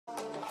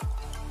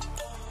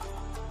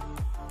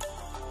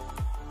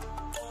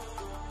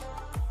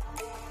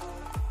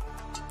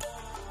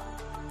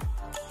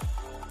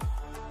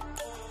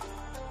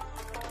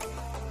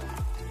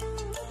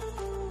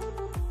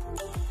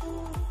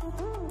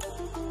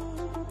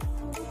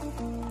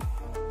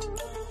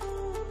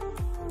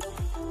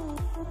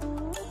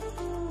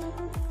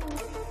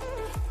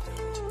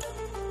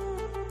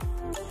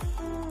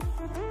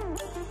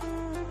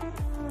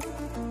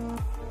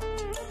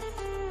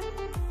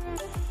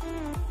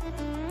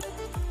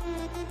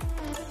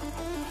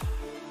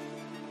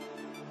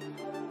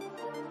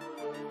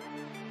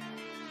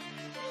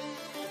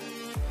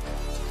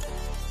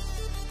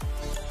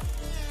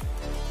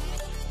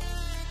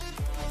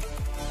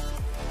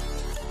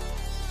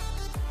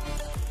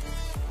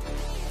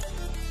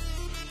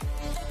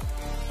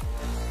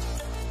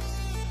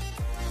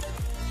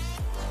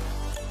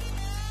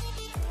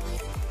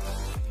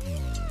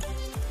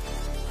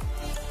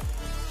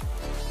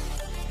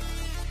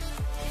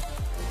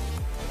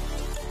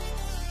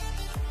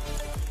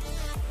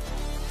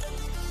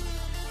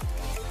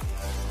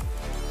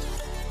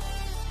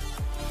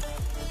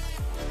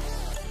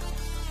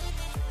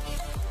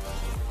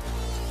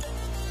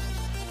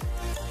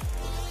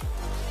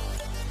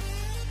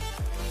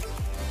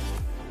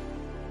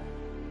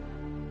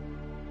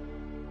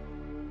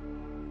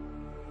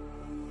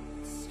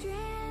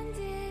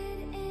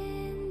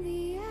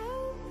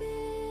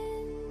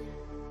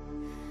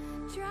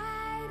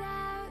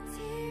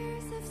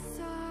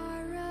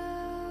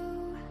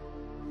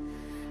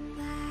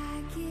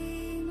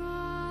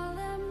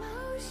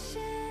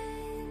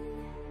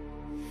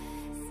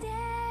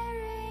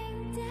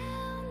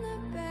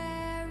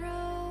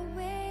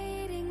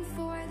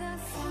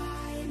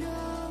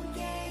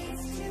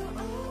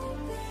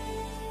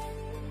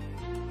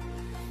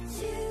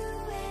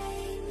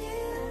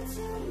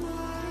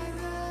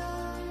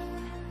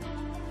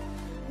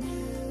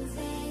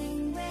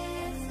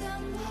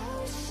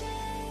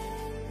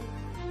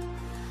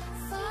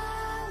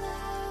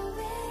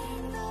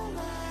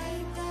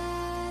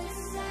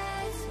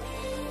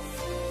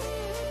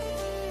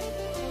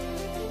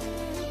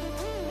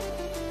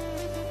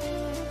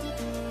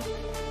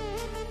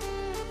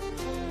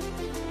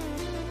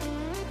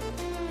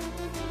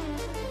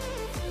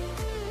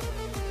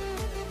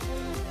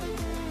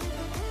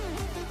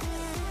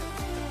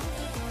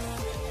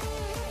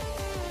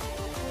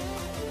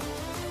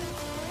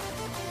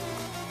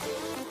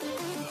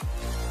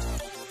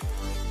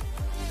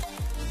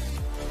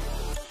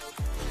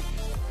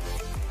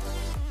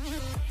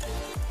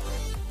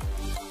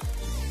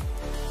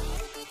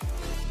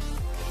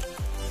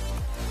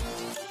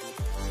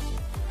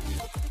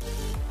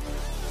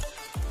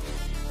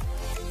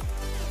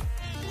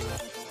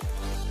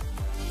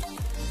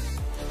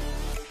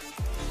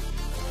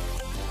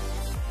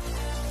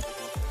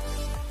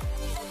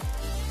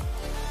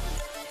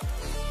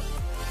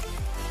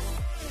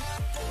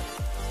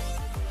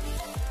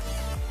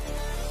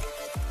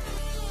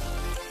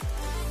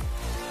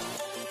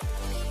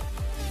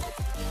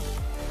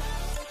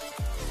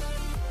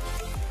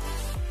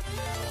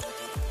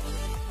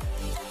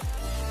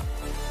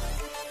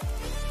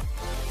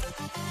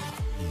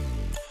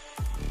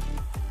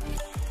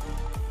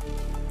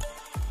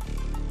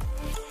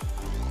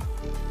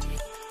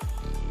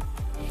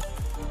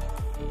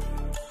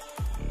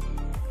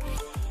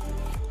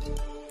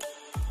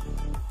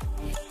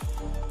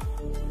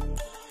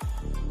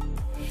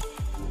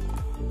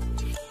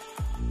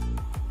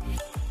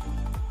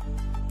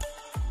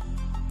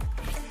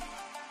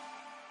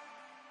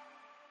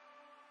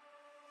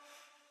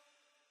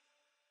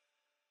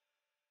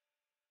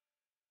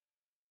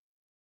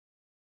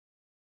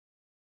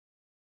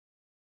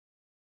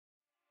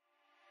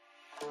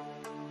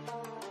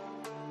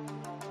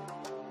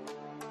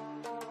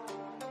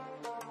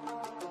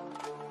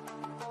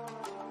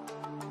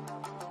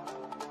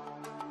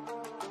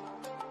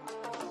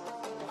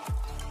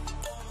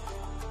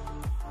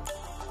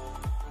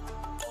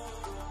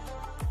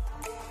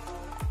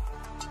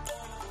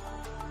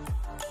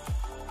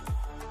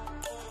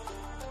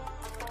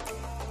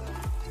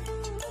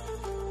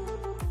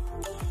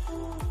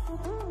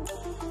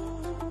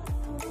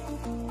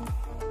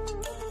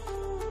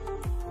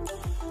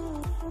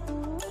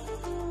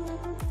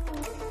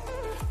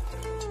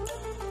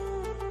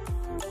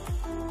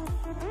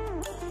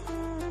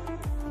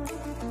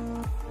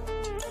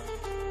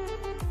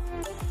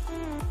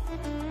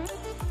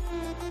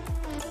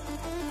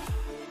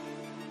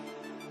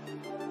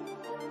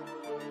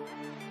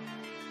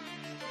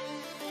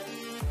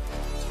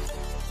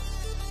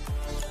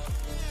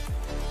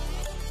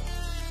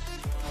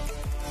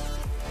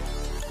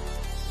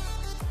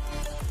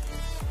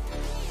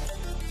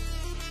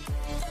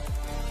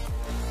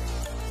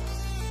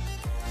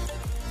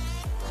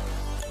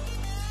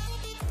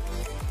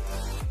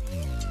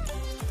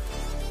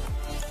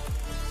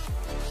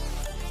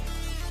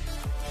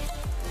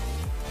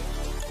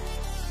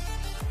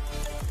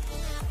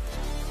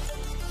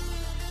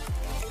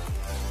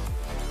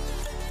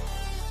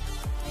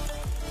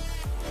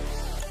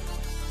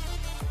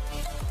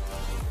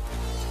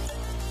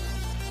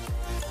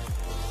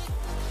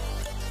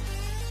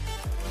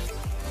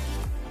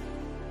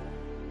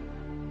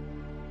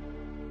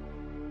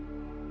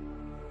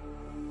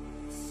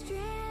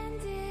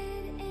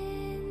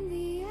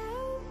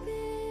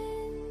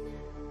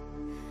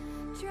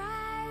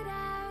dried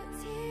out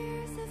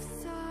tears of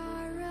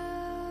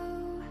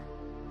sorrow,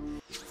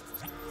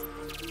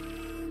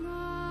 lacking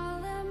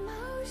all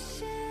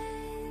emotion,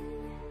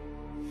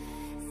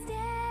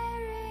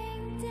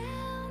 staring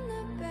down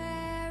the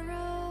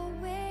barrel,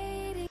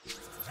 waiting.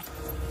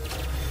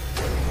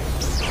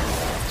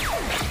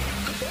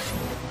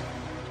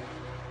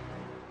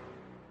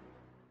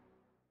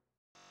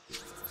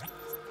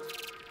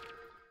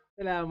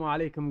 Assalamu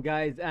alaikum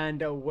guys,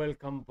 and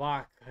welcome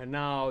back.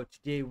 Now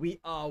today we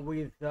are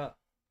with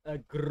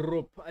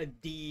group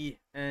D,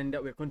 and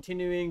we're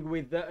continuing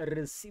with the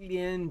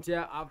resilient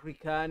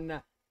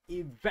African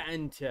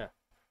event.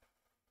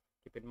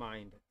 Keep in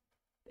mind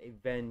the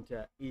event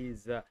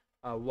is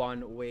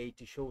one way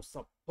to show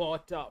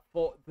support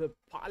for the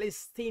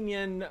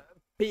Palestinian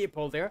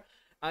people there.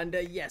 And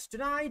yes,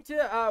 tonight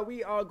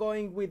we are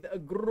going with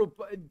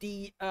group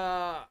D.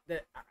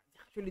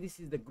 Actually, this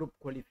is the group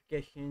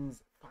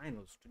qualifications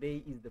finals.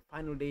 Today is the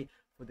final day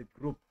for the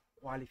group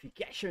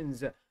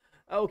qualifications.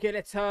 Okay,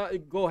 let's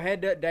go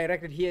ahead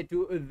directed here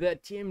to the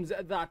teams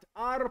that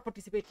are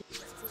participating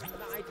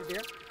tonight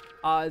there.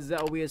 As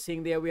we are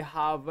seeing there, we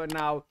have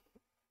now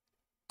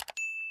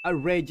a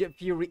Rage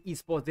Fury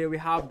Esports. There we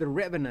have the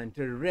Revenant,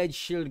 Red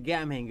Shield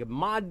Gaming,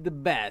 Mad the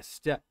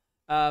Best,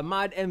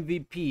 Mad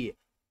MVP,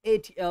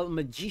 ATL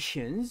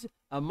Magicians,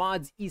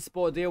 Mad's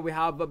Esports. There we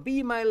have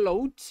Be My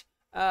Loat,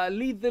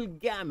 Lethal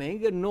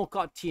Gaming,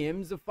 Knockout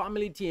Teams,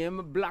 Family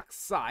Team, Black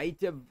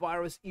Site,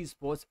 Virus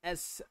Esports,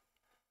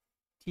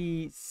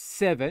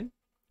 ST7,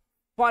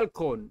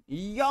 Falcon,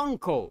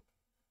 Yonko.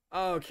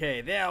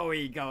 Okay, there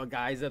we go,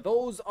 guys.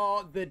 Those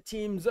are the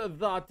teams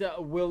that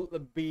will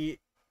be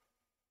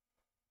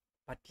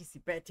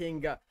participating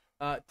tonight.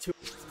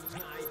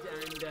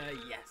 And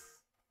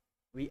yes,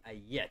 we are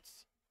yet to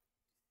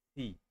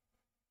see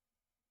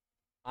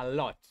a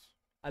lot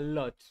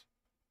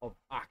of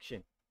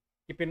action.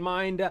 Keep in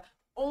mind,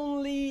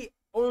 only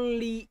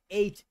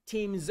 8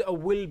 teams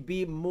will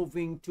be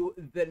moving to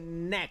the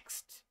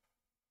next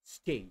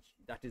stage,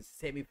 that is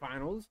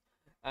semi-finals.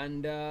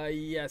 And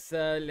yes,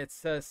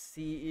 let's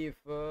see if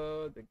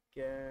the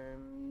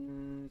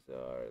games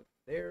are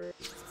there.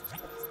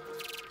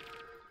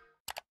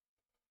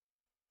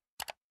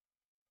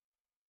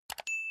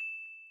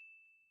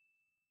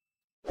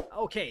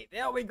 Okay,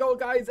 there we go,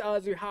 guys.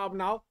 As we have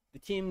now, the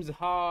teams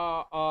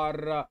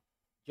are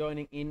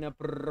joining in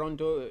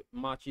pronto.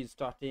 Match is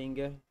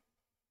starting.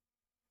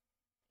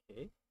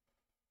 Okay.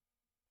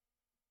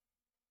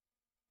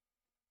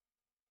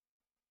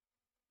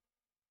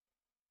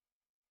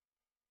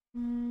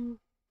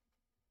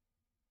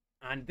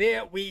 And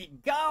there we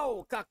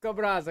go,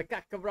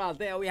 KAKABRAZA.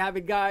 There we have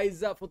it,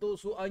 guys. For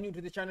those who are new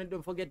to the channel,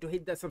 don't forget to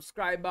hit the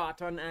subscribe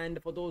button.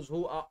 And for those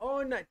who are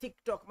on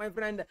TikTok, my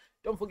friend,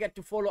 don't forget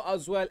to follow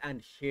as well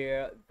and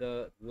share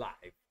the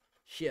live.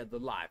 Share the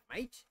live,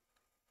 mate.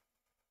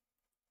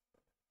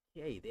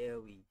 Okay, there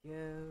we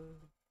go.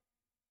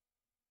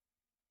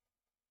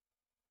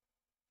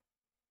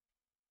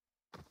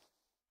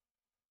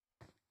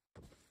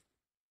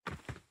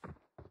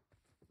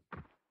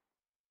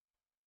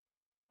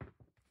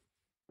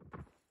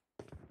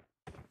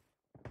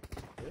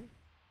 Okay.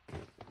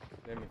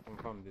 Let me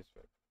confirm this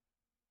way.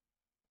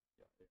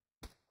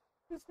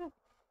 Yeah.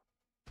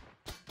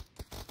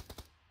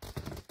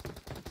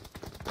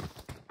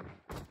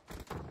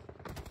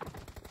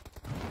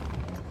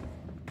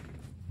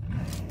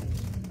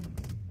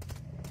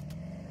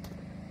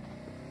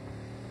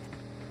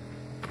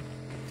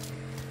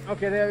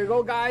 Okay, there we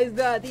go, guys.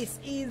 This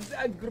is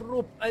a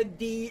group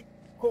D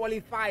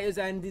qualifiers,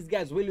 and these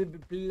guys will be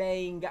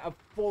playing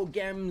 4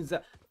 games.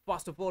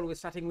 First of all, we're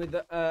starting with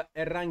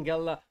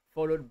Erangel,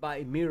 followed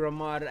by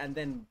Miramar, and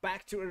then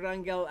back to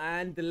Erangel,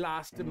 and the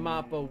last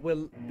map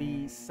will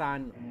be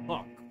San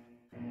Hawk.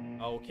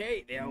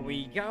 Okay, there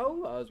we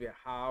go. As we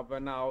have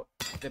now,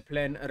 the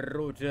plane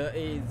route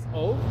is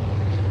off.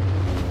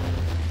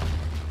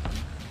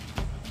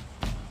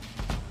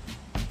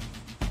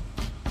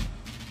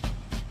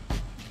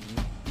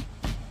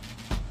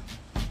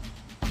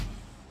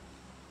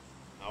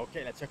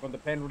 Okay, let's check on the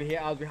plane route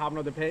here. As we have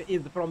now, the plane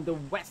is from the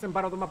western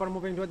part of the map and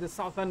moving towards the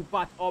southern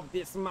part of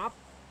this map.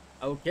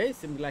 Okay,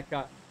 seems like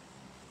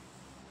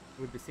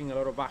we'll be seeing a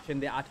lot of action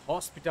there at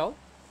hospital.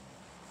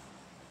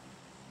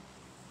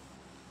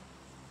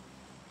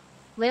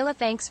 Layla,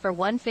 thanks for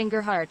 1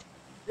 finger heart.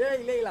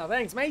 Yay, Layla,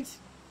 thanks, mate.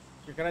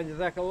 Shukran,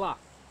 jazakallah.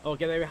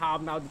 Okay, there we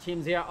have now, the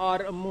teams here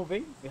are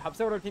moving. We have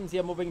several teams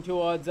here moving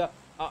towards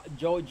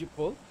George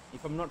Pool.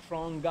 If I'm not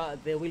wrong,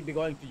 they will be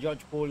going to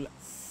George Pool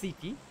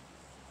City.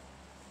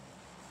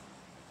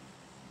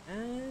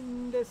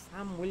 And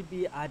some will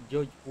be at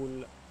George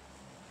Pool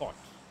Fort.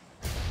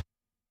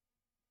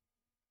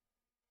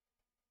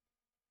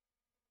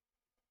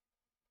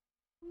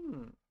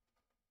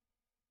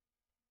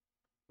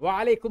 Wa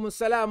alaikum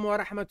assalam wa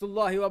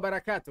rahmatullahi wa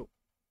barakatuh.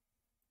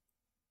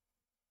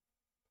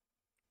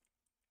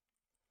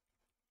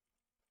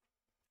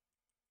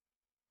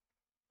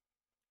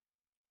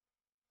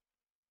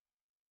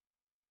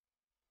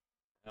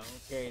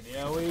 Okay,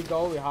 there we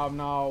go. We have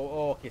now.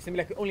 Okay, seems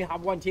like we only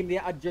have one team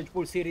there at Judge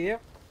Pool City there.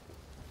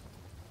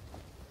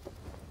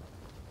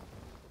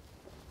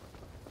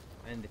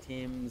 And the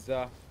teams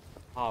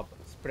have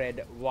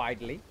spread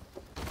widely.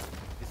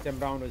 This time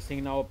round, we're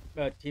seeing now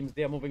teams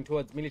there moving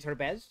towards military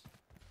base.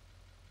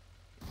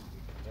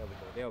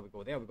 There we go.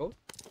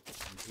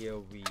 And here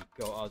we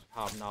go. As we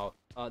have now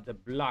the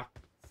black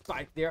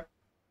spike there.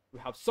 We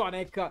have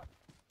Sonic,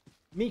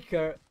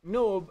 Meeker,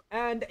 Noob,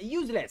 and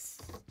Useless.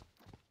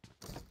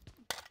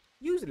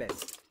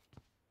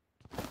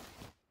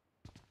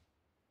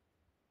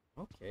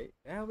 Okay,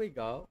 there we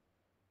go.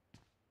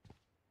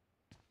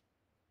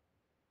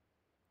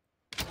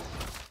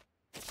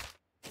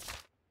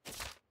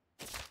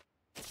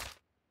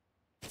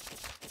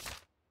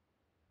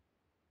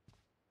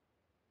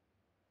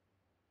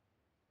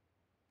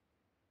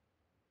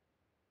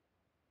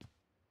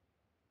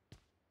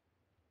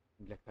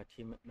 Like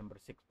team number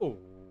 6. Oh,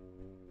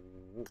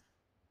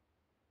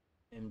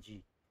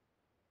 MG.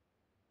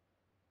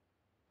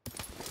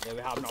 There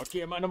we have now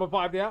team number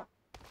 5 there.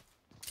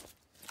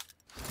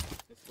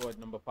 Let's go at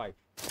number 5.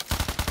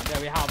 And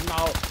there we have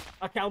now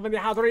a Calvin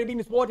that has already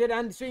been spotted,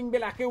 and swing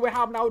back. We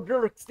have now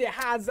Dirks that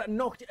has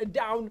knocked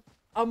down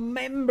a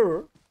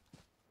member.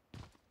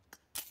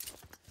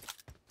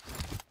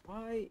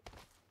 Why?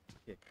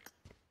 Okay.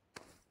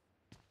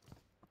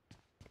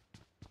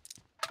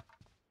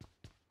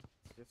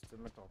 Just a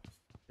matter of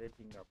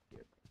setting up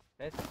here.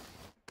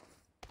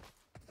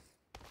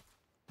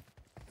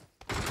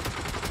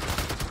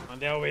 And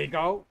there we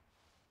go.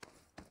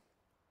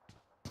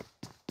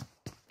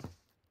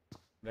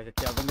 Like a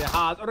Kelvin there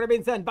has already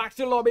been sent back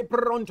to lobby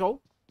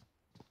pronto.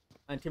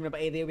 And team number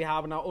 8 there we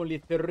have now only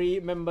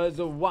 3 members,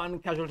 1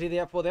 casualty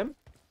there for them.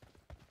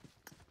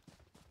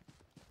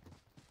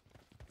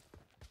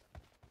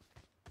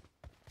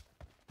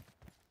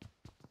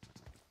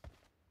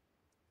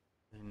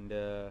 And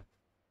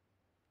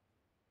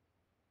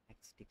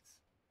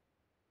X-Sticks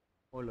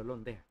all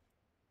alone there.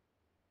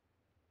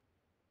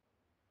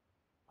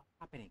 What's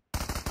happening?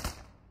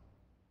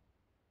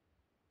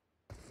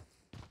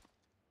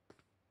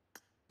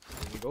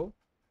 There we go.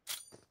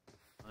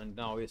 And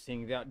now we're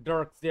seeing that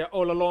Dirks there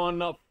all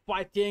alone,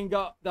 fighting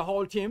the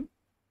whole team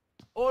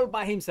all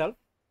by himself.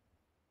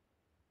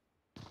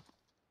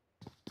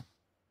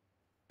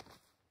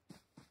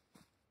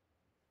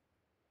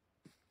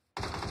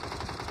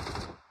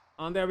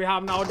 And there we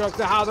have now Dirks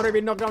that has already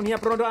been knocked down here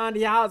pronto, and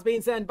he has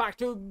been sent back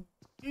to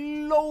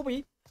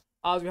lobby.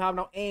 As we have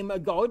now aim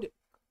god.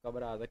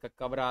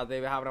 KAKABRAZA.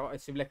 We have now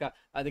it seems like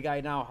the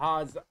guy now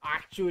has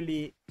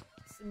actually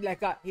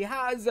he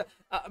has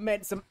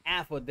made some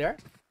effort there.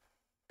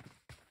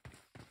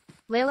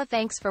 Layla,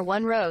 thanks for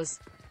 1 rose.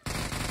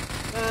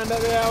 And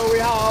there we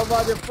have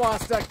the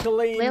first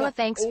clean. Layla,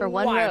 thanks for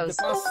 1 rose.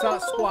 The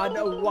first squad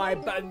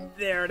wipe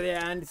there.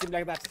 And it seems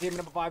like that team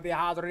number 5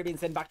 has already been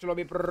sent back to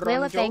lobby pronto.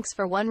 Layla, thanks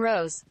for 1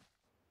 rose.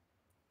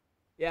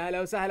 Yeah,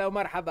 hello, sahla,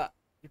 marhaba.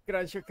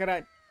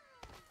 Shukran.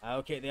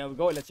 Okay, there we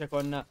go. Let's check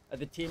on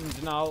the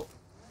teams now.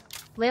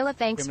 Layla,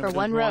 thanks for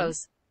 1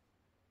 rose.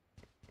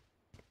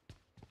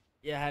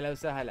 Yeah, hello,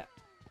 sahla.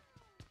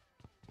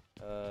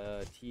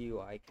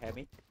 TUI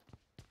Kami.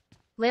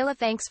 Layla,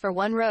 thanks for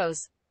 1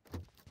 rose.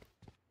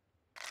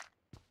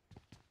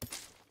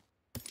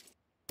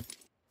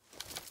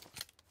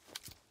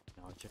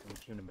 Now checking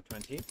team number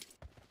 20.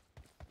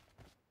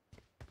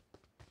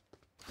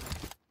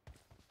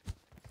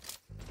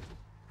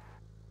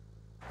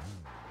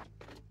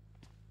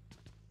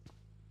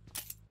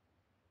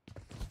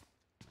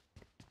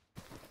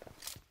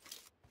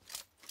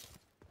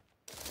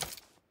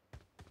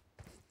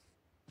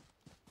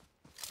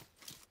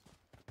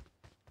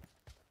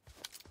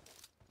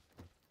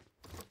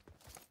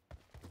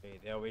 Okay,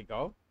 there we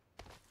go.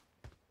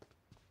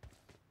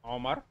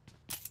 Omar.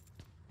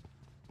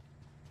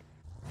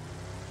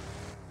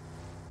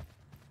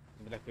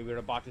 Like we're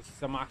about to see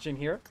some action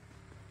here.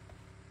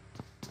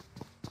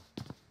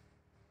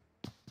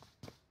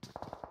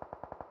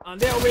 And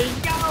there we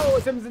go.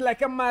 Seems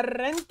like a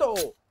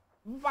Marento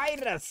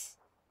virus.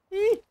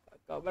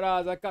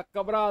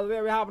 KAKABRAZA.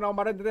 There we have now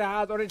Marento that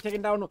has already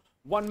taken down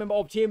 1 member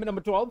of team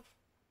number 12.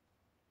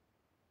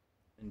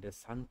 And the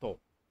Santo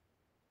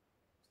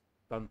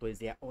is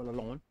there all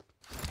alone.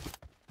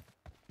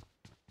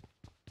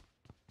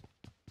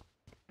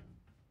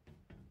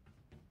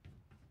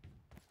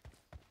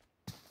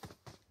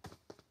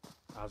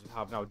 As we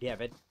have now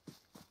David.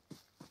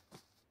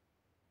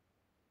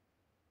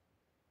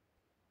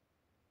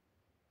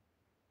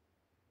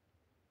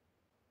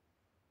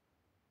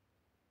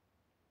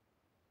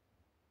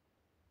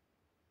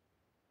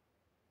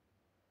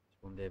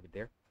 One David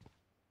there.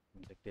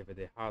 Like David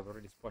there has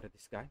already spotted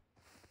this guy.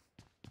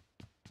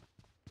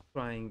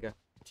 Trying to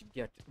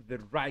get the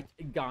right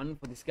gun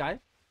for this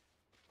guy.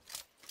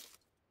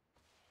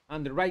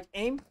 And the right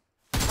aim.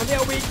 And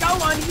there we go,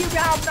 and here we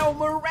have now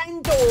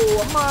Marento,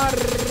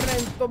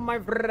 my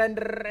friend,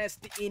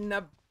 rest in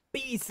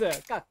peace.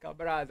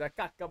 KAKABRAZA,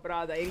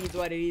 KAKABRAZA. It is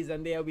what it is,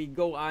 and there we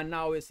go. And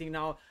now we're seeing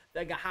now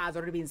the guy has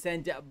already been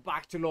sent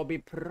back to lobby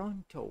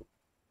pronto.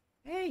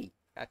 Hey,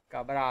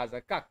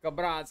 KAKABRAZA,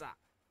 KAKABRAZA.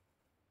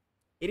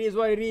 It is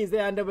what it is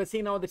there, and we're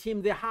seeing now the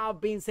teams, they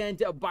have been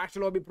sent back to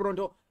lobby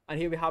pronto. And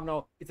here we have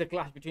now, it's a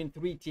clash between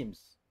 3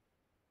 teams.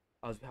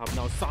 As we have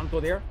now Santo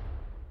there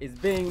is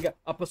being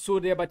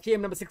pursued there by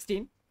team number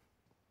 16.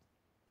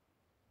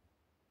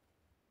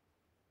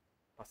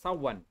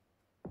 Pasawan.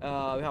 We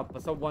have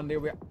Pasawan there.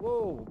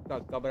 Whoa,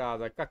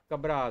 KAKABRAZA,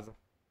 KAKABRAZA.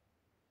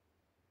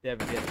 There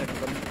we go.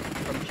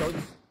 Some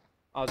shots.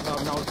 As we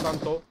have now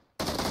Santo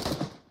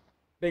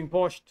being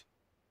pushed.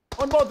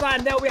 On both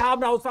sides, there we have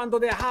now Santo.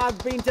 There has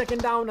been taken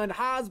down and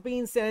has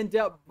been sent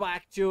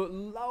back to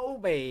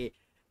lobby.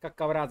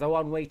 KAKABRAZA,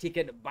 one-way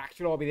ticket back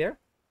to lobby there.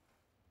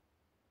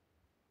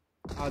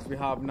 As we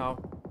have now.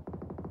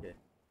 Okay.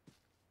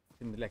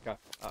 Seems like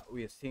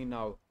we are seeing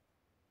now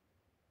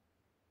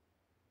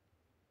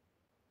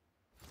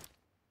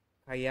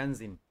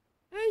Kayanzin.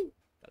 Hey,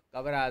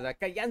 KAKABRAZA,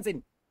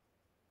 Kayanzin.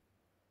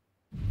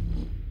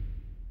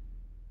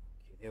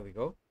 Okay, there we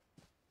go.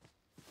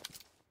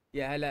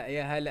 Yeah, hella,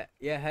 yeah, hella,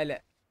 yeah, hella.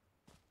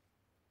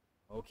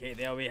 Okay,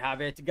 there we have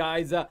it,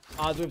 guys.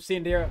 As we've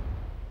seen there,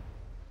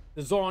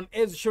 the zone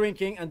is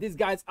shrinking, and these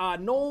guys are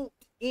not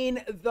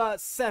in the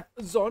safe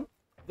zone,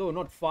 though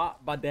not far,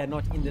 but they're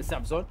not in the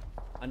safe zone.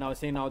 And now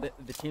seeing now the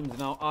teams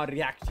now are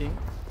reacting.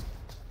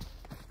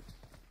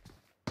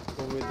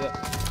 So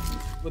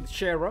with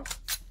Shera.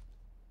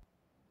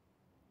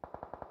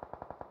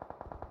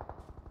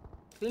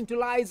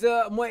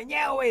 Clintolizer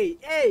Mwenyewe.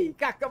 Hey,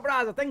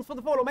 KAKABRAZA, thanks for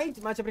the follow,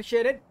 mate. Much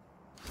appreciated.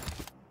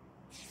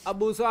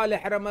 Abu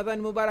Saleh,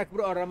 Ramadan Mubarak,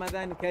 bro.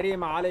 Ramadan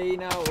Kareem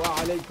علينا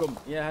وعليكم.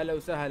 يا هلا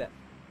وسهلا.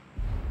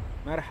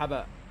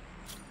 مرحبا.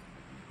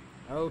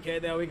 Okay,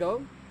 there we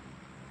go.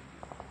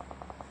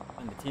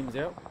 And the teams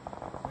there.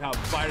 We have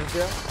Virus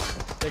there.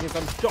 Taking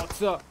some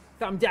shots,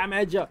 some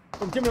damage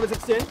from team number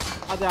 16.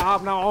 As I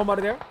have now Omar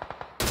there.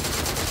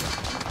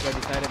 I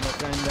decided, my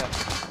friend,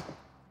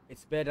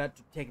 it's better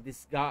to take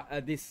this guy,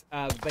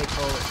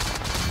 vehicle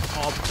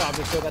off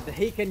cover so that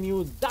he can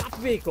use that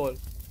vehicle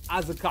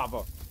as a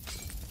cover.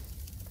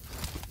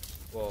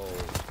 Whoa.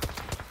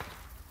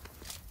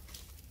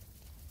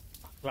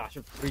 A clash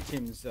of 3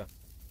 teams.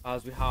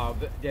 As we have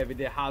David,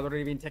 they have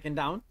already been taken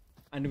down.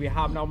 And we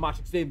have now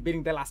Matrix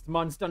beating the last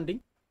man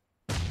standing.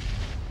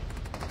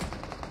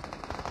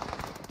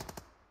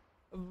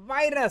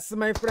 Virus,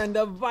 my friend,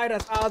 the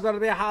Virus has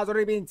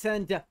already been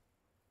sent back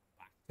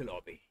to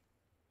lobby.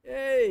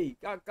 Hey,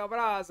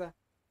 KAKABRAZA.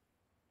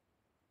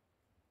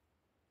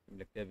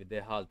 Look, David,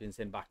 there has been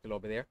sent back to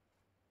lobby there.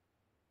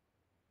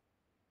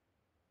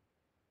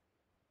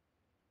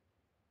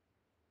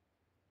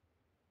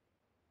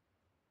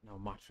 Now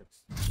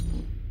Matrix.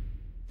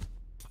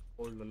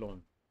 All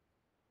alone.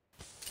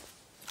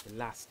 The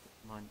last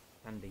man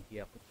standing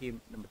here for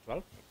team number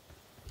 12.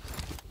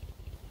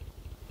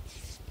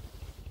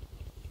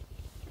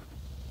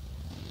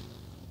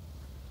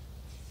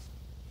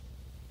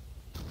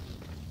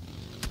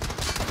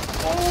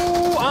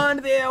 Oh, and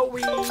there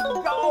we go.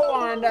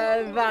 And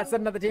that's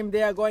another team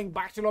there going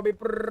back to lobby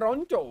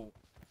pronto.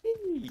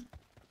 Hey,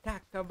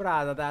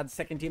 KAKABRAZA, that's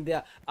second team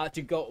there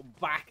to go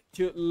back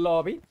to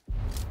lobby.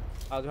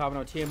 As we have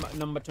now team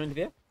number 20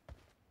 there.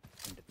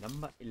 And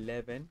number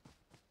 11.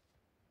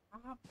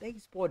 Have they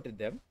spotted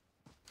them?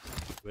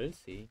 We'll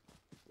see.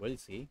 We'll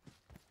see.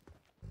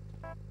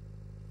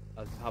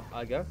 As we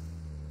have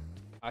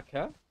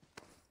Aka,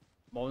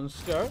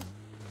 Monster.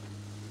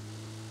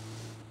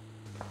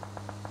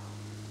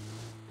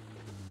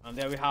 And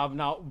there we have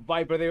now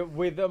Viper there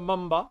with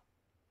Mamba.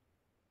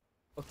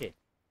 Okay.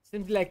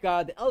 Seems like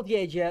the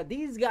LTH here,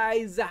 these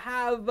guys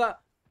have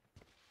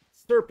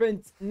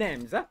serpent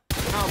names. They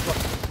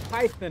have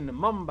Python,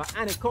 Mamba,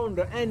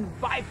 Anaconda, and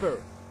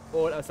Viper.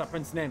 All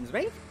serpent's names,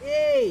 right?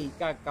 Hey,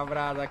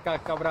 KAKABRAZA,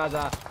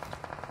 KAKABRAZA.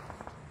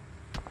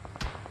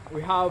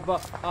 We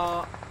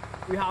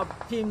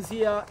have teams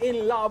here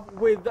in love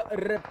with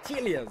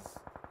reptilians.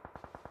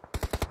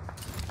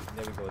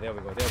 There we go, there we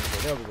go, there we go,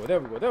 there we go, there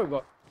we go, there we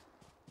go.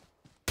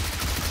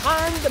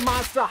 And the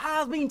master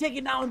has been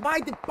taken down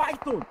by the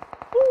Python.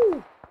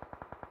 Woo!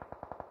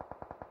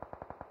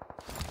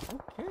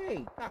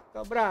 Okay,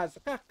 KAKABRAZA,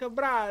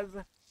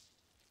 KAKABRAZA.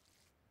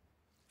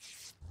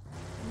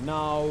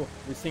 Now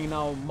we're seeing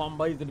now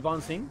Mamba is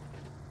advancing.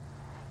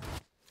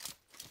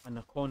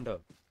 Anaconda.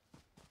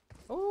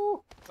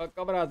 Oh,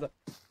 KAKABRAZA.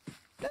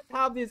 Let's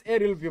have this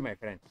aerial view, my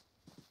friend.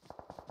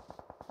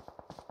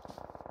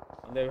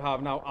 And there we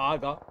have now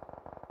Aga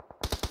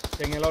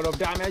taking a lot of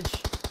damage.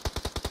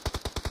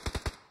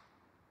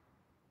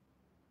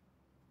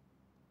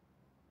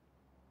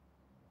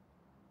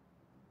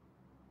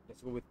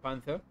 Let's go with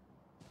Panther.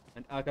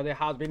 And Aga there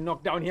has been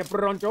knocked down here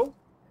pronto.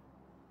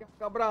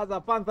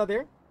 KAKABRAZA, Panther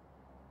there.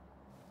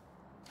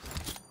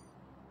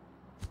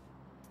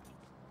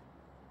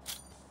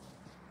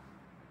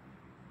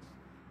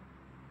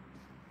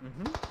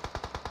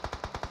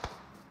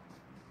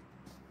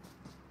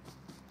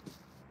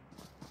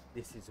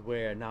 This is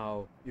where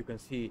now you can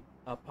see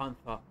a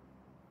panther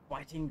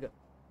fighting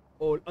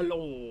all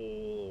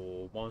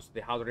alone. Once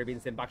they have already been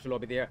sent back to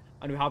lobby there,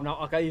 and we have now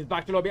Aka is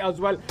back to lobby as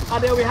well.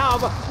 And there we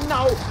have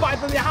now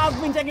Python has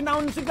been taken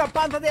down. Super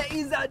Panther there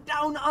is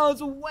down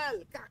as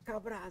well.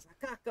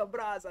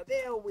 KAKABRAZA.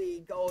 There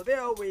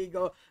we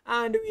go.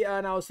 And we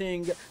are now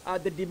seeing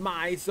the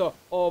demise of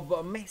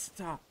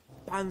Mr.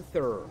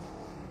 Panther.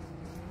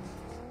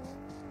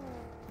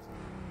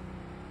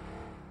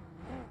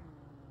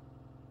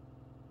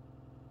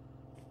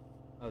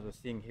 As we're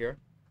seeing here,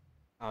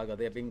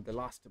 there being the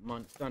last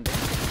man standing.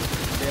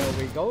 There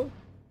we go.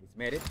 He's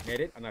made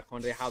it. And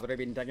Akonde has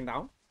already been taken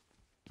down.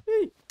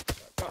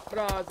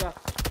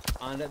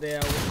 And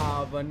there we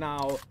have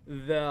now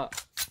the...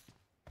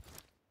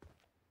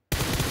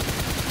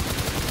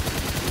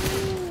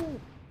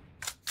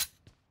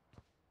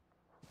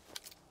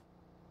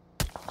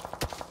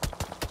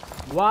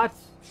 What?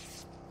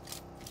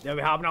 There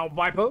we have now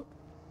Viper.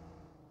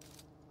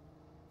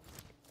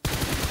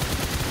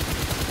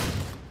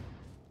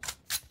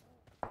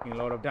 A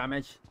lot of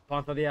damage.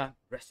 Panther there.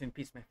 Rest in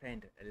peace, my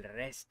friend.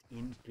 Rest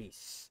in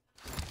peace.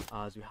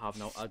 As we have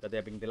now Aga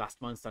there being the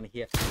last man standing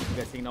here.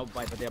 We are seeing now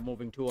Viper there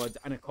moving towards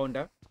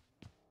Anaconda.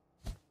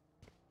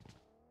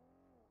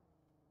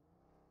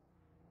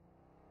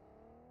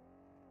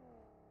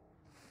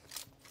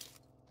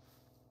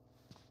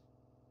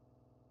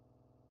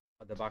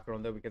 At the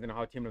background there, we can now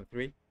have team number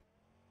 3.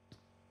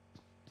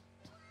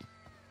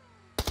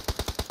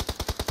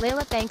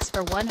 Layla, thanks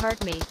for 1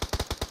 heart me.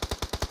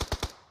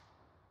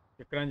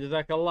 Shukran,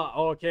 jazakallah.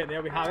 Okay,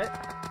 there we have it.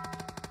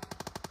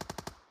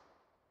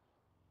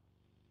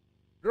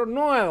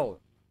 Noel,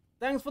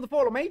 thanks for the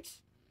follow, mate.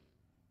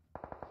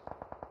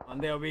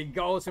 And there we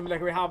go. Seems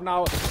like we have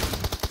now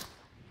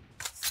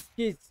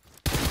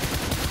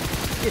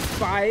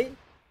Spy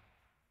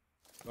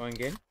going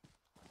in.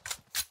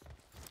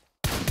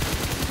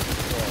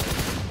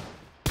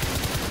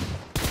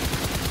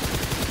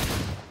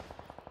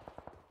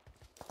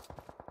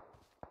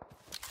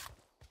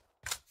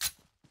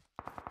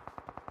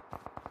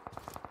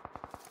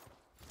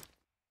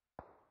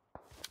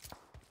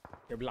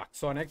 Okay, Black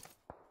Sonic.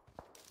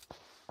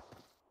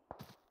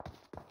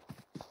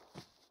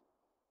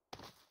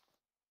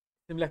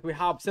 Seems like we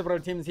have several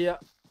teams here.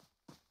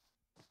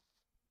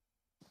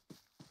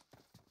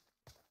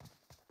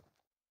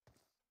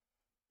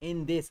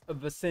 In this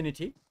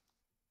vicinity.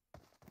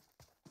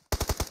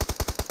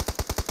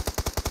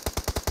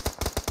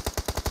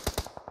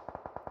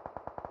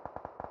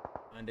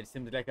 And it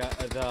seems like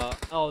the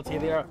LT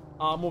there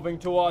are moving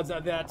towards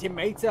their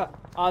teammates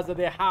as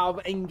they have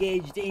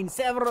engaged in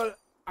several...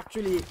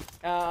 Actually,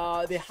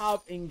 they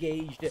have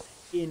engaged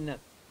in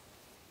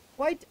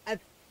quite a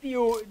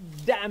few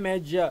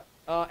damage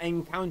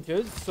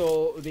encounters,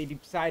 so they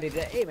decided,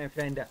 hey, my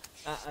friend,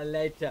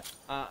 let's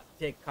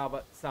take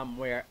cover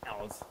somewhere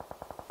else.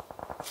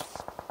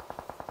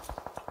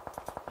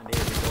 And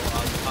there we go.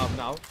 We have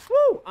now.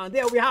 Woo! And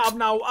there we have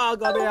now.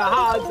 Aga there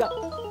has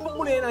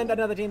Pulin and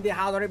another team. They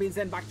have already been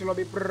sent back to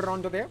lobby.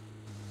 Pronto there.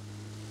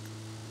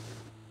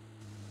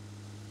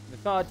 The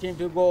third team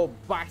to go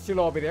back to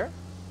lobby there.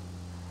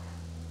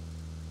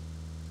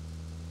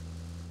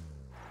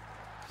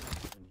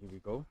 And here we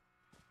go.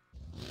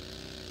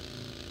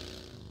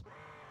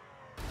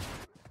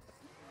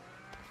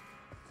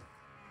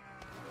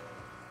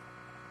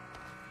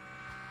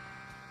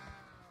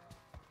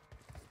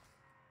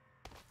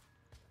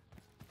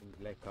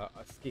 Like a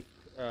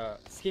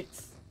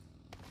six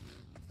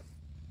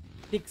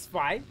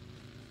 5.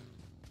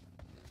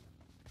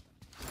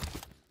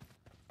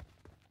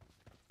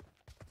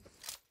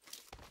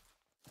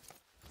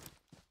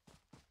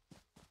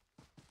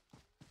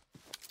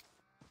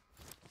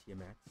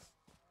 TMX.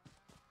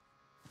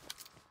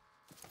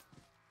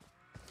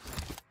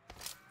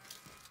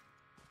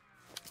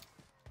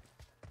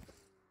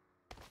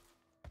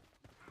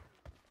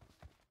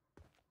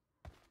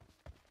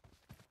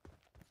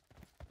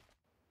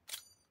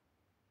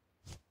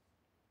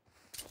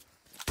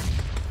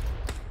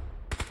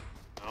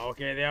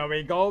 Okay, there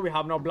we go. We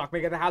have now Black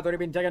Mega that has already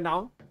been taken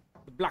down.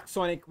 The Black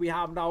Sonic, we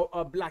have now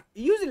a Black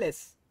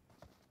Useless.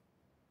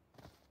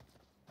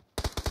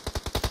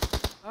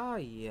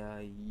 Ay,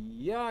 ay,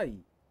 ay.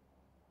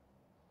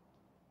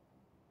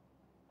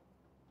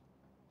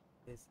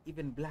 There's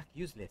even Black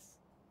Useless.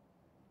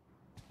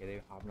 Okay, there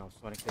we have now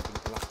Sonic taking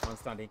the last one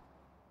standing.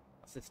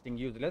 Assisting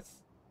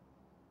Useless.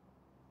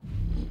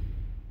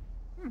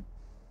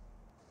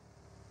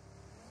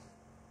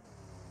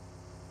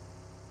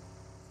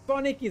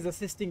 Sonic is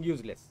assisting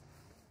Useless.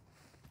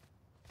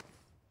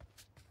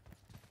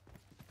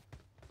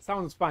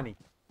 Sounds funny.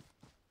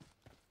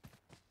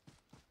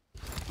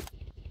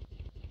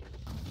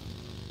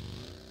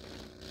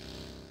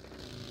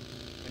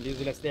 And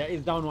Useless there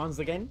is down once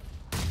again.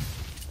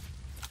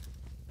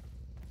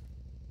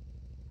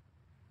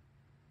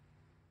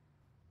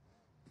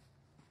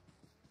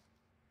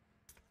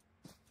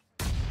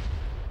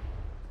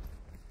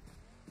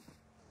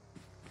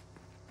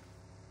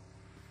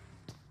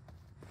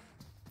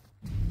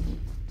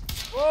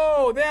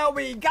 Oh, there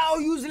we go.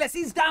 Useless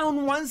is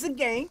down once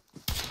again.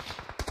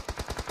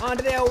 And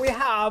there we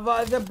have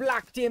the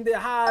black team that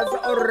has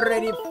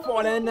already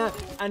fallen.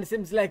 And it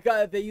seems like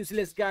the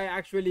useless guy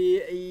actually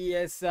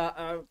is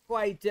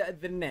quite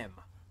the name.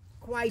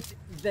 Quite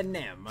the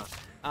name.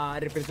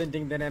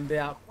 Representing the name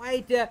there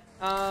quite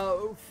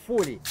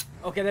fully.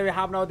 Okay, there we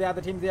have now the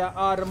other team. They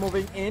are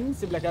moving in.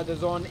 Seems like the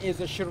zone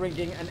is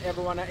shrinking and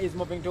everyone is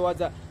moving towards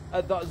the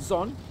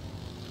zone.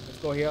 Let's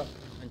go here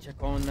and check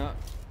on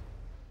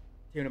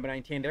team number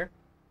 19 there.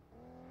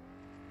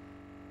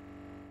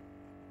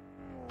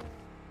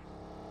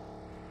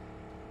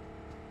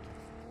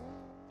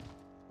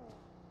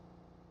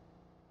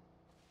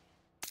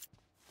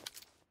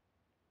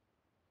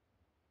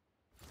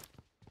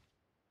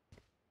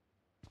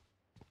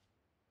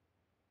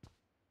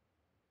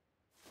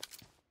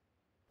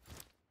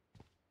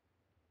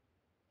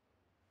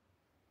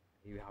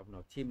 Here we have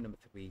now team number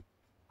 3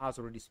 has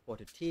already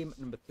spotted team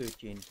number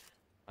 13,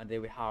 and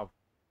there we have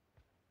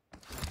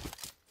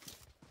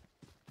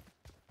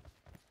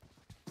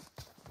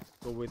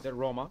go with the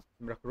Roma.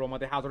 Roma,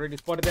 they has already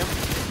spotted them,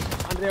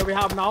 and there we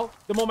have now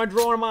the moment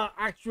Roma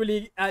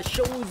actually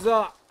shows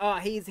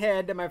his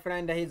head, my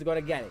friend, he's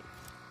gonna get it.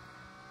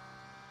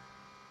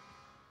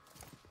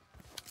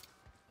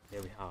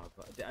 There we have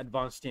the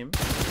advanced team,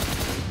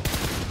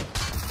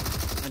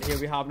 and here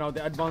we have now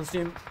the advanced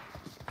team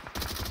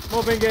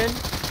moving in,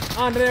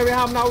 and there we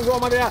have now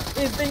Roma there.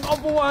 He's being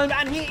overwhelmed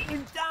and he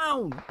is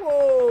down.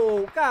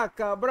 Whoa,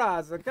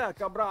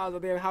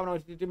 KAKABRAZA. There we have now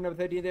team number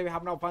 13. There we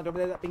have now Phantom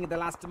there being the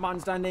last man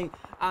standing,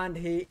 and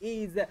he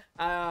is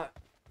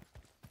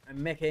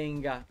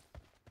making a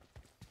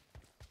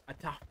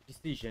tough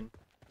decision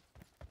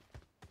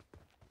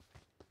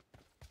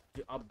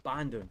to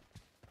abandon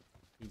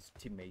his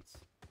teammates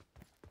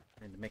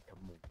and make a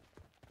move.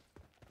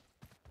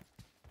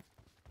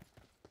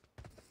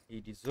 He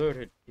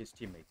deserted his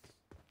teammates.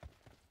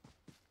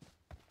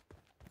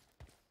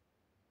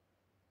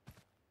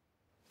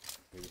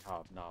 Here we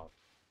have now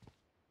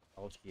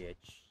LGH,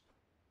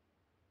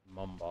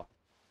 Mamba.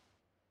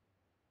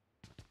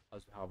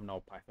 As we have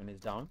now Python is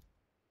down.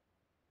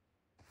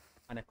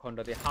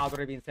 Anaconda, they have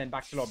already been sent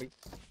back to lobby.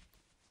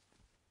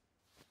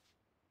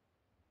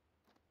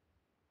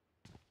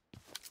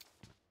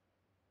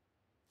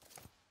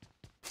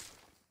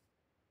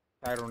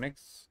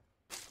 Tyronix.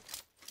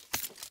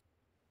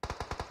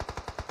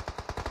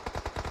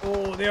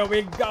 Oh, there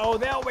we go,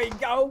 there we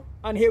go.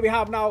 And here we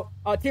have now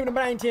team number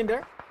 19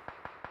 there.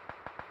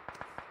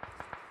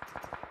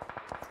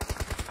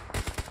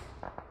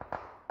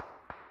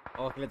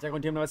 Okay, let's check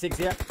on team number 6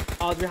 here.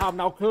 As we have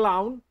now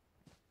Clown,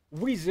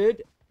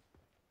 Wizard,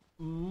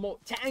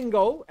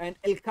 Tango, and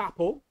El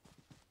Capo.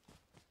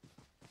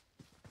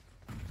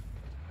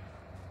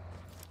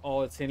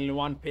 Oh, it's in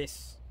one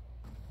piece.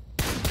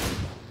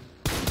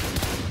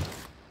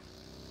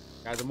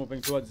 Guys are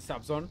moving towards the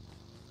sub zone.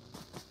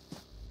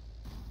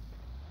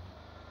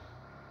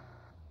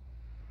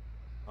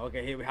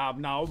 Okay, here we have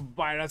now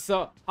Virus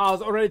has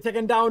already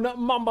taken down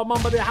Mamba.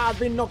 Mamba, they has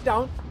been knocked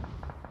down.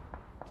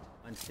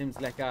 And seems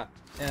like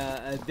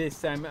this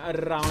time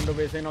around,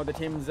 obviously, the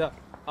teams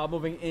are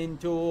moving in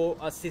to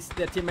assist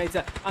their teammates.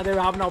 And there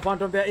we have now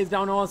Phantom there is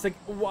down as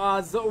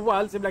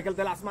well. Seems like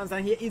the last man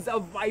stand here is a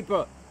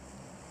Viper.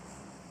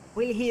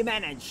 Will he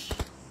manage?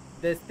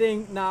 The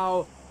thing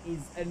now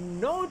is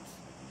not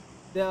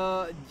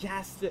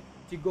just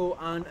to go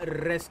and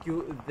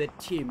rescue the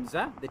teams,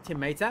 the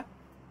teammates.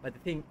 But the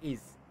thing is,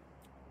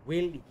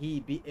 will he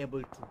be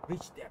able to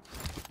reach them?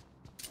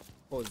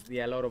 Because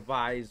there are a lot of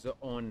eyes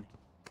on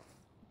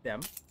them.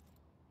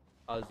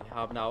 As we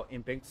have now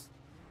Impinks.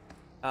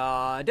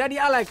 Daddy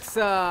Alex,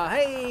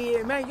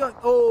 hey man,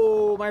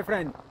 oh my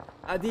friend,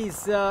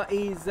 this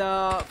is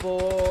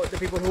for the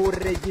people who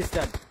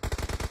registered.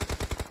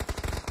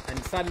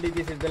 And sadly,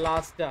 this is the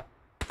last.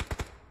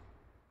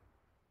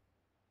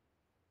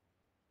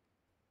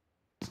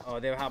 Oh,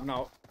 they have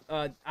now.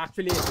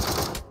 Actually,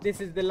 this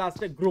is the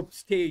last group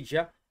stage.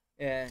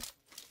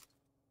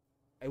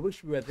 I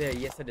wish we were there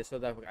yesterday so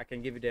that I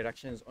can give you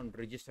directions on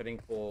registering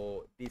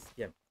for this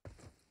game.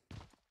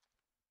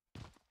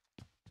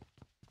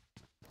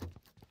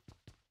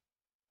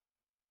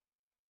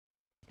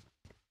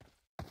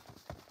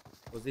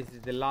 Because this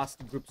is the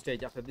last group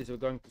stage. After this, we're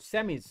going to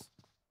semis.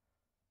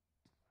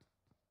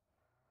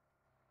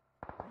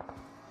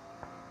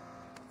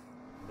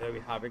 There we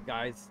have it,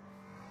 guys.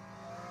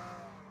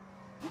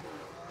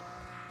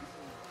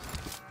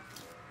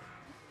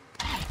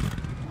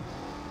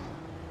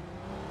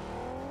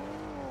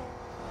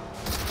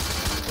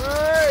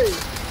 Hey!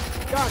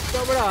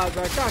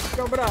 KAKABRAZA,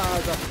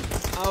 KAKABRAZA.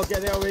 Okay,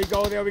 there we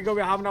go, there we go.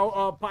 We have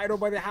now Pyro,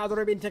 but it has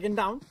already been taken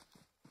down.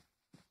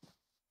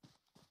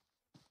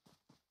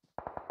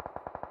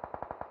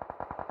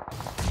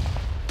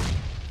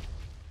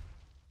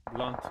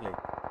 Bluntly.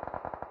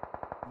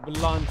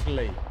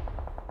 Bluntly.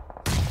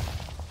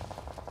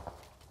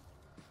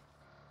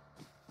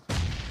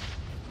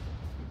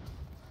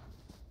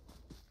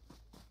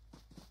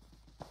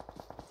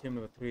 Team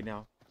number 3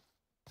 now.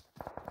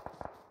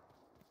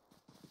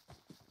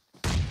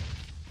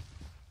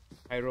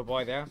 Pyro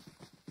boy there.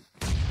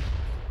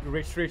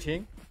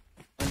 Retreating.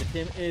 And the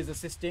team is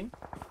assisting.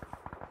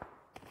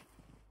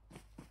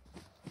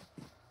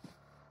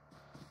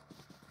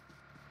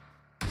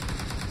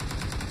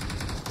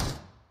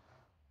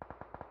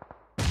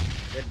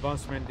 The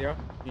advancement there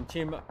in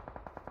team.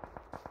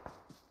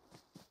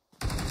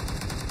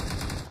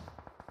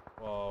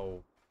 Wow.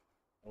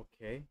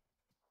 Okay.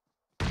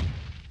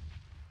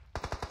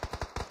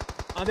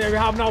 And there we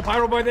have now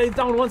Pyro Boy. There is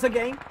down once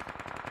again.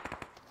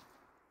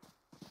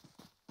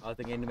 I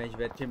think in the match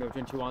with team number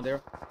 21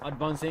 there.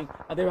 Advancing.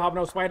 And there we have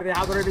now Spider. They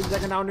have already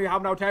second down. We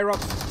have now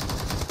Tyrox.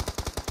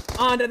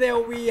 And there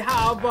we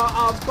have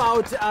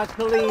about a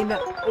clean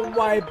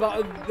wipe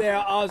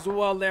there as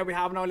well. There we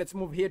have now. Let's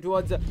move here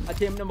towards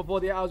team number 4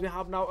 there as we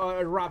have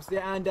now Raps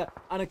there and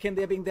Anakin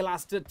there being the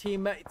last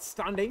team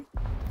standing.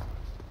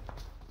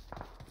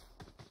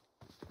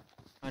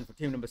 And for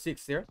team number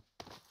 6 there.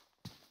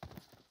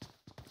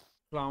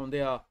 Clown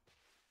there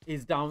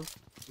is down.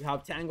 We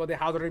have Tango. They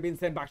have already been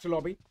sent back to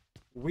lobby.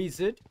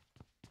 Wizard.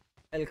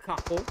 El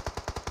Capo.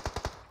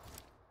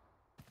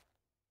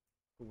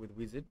 With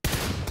Wizard.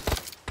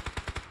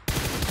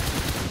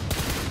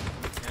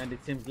 And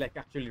it seems like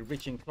actually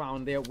reaching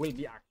Clown there will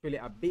be actually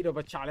a bit of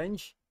a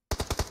challenge.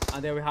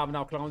 And there we have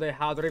now Clown there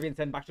has already been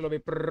sent back to lobby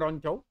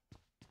pronto.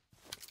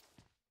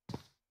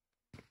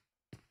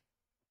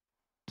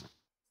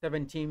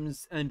 7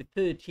 teams and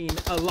 13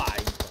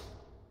 alive.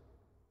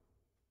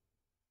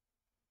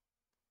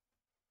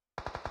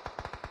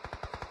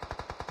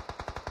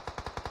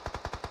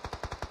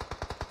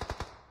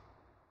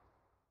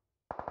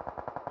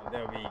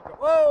 There we go.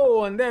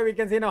 Oh, and there we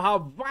can see now how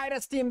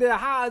virus team there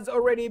has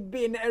already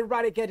been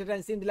eradicated,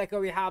 and seems like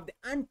we have the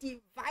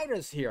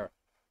antivirus here.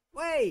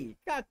 Wait,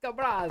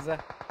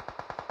 KAKABRAZA.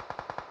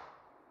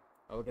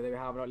 Okay, there we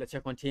have now. Let's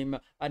check on team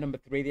number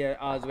 3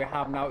 there as we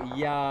have now.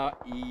 Yeah.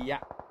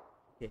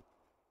 Okay.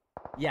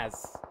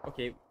 Yes.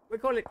 Okay, we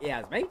call it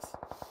yes, mate.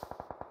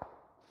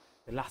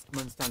 The last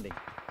man standing.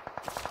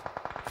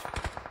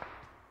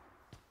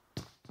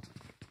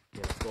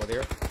 Okay, let's go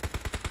there.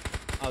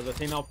 As I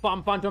see now,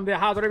 Phantom there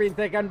has already been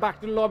taken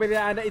back to the lobby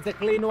there, and it's a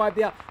clean wipe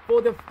there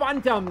for the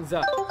Phantoms.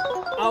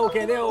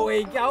 Okay, there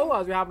we go.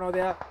 As we have now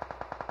there.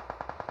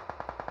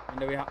 And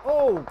there we have,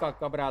 oh,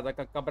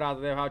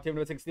 KAKABRAZA. They have team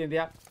number 16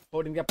 there,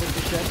 holding their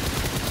position.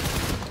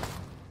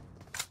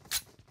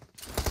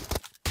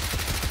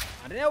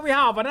 And there we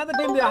have another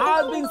team that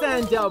has been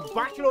sent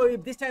back to lobby,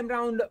 this time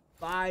round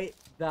by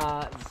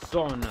the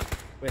zone.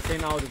 We're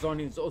seeing now the zone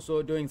is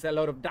also doing a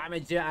lot of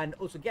damage here and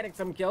also getting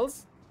some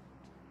kills.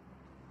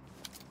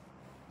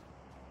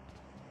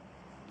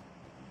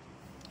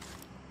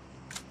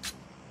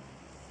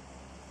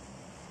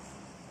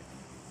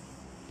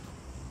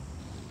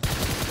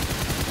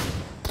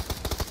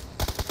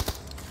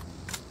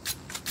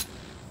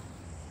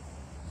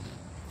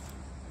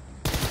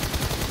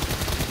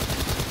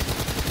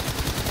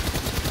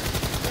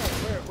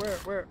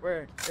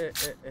 Where?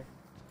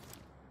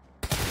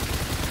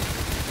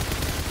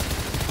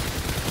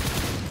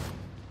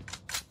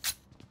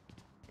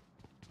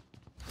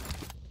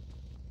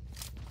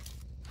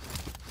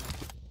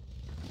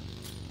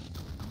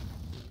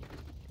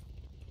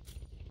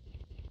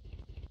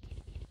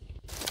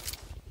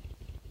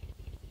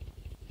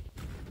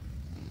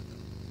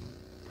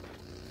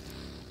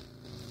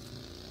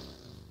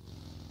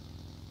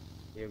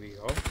 Here we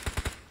go.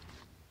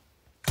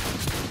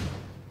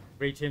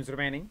 3 teams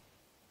remaining.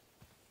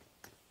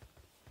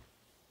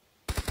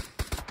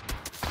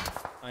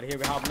 And here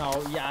we have now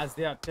Yaz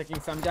there taking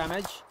some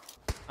damage.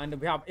 And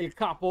we have El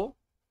Capo.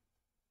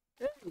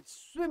 Hey,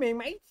 swimming,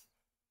 mate.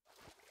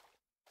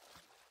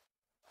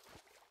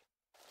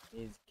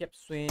 He's kept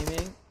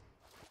swimming.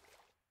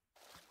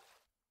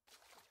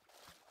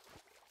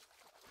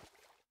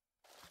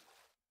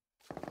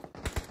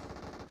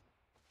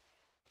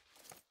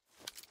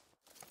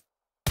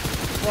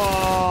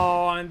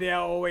 Oh, and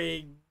there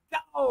we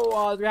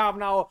go. As we have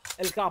now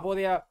El Capo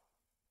there.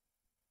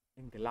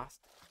 In the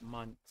last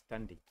man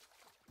standing.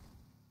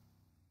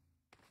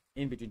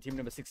 In between team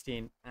number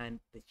 16 and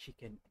the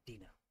chicken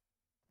dinner.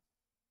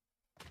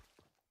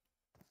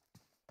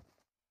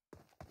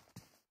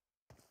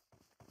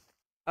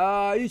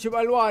 YouTube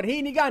Alwar,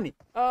 hey Nigani.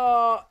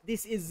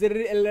 This is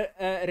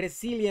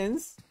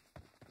Resilience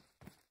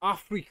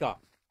Africa.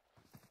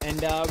 And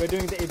we're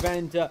doing the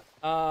event to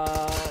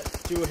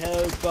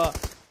help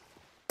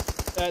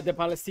the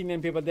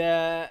Palestinian people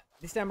there.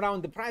 This time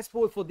around, the prize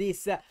pool for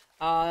this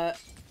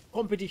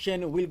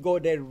competition will go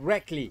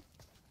directly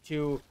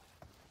to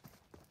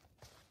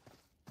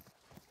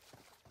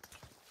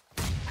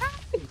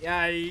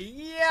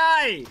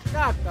Yay!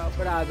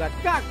 KAKABRAZA,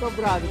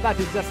 that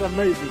is just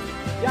amazing.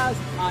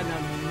 Just an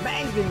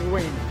amazing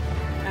win.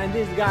 And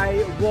this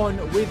guy won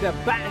with a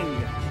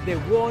bang. They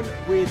won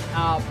with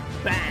a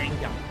bang.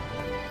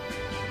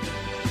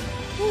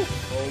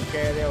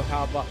 Okay, they'll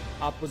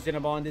have position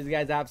number 1. These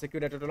guys have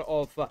secured a total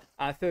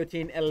of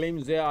 13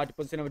 elims there at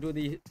position number 2.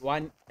 The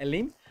 1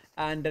 elim.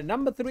 And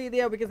number 3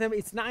 there, we can say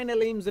it's 9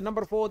 elims.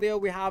 Number 4 there,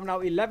 we have now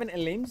 11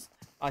 elims.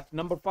 At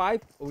number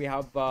 5, we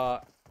have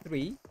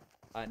 3.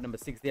 Number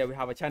 6 there, we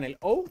have a channel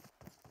O.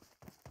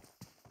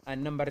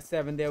 And number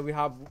 7 there, we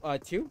have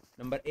 2.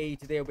 Number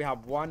 8 there, we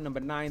have 1. Number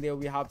 9 there,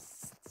 we have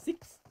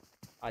 6.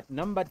 At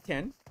number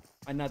 10,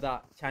 another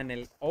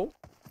channel O.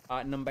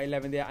 Number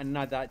 11 there,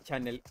 another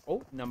channel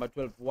O. Number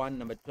 12, 1.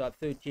 Number 12,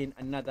 13,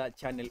 another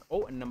channel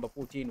O. And number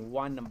 14,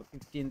 1. Number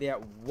 15 there,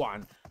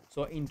 1.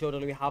 So in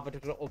total, we have a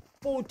total of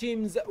 4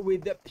 teams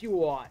with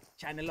pure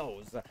channel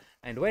O's.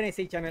 And when I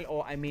say channel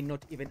O, I mean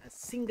not even a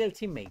single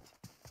teammate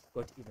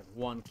got even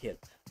 1 kill.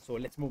 So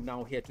let's move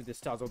now here to the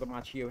stars of the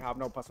match. Here we have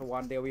now Passer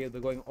 1 there. We'll be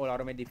going all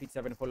out on my defeat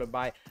 7, followed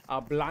by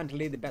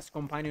Bluntly, the best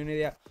companion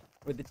there,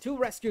 with the 2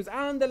 rescues.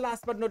 And the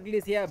last but not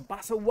least here,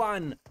 Passer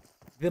 1,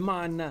 the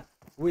man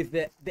with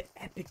the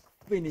epic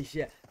finish,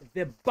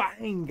 the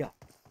bang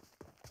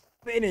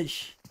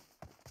finish,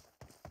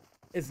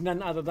 is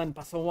none other than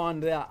Passer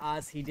 1 there,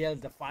 as he deals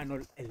the final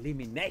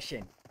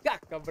elimination.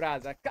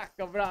 KAKABRAZA,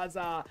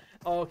 KAKABRAZA.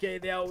 Okay,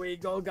 there we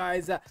go,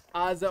 guys,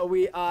 as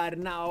we are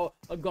now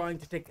going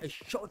to take a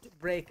short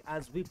break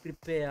as we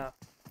prepare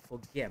for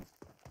game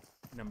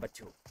number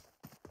 2.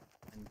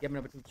 And game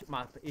number 2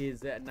 map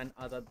is none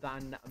other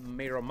than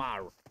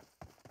Miramar.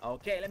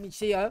 Okay, let me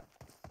see here.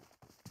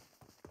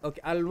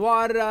 Okay,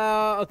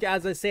 Alwar. Okay,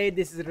 as I said,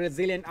 this is a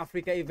Resilient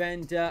Africa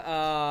event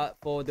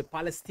for the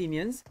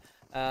Palestinians.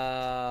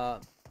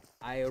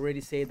 I already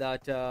say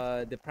that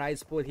the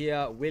prize pool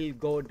here will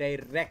go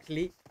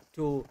directly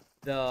to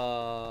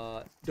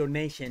the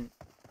donation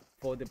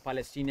for the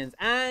Palestinians,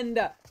 and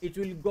it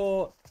will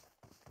go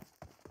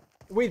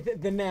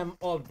with the name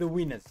of the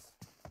winners.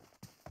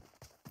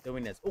 The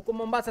winners. Uko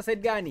Mombasa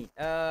side gani?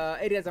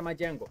 Area za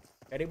Majengo,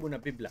 karibu na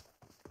Bibla.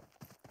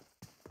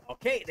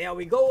 Okay, there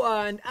we go.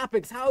 And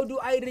Apex, how do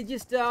I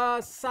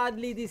register?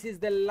 Sadly, this is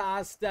the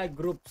last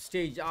group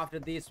stage. After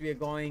this, we're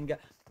going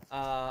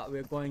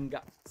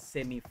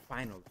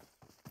semi-finals.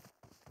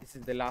 This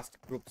is the last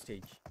group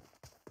stage.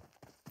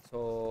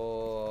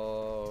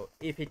 So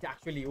if it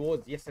actually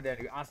was yesterday,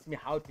 you asked me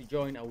how to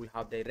join, I will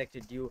have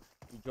directed you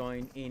to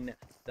join in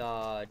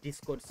the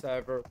Discord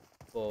server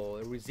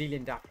for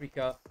Resilient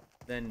Africa.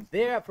 Then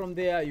from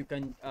there you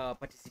can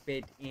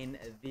participate in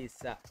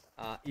this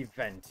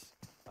event.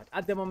 But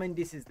at the moment,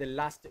 this is the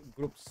last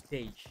group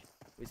stage.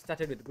 We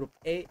started with group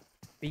A,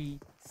 B,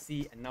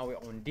 C, and now we're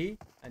on D.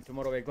 And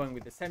tomorrow we're going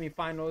with the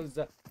semi-finals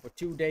for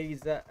 2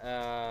 days,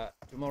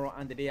 tomorrow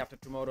and the day after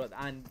tomorrow.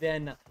 And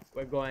then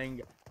we're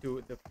going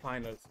to the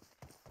finals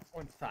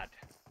on 3rd.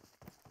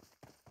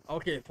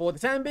 Okay, for the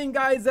time being,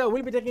 guys,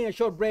 we'll be taking a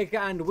short break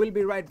and we'll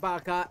be right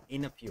back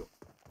in a few.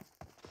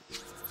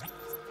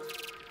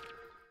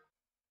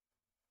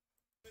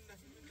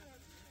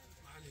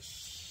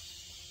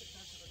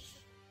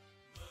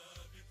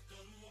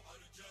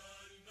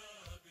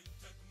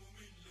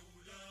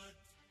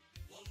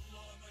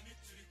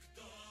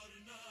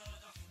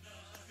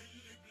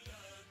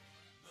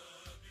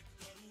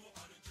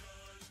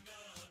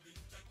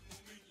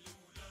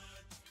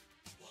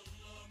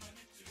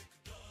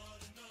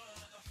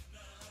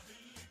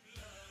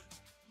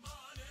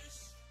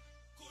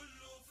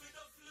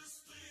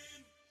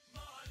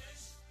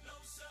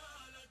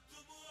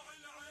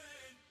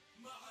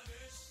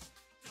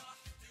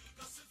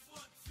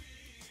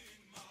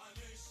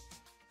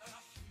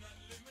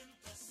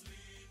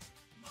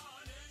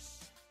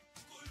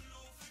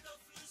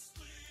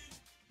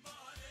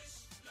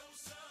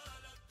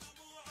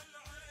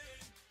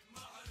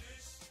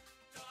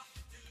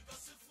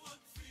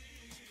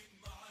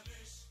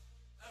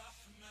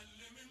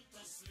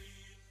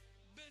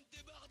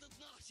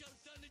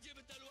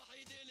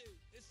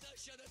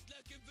 استشهدت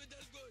لكن فدا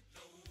القد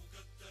لو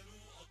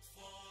قتلوا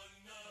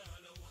أطفالنا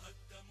لو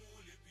هدموا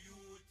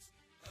البيوت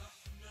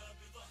احنا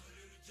بظهر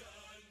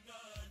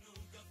رجالنا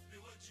نوقف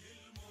بوجه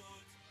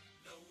الموت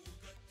لو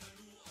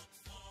قتلوا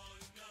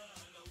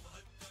أطفالنا لو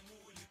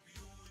هدموا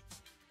البيوت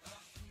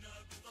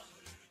احنا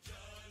بظهر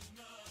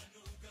رجالنا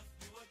نوقف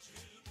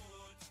بوجه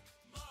الموت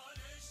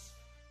معلش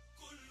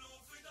كله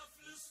فدا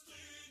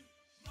فلسطين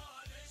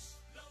معلش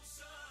لو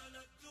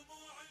سالت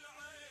دموع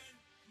العين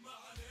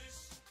معلش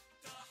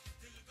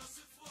تحت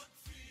القصف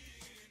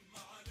واقفين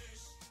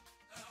معلش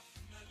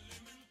احنا اللي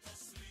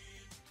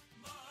منتصرين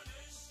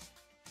معلش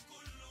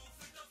كله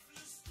فدا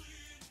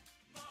فلسطين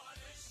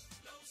معلش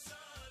لو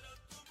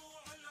سالت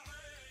دموع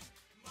العين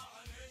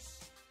معلش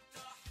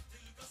تحت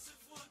القصف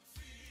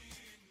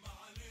واقفين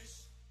معلش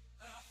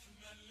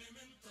احنا اللي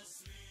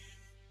منتصرين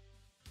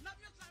ما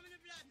بنطلع من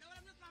بلادنا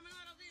ولا بنطلع من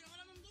اراضينا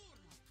ولا من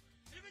دورنا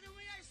اللي بدهم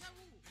اياه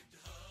يسووه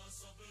بدها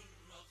صبر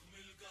رغم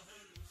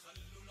القهر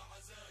خلوا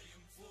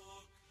العزايم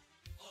فوق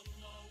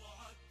الله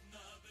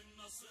وعدنا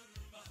بالنصر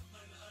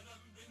مهما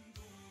الألم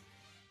بندوق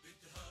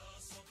بدها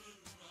صبر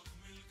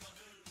رغم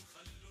القهر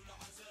خلوا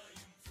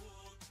العزايم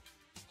فوق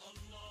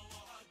الله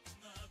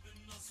وعدنا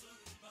بالنصر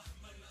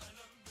مهما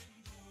الألم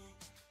بندوق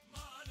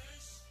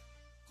معلش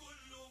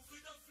كله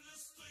فدا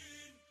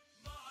فلسطين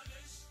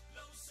معلش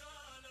لو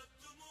سالت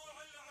دموع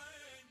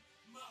العين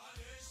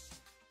معلش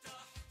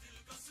تحت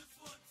القصف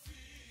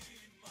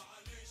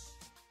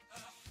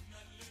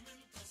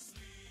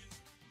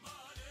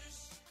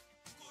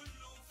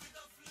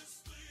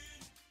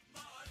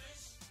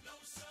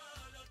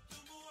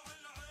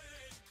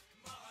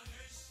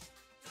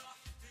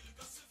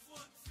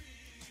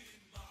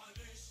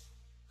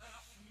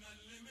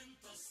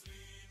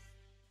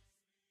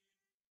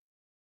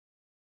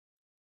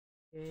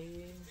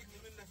اوكي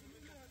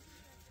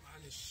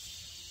معلش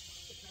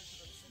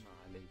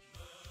معلش.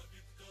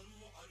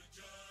 بيقدروا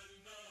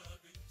عرجالنا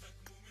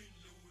بنتكموا من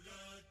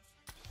الولاد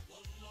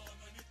والله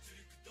ما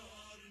نترك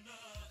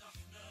دارنا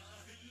احنا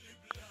اهل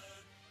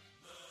البلاد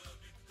ما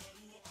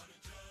بيقدروا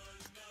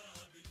عرجالنا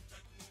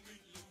بنتكموا من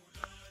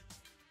الولاد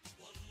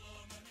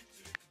والله ما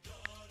نترك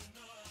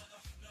دارنا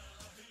احنا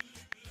اهل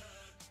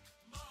البلاد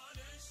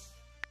معلش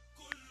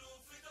كله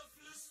فدا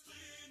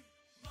فلسطين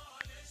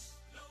معلش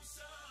لو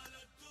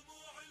سالت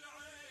دموع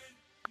العين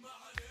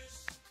معلش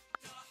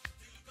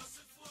تحت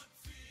القصف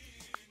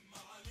واقفين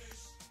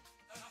معلش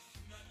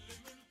احنا اللي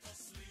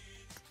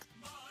منتصرين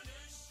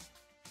معلش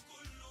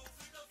كله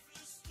فدا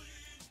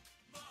فلسطين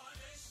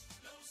معلش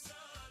لو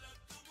سالت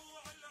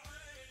دموع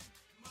العين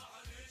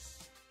معلش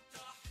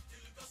تحت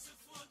القصف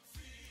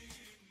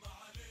واقفين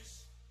معلش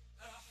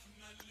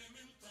احنا اللي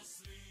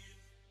منتصرين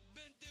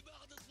بنتي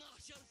بعد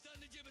 12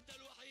 سنة جبتها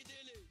الوحيد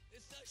إلي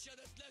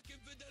استشهدت لكن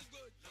فدا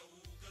القدس لو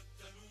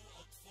قتلوا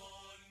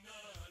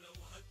أطفالنا لو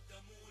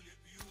هدموا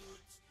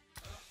البيوت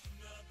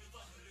احنا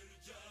بظهر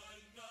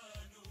رجالنا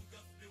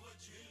نوقف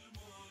بوجه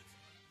الموت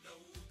لو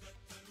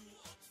قتلوا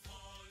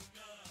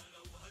أطفالنا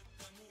لو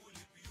هدموا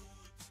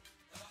البيوت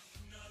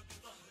احنا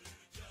بظهر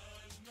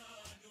رجالنا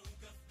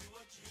نوقف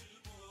بوجه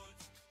الموت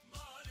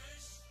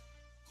معلش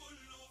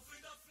كله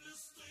فدا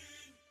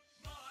فلسطين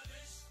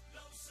معلش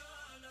لو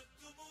سالت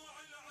دموع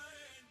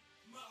العين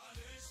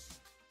معلش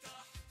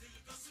تحت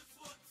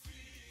القصف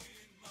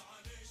واقفين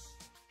معلش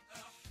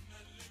احنا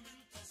اللي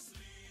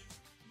منتصرين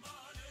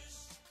معلش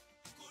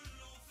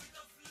كله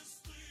فدا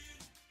فلسطين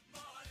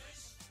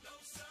معلش لو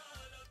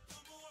سالت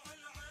دموع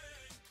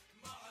العين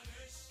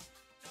معلش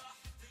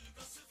تحت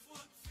القصف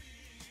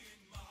واقفين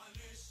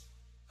معلش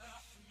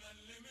احنا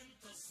اللي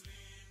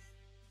منتصرين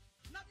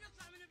ما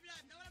بنطلع من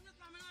بلادنا ولا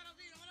بنطلع من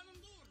اراضينا ولا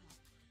من دورنا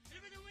اللي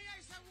بدهم اياه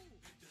يسووه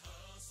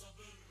بدها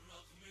صبر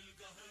رغم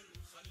القهر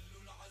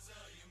خلوا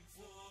العزايم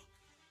فوق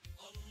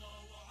الله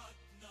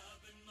وعدنا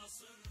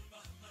بالنصر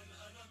مهما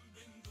الألم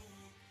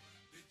بندوق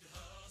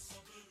بدها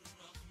صبر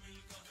رغم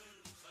القهر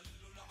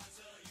خلوا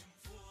العزايم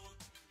فوق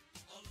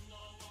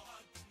الله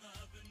وعدنا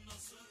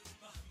بالنصر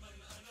مهما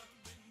الألم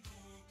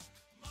بندوق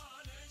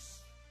معلش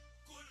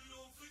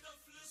كله فدا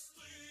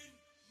فلسطين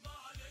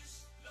معلش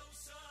لو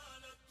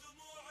سالت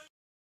دموع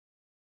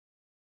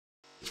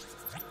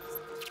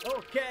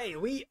Okay,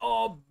 we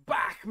are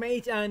back,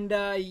 mate, and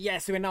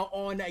yes, we're now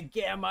on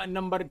game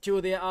number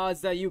 2 there.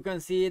 As you can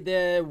see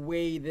the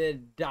way the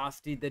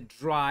dusty, the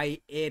dry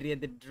area,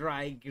 the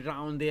dry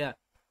ground there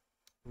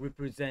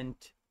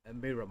represent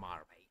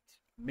Miramar, mate.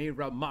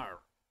 Miramar.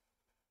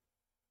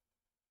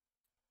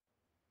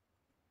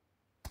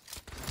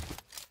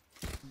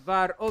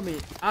 Var Omi,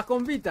 a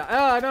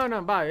convita.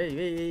 No,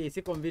 vai,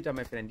 si convita,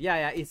 my friend.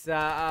 Yeah, it's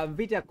a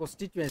Vita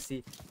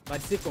constituency,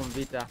 but si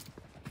convita.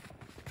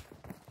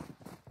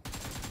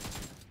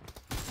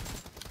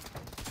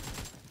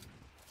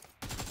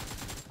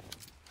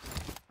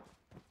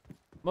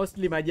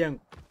 Mostly majengo,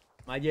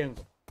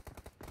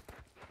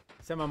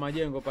 sema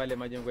majengo pale,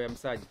 majengo ya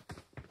Msaji.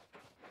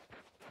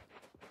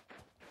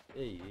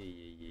 Hey.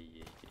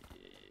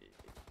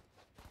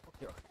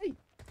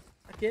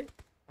 Okay,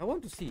 I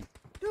want to see.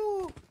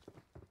 No,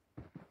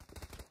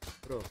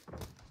 bro,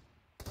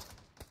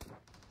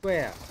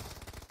 where?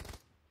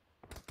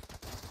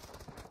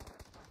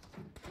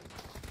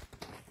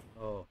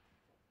 Oh,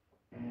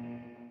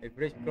 a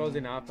bridge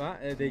crossing up,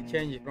 they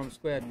change it from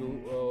square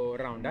to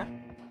round, huh?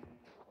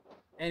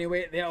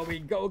 Anyway, there we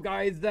go,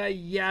 guys.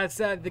 Yes,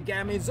 the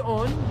game is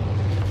on.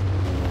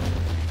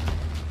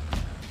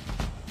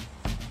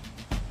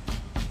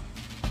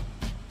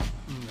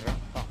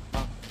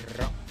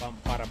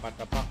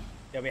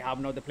 There we have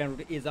now the plane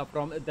route is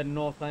from the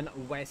northern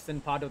western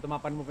part of the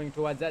map and moving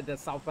towards the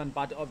southern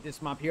part of this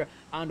map here,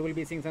 and we'll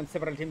be seeing some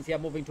several teams here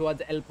moving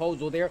towards El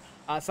Pozo there,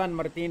 San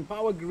Martin,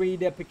 Power Grid,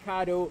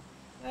 Picado,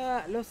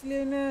 Los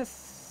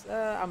Leones.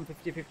 I'm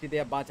 50-50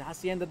 there, but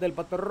Hacienda del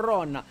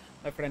Patron,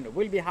 my friend,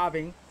 will be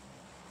having.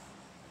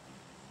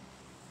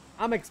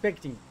 I'm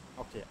expecting.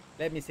 Okay,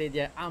 let me say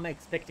there. I'm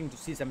expecting to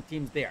see some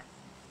teams there.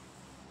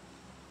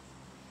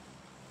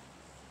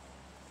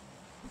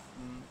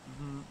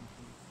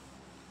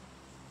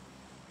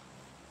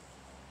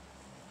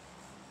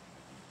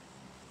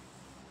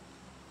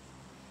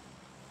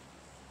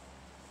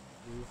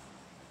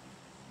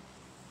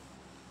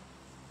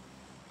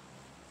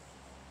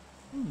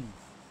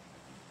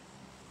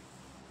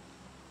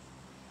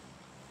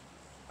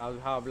 I'll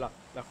have La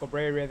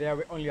Cabrera there.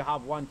 We only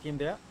have one team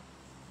there.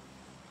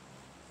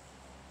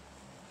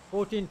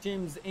 14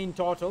 teams in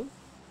total.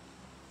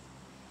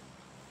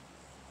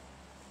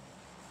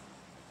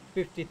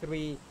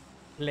 53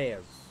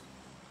 players.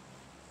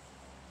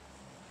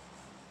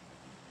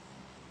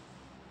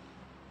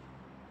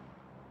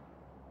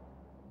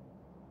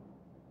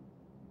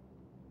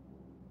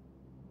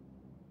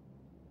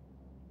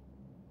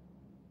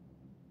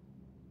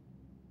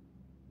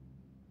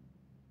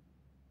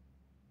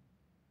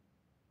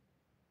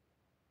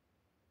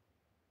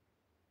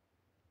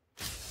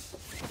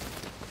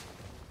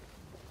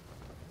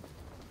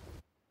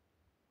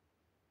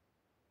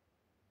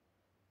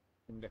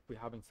 Seems like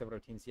we're having several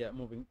teams here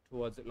moving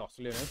towards Los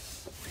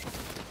Leones.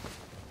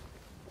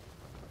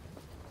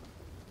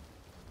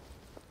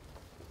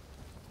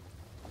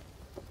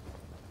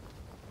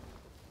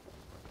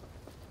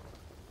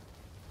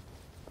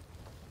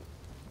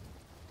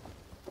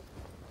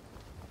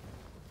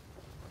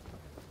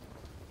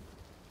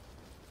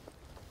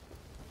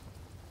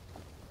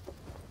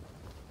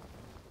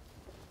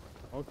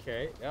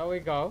 Okay, there we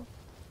go.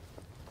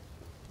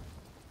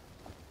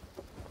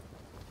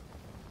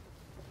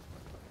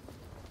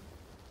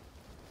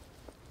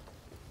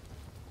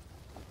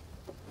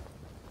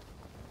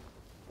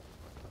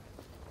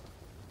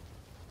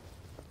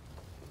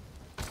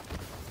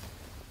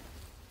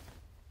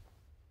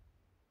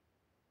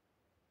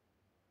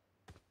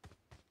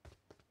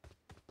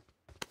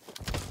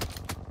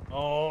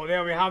 Oh,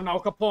 there we have now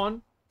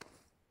Capone.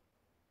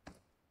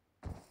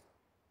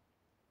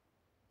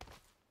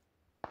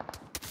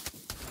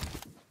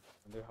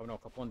 And we have now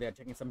Capone there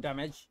taking some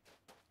damage.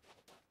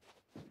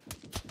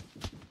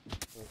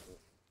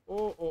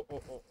 Oh.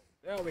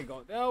 There we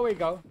go. There we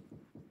go.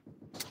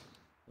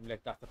 Seems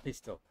like that's a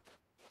pistol.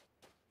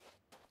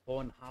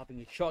 Capone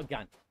having a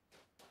shotgun.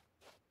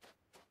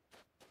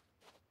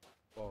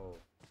 Oh.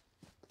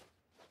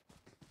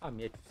 I'm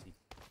yet to see.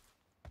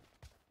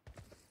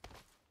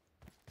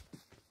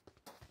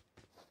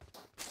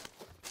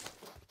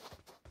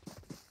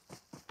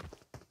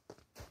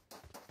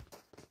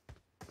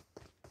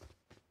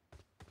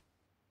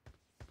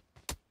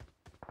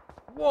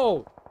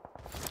 Whoa!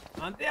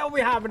 And there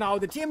we have now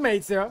the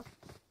teammates here.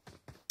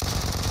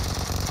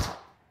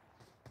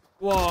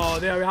 Whoa,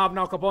 there we have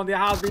now Capone. They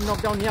have been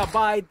knocked down here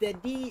by the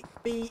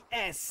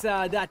DBS.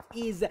 That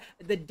is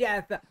the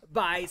death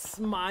by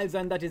Smiles,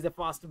 and that is the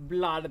first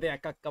blood there.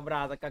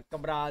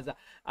 KAKABRAZA.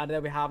 And there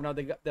we have now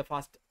the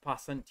first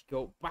person to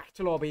go back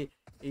to lobby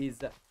is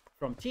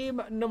from team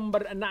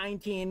number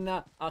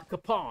 19,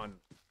 Capone.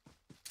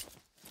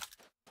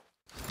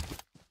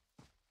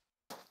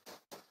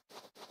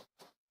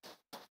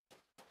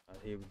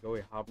 Here we go.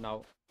 We have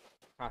now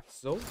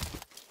Katzo.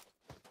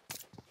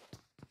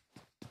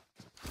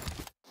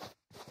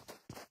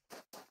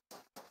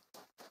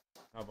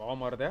 Have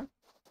Omar there.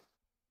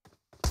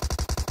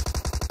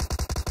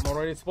 I'm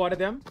already spotted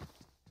them.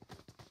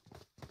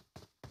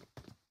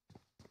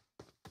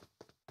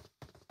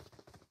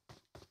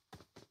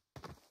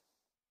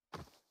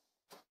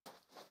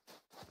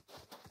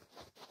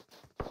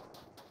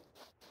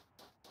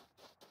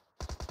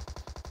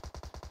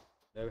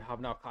 There we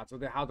have now Katsu.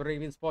 They have already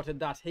been spotted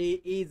that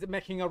he is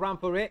making a run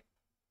for it.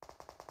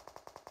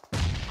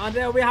 And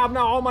there we have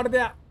now Omar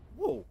there.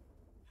 Whoa.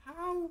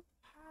 How?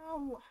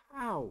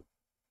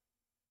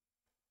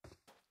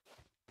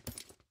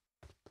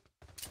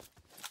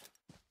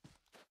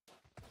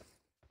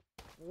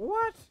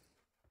 What?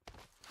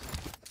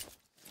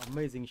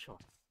 Amazing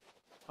shot.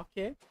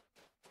 Okay.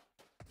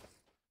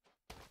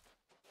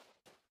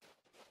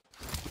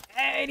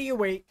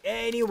 Anyway.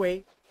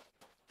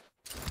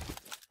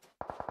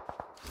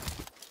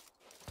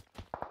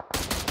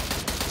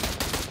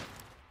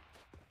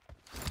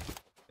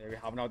 There we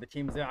have now the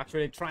teams are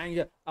actually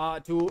trying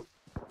to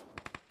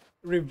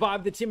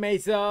revive the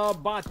teammates,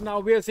 but now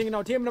we are seeing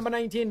now team number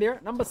 19 there,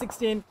 number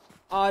 16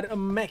 are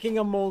making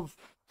a move.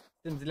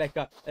 Seems like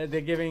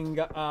they're giving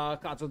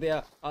Katsu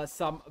there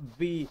some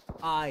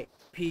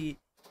VIP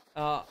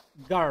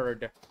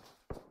guard,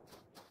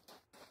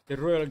 the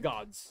Royal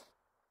Guards.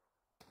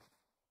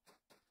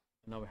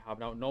 Now we have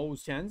now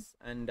Nose Chance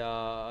and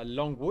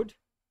Longwood.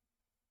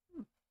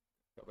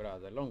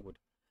 Longwood.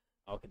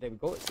 Okay, there we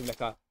go. It seems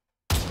like a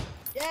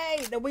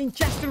yay, the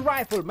Winchester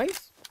rifle,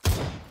 mates.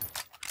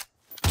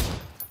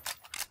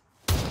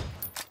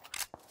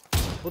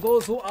 For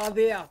those who are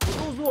there, for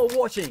those who are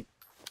watching,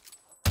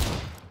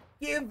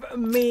 give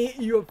me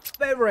your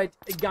favorite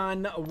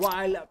gun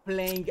while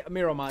playing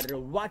Miramar.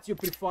 What's your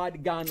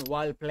preferred gun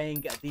while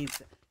playing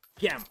this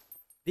game?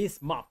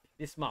 This map.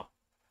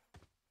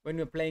 When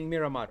you're playing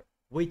Miramar,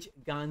 which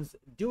guns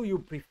do you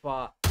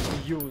prefer to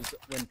use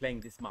when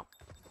playing this map?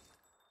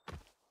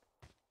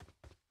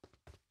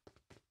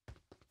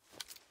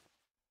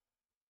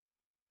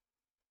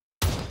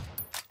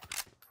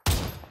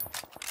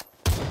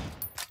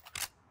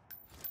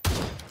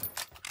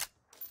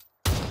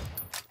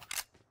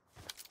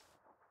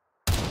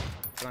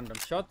 Random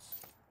shots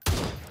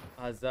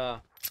as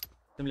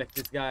seems like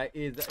this guy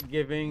is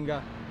giving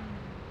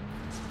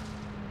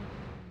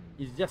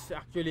he's just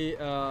actually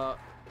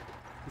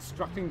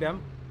distracting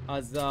them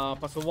as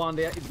Pasowan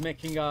there is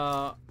making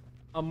a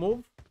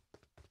move.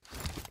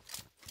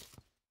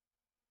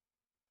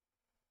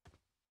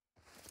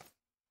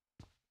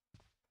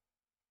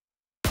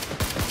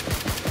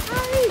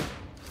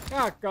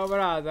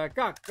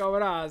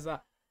 KAKABRAZA.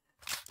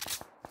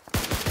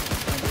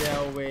 And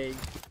there we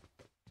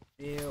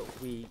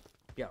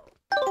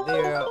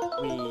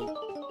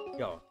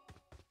go.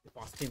 The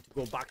first team to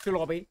go back to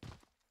lobby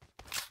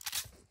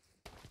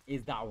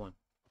is that one.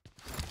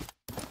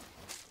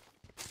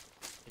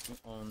 Taking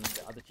on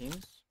the other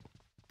teams.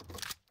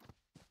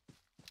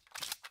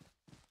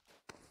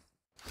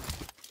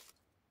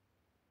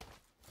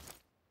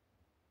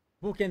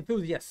 book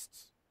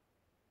enthusiasts.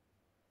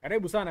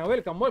 Karibu sana,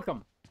 welcome,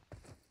 welcome.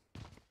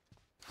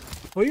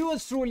 For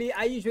yours truly,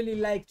 I usually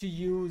like to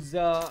use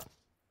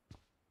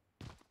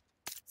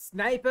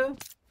sniper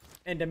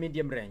and a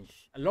medium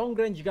range, a long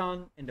range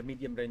gun and a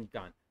medium range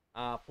gun.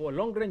 For a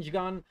long range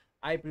gun,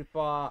 I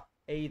prefer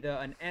either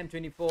an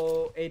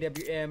M24,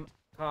 AWM,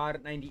 Car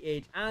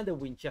 98, and a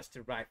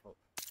Winchester rifle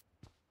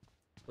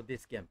for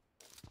this game.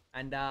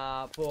 And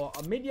for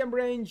a medium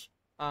range,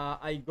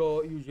 I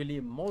go usually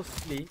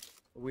mostly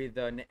with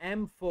an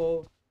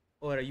M4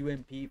 or a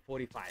UMP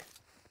 45.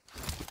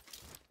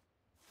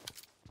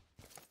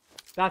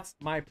 That's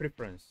my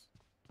preference.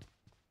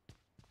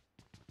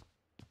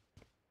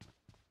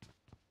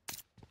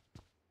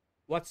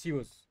 What's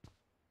yours?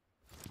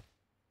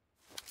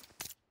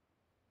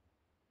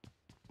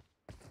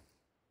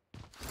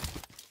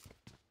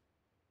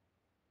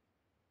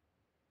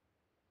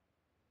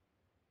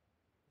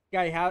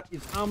 Guy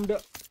is armed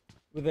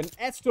with an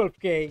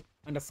S12K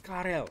and a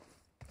Scar L.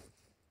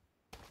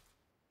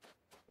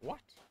 What?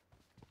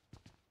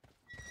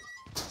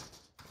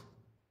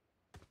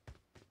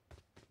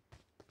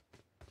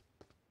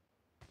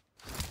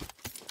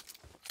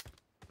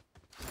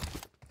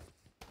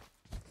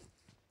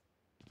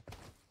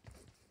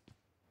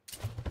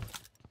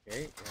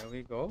 Okay, there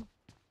we go.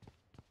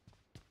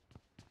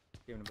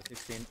 Team number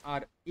 16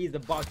 is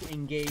about to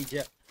engage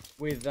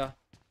with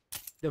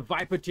the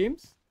Viper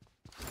teams.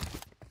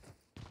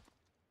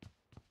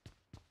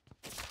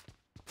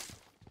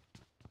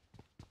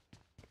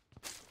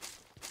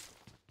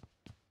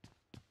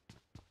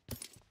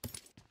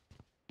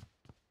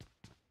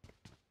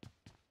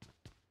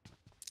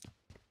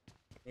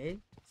 Okay,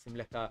 seems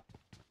like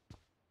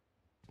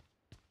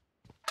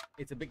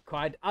it's a bit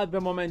quiet at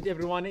the moment.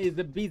 Everyone is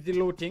busy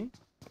looting.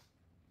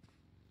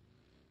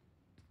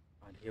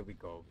 And here we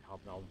go. We have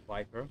now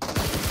Viper.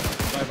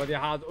 Viper there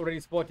has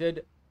already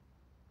spotted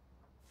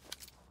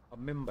a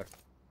member.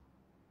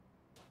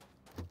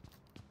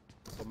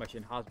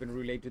 Information has been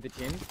relayed to the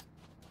teams.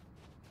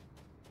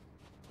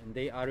 And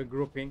they are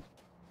regrouping.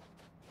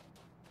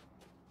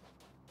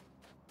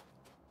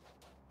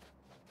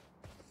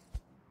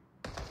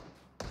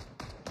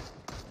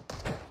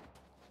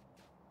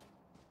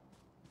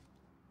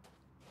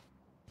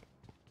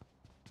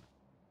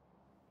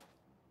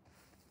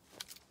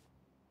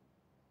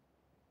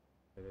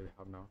 We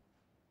have now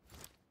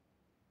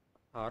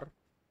her.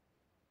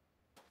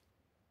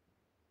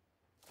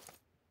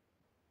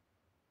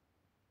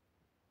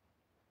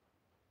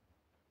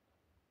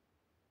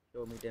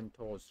 Show me them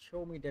toes,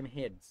 show me them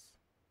heads.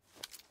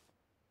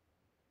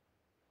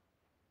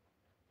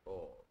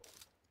 Oh,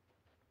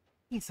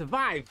 he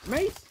survived,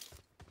 mate.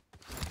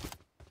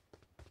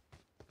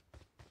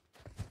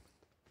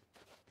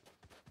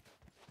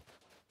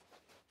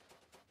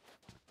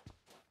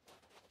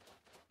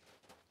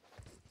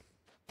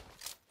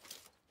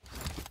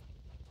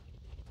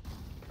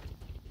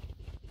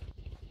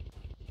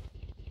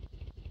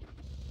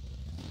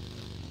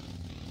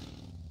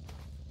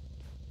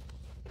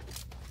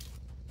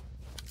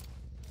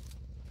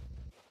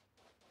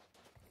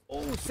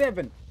 Oh,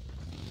 7.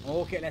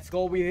 Okay, let's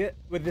go with it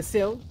with the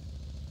sill.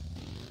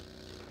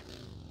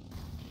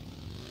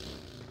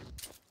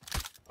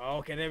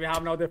 Okay, there we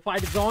have now the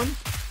fight is on.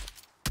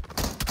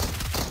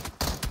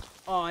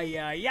 Oh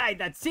yeah,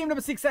 that's team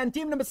number 6 and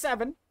team number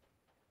 7.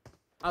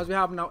 As we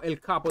have now El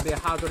Capo there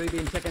has already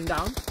been taken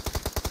down.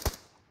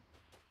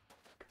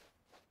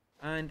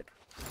 And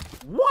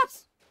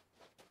what?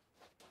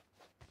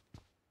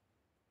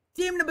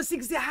 Team number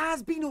 6 there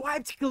has been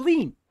wiped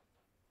clean.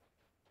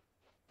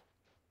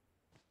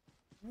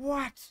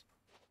 What?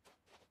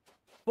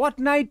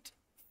 Fortnite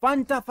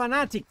Fanta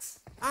Fanatics.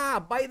 Ah,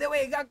 by the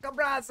way,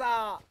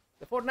 KAKABRAZA,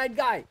 the Fortnite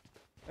guy,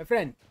 my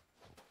friend.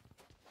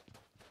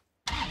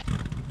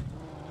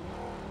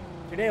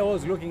 Today I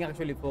was looking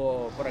actually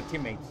for a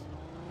teammate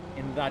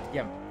in that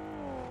game.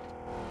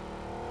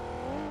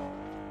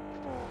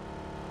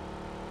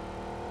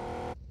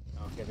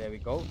 Okay, there we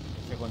go.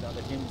 Let's check on the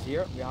other teams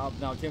here. We have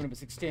now team number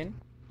 16.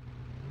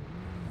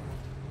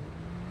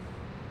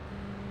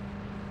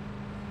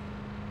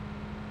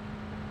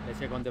 Let's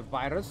check on the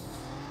virus.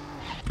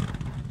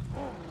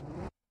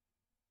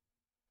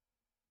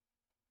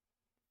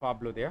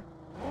 Pablo there.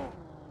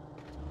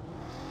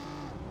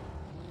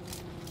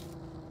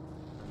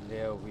 And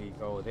there we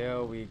go,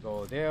 there we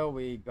go, there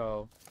we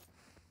go.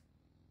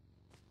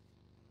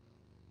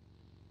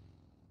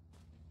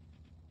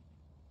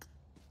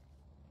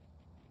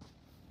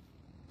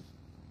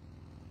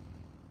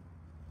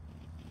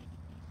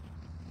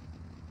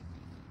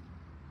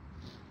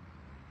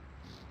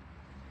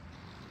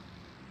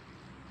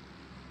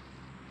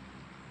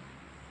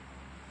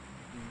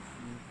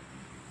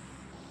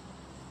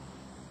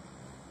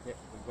 Yeah,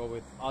 we'll go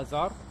with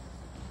Azar.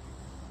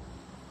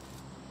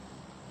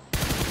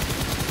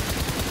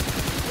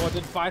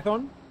 Spotted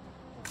Python.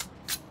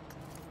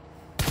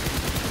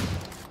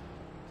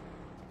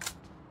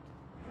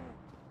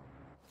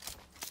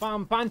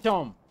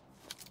 Phantom.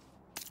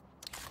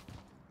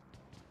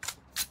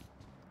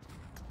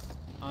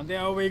 And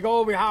there we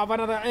go. We have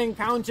another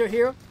encounter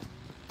here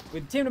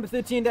with team number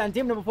 13 and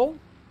team number 4. We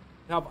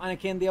have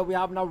Anakin there. We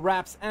have now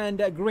Raps and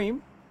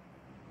Grim.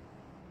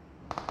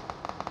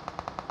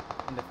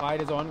 And the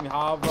fight is on. We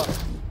have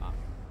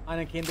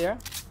Anakin there.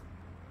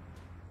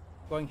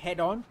 Going head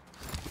on.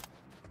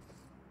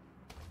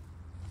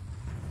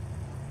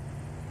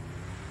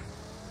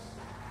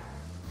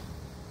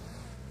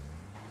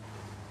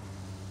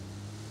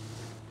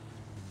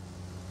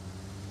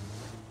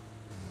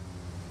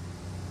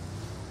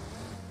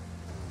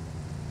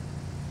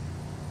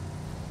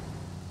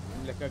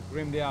 Like a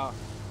Grim there.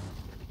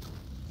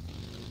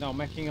 He's now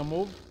making a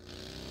move.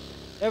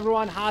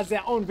 Everyone has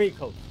their own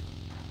vehicle.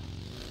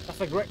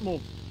 That's a great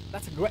move.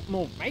 That's a great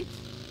move, mate.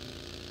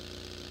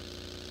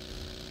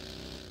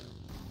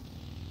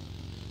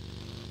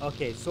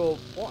 Okay, so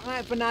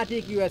Fortnite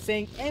Fanatic, you are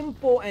saying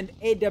M4 and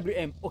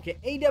AWM. Okay,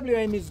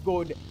 AWM is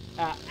good.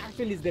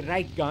 Actually, it's the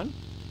right gun.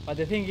 But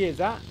the thing is,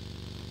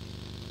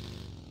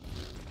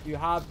 you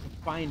have to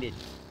find it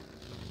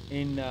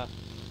in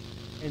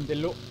the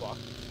loot box.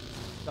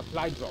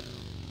 Supply drop.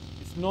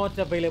 It's not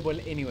available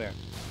anywhere.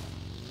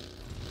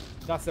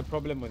 That's the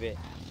problem with it.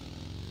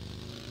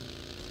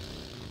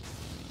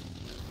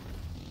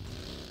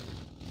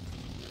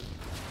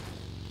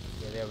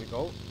 Okay, there we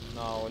go.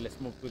 Now let's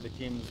move to the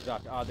teams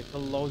that are the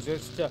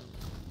closest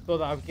so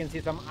that we can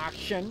see some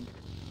action.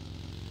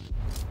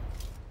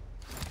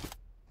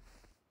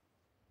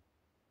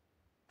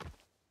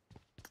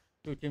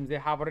 Two teams, they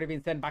have already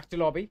been sent back to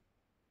lobby.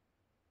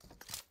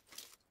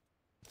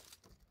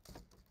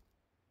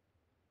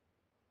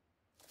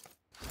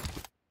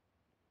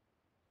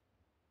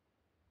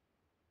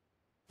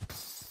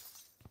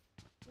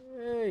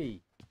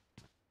 Hey.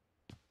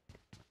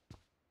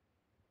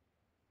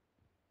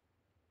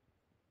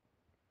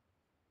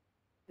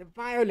 The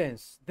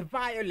violence, the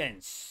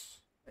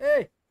violence.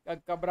 Hey,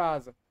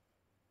 KAKABRAZA.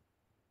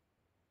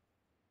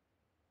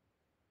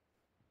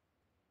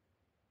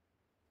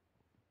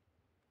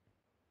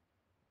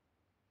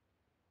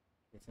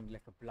 It seems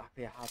like a black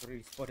player has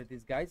already spotted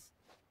these guys.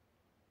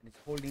 And it's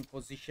holding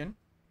position.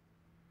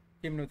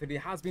 Team number 3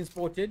 has been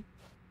spotted.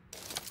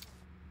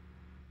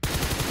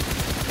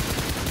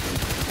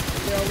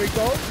 There we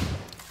go.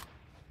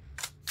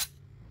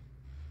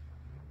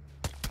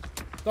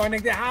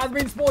 Sonic there has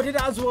been spotted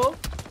as well.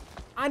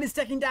 And is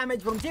taking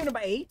damage from team number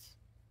 8.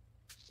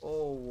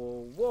 Oh,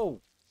 whoa,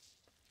 whoa.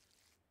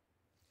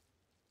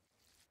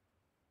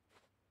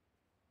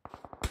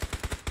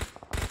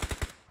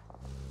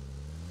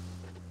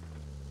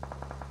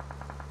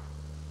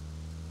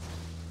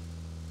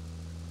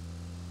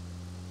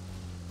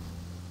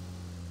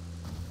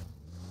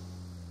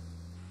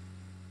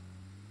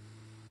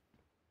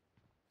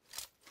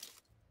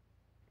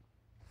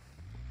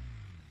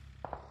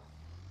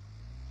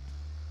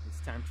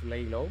 Time to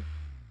lay low.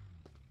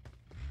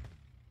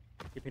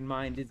 Keep in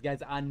mind, these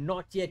guys are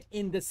not yet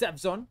in the safe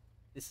zone.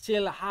 They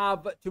still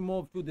have to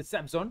move to the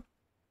safe zone.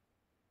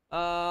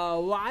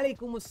 Wa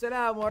alaikum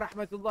assalam wa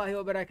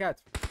rahmatullahi wa barakatuh.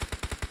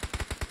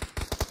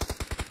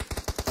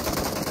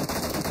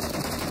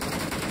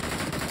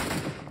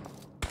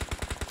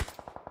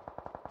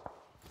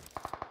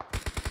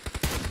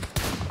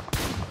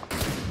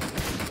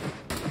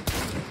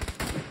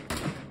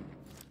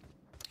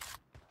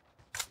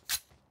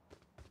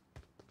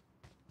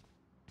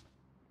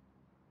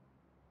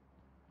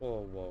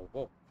 Whoa, whoa,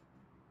 whoa.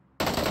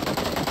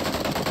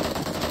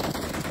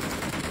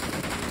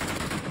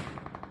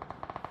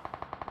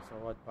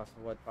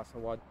 Pass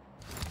forward.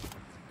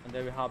 And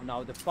there we have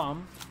now the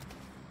farm.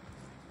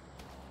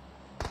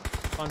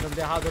 Phantom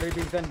there has already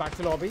been sent back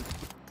to lobby.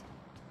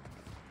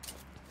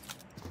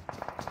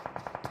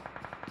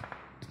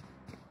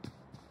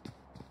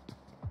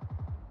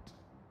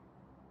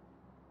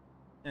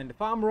 And the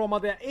farm Roma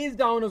there is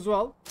down as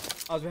well.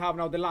 As we have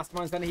now the last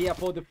man standing here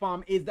for the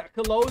farm is the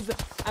close.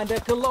 And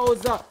the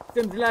close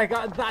seems like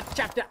that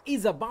chapter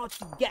is about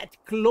to get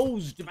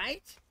closed,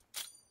 mate.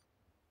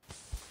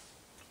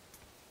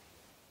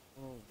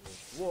 Oh,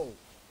 whoa.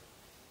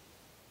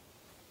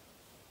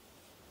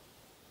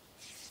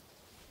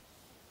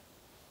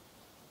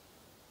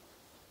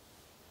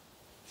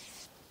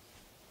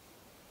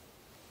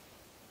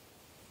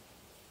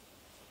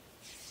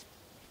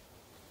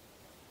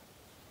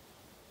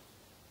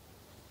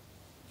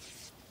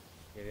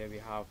 Okay, there we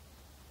have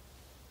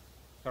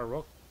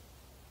Tarok.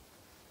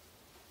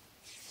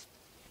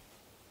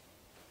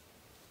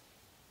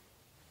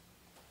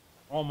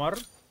 Omar.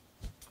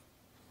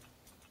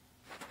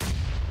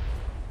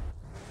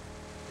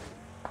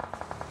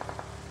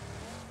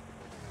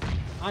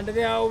 And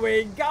there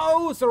we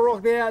go. So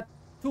Rock there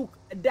took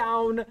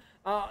down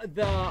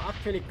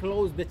actually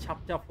closed the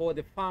chapter for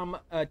the farm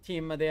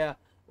team there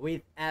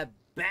with a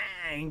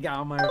bang,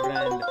 my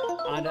friend.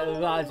 And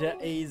that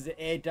is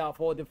it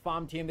for the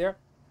farm team there.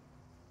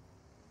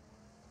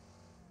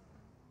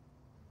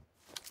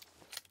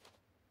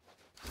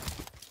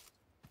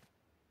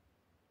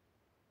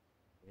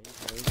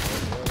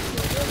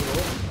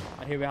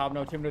 And here we have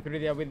now team number 3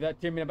 there with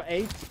team number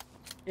 8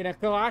 in a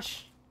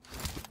clash.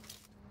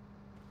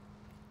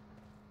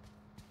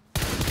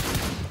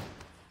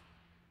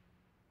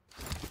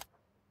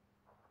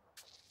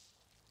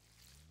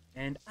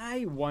 And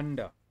I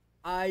wonder.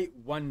 We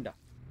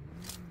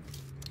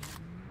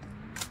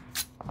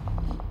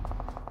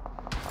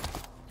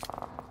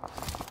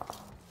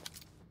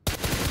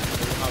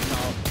have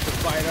now the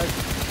virus,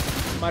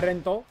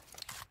 Marento.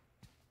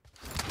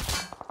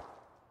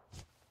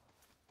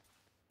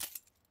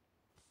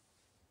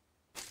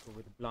 Go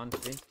with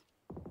bluntly.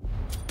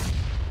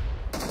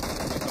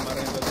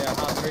 Marento there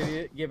has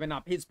really given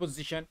up his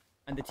position,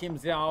 and the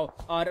teams now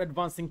are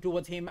advancing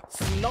towards him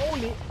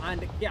slowly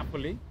and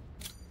carefully.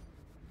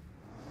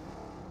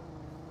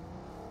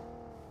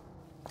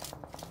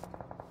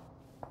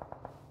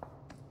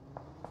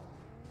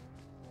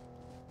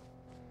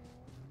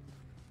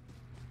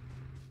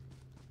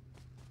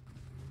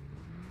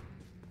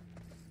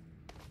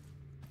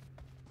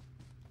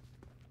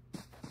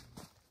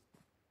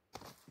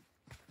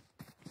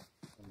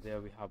 There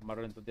we have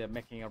Marento there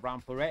making a run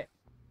for it.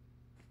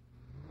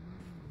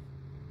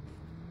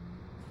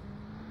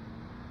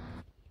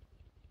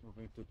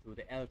 Moving to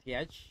the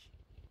LTH.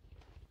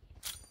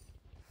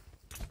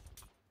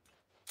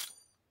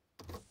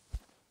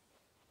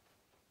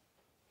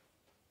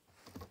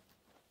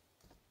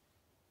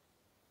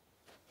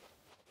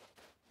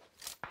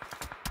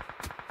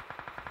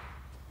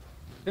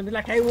 Something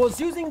like I was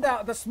using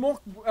the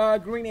smoke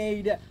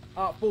grenade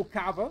for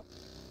cover.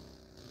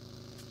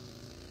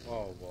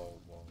 Whoa, whoa,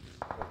 whoa.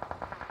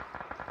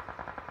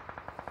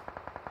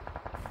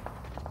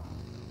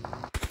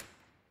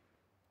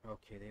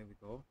 Okay, there we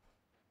go.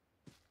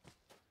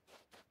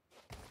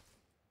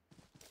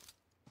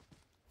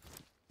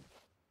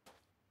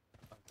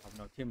 I have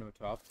now team number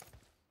 12.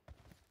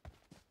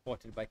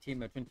 Supported by team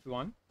number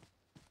 21.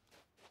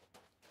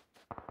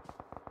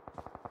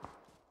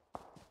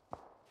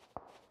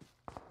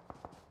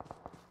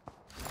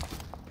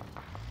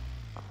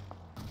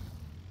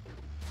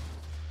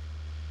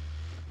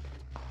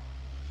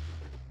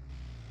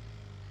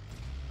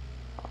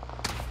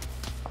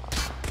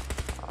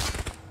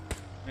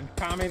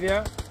 Kami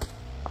there.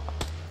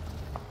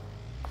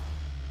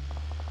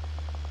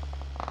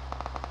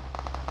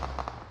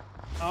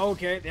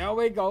 Okay, there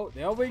we go.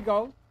 There we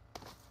go.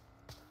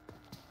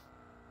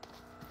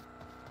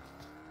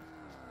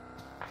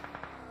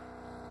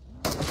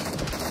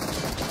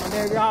 And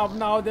there we have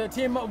now the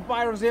team of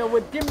Virus here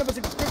with team number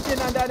 15,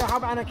 and then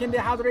have Anakin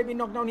there has already been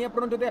knocked down here.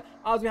 Pronto there,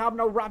 as we have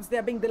now Raps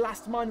there being the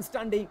last man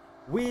standing.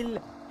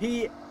 Will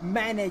he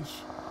manage?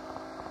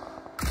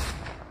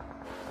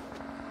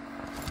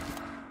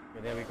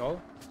 There we go.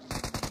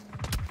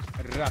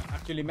 Rap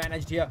actually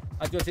managed here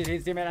to assist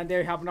his teammate, and there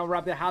we have now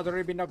Rap that has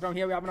already been knocked down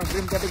here. We have now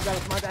Grim the big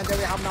smart, and there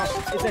we have now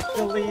it's a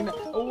clean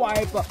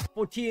wipe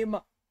for team.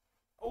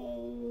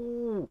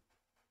 Oh,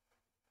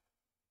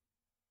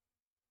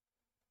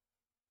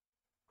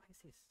 what is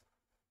this?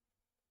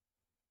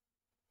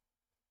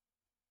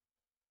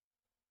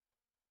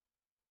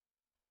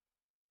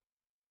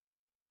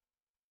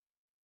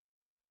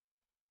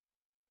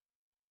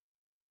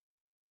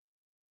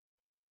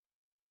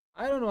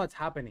 I don't know what's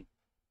happening.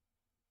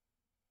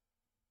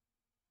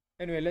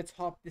 Anyway, let's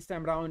hope this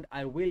time around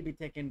I will be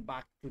taken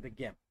back to the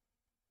game.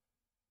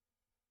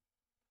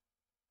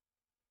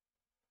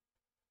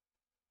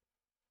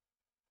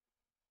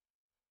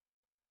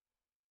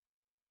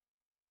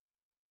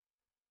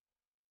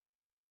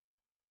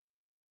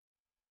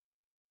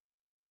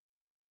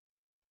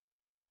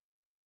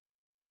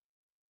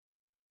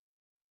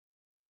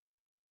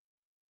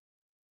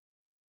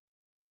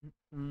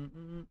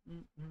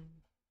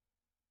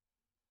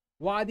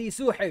 وادي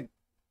سوحل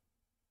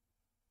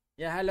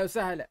يا هلا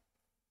وسهلا.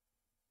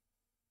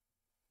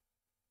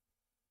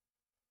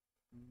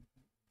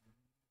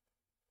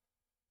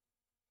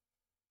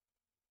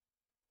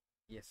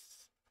 Yes.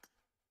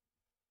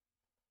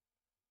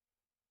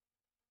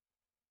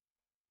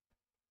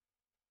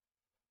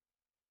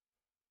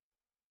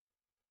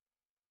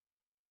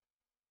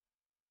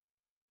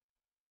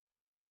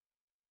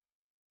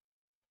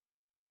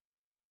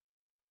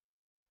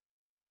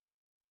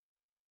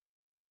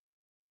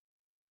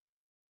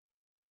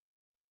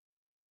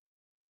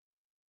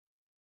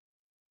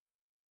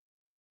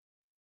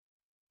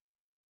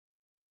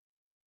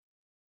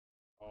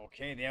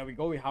 Okay, there we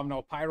go. We have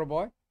now Pyro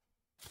Boy.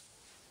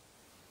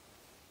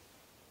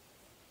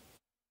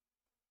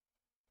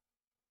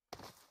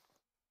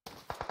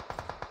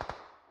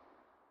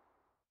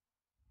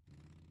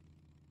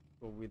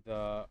 Go with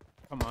the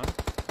command,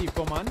 Steve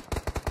command.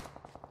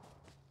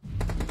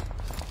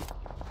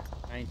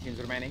 9 teams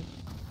remaining.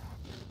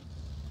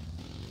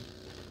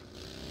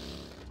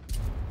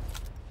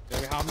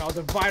 There we have now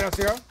the Virus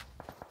here.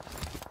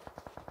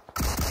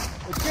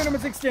 It's team number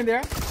 16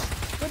 there.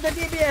 With the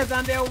DBS,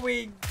 and there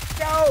we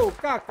go.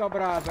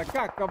 KAKABRAZA,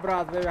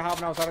 KAKABRAZA. There we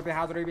have now. Sorry,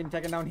 has already been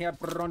taken down here.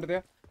 Pronto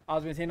there.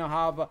 As we see now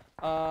have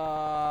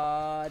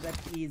that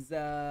is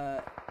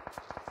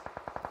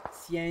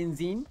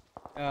Cienzin.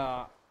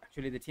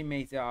 Actually, the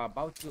teammates are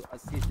about to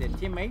assist their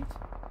teammate.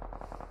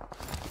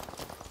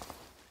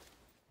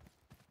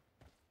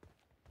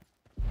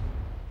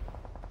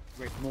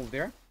 Great move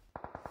there.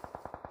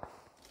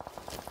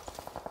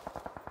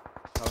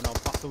 So now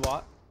pass to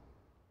what?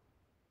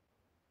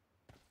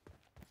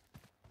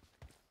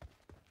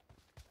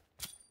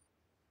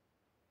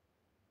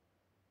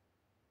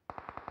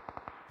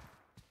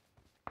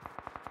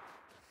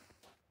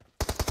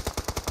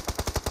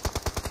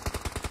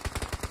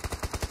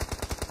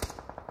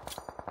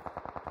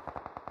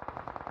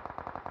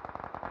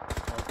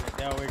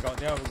 There we go.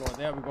 There we go.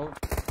 There we go.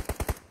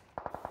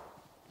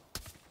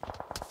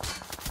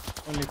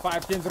 Only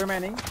 5 teams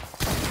remaining.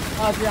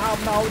 As we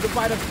have now the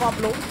virus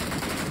Pablo.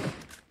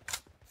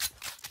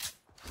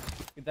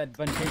 With that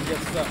advantageous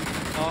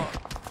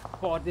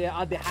spot there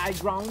at the high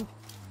ground.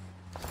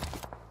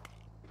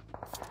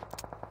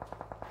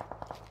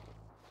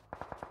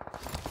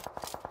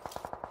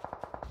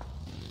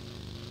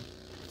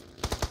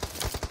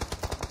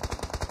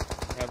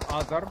 We have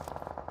Azar.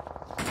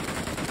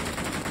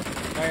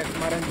 Guys,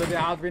 Marenzo there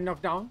has been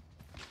knocked down.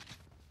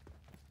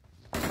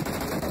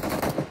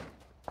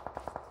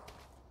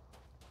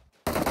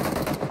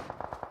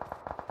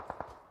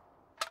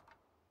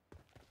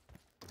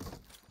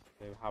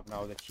 They have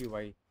now the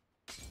Chiwai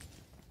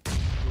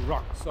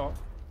rocks off.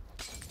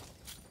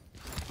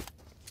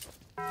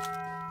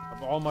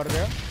 Have Omar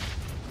there.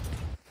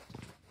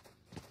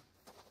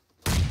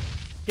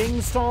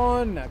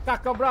 Kingston,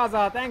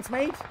 KAKABRAZA, thanks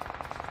mate.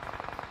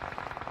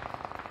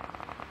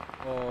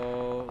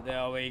 Oh,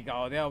 there we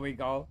go, there we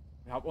go.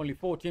 We have only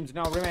 4 teams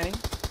now remaining.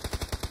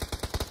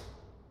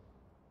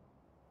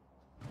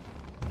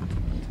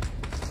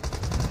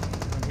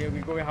 And here we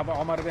go, we have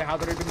Omar, they have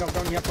already been knocked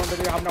down. Here from there,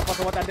 we have no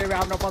Pasawat, and there we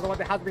have no Pasawat,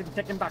 they has been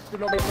taken back to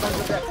lobby.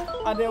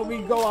 And there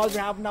we go, as we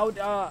have now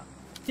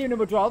team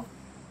number 12.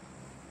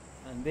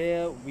 And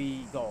there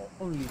we go,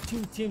 only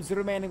 2 teams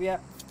remaining there.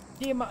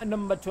 Team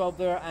number 12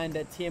 there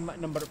and team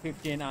number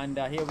 15. And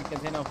here we can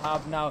kind of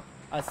have now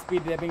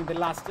Speed there being the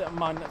last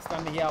man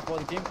standing here for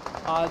the team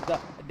as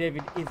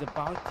David is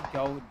about to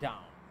go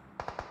down.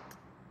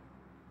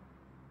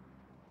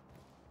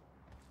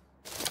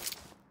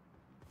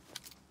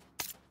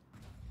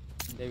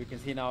 And there we can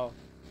see now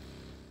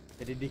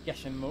the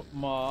dedication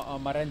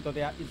Marento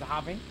there is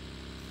having.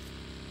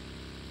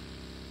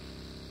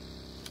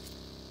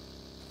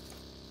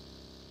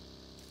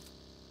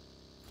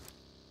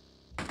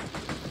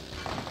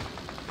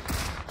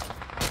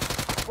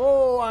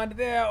 Oh, and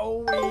there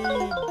we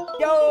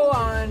go,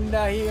 and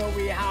here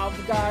we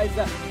have, guys,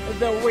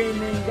 the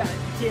winning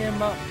team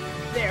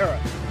there,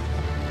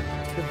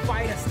 the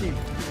finest team.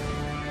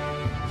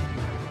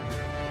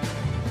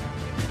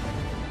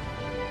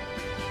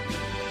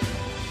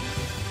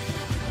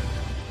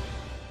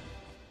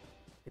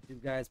 These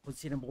guys,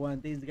 position number 1,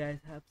 these guys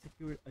have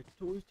secured a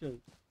total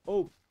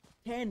of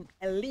 10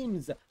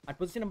 elims. At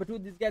position number 2,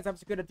 these guys have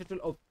secured a total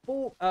of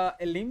 4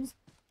 elims.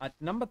 At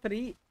number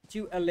 3,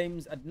 2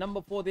 elims. At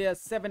number 4, there are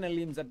 7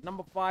 elims. At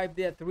number 5,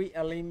 there are 3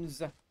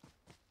 elims.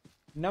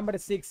 Number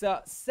 6,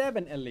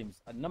 7 elims.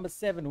 At number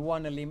 7,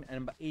 1 elim. And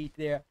number 8,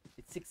 there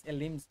it's 6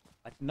 elims.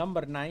 At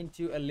number 9,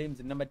 2 elims.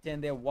 At number 10,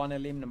 there 1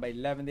 elim. Number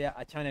 11, there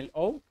a channel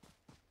O.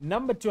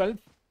 Number 12,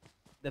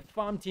 the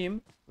farm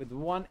team with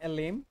 1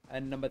 elim.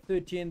 And number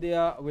 13,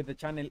 there with the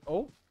channel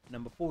O.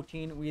 Number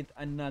 14 with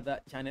another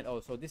channel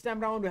O. So this time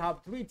round, we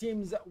have 3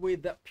 teams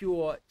with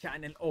pure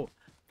channel O.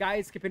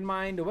 Guys, keep in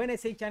mind, when I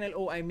say channel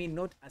O, I mean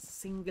not a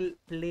single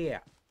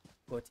player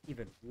got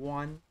even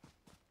 1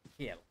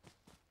 kill.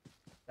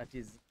 That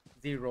is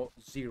 0,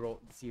 0,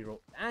 0,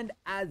 and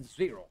a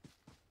 0.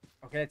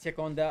 Okay, let's check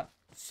on the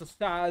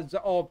stars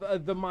of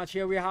the match.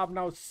 Here we have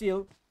now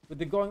Seal with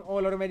the going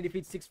all automatic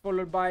defeat 6,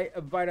 followed by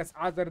Virus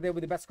Azar there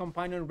with the best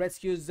companion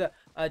rescues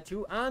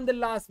 2. And the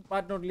last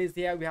but not least,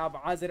 here we have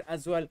Azar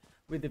as well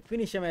with the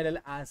finisher medal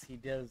as he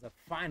does the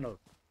final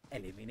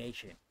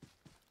elimination.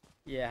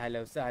 Yeah,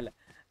 hello, Sahla.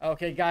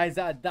 Okay, guys,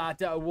 that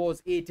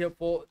was it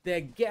for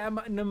the game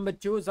number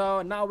 2.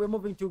 So now we're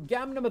moving to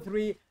game number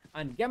 3.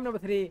 And game number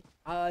 3,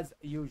 as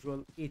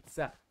usual, it's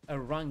a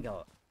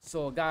wrangle.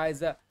 So,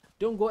 guys,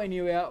 don't go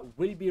anywhere.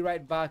 We'll be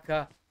right back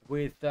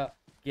with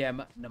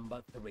game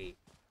number 3.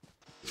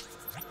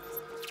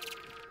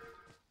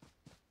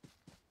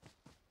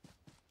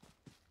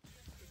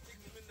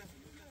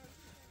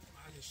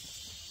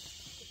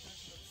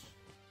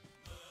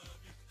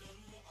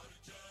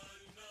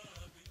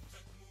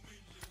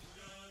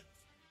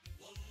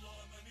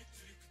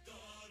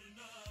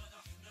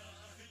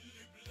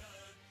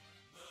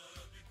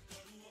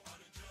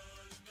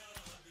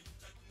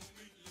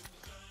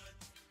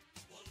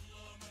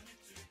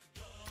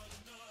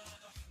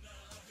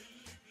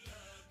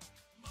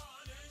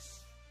 معلش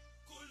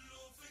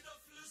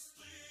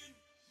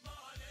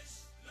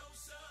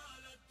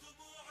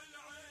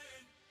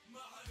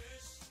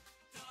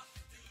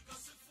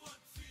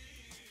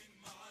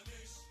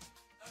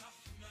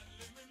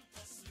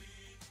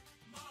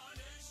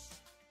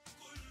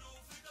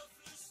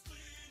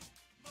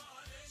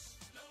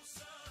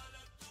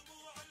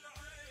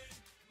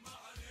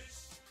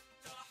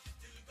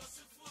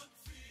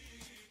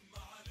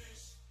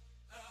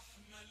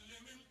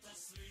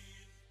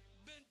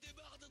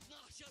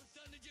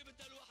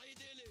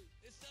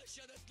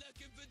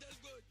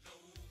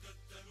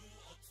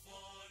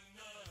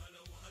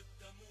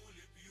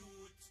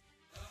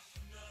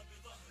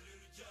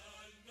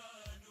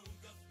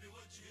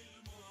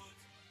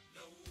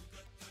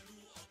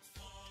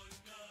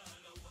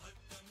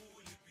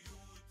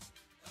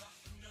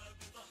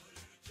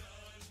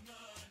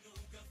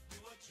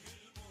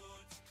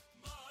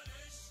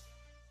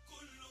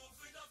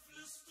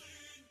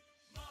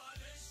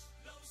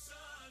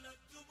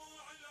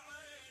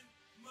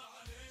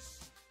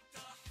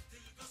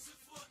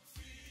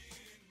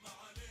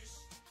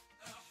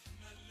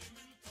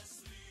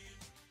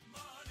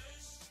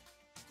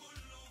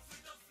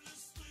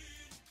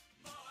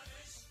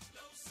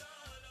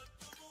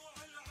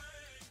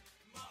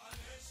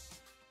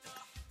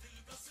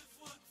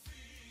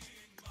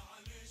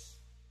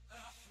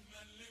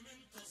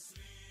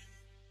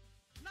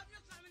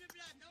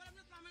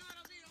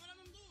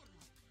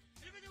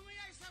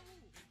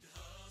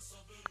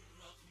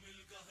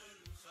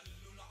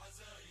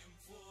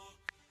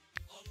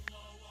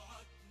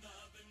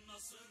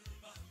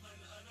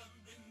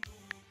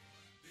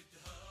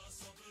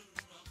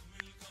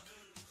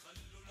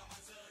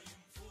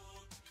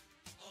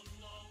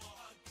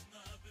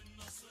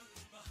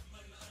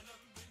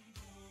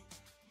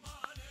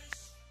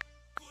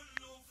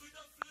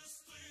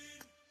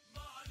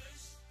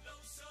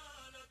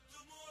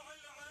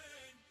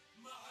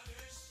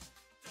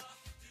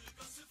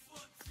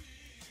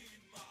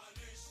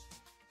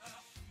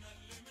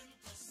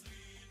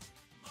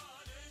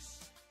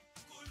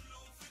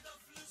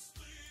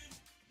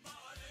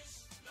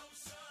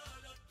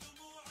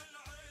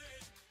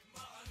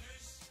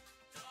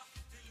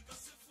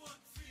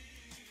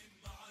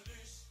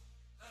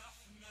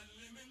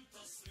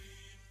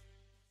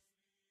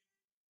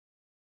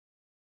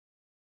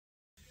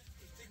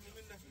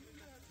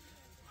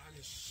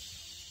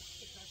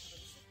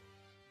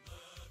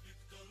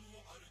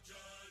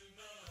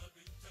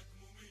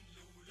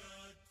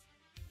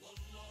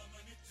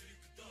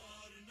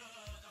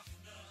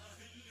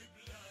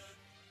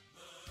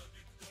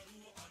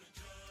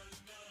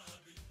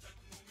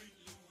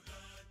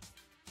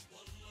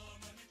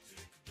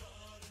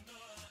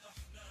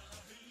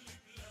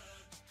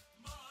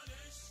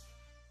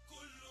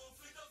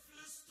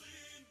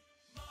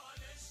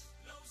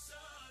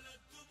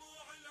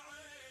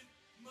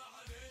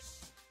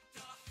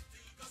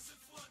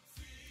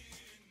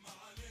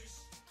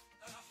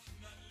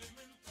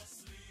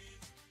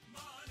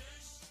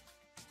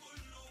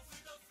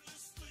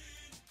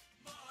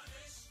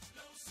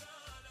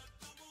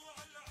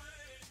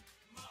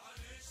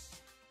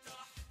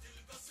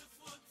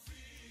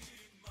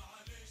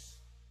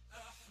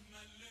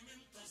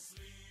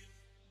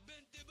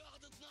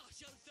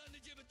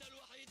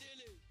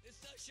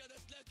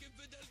استشهدت لكن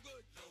فدا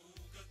القدس. لو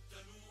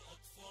قتلوا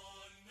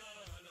أطفالنا،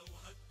 لو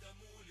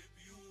هدموا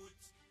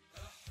البيوت،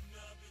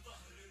 احنا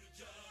بظهر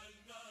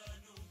رجالنا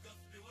نوقف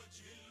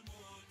بوجه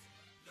الموت.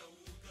 لو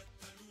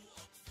قتلوا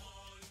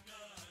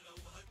أطفالنا، لو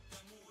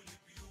هدموا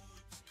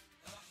البيوت،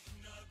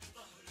 احنا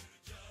بظهر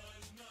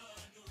رجالنا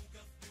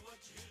نوقف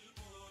بوجه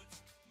الموت.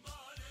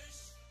 معلش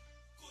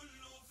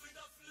كله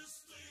فدا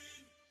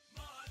فلسطين،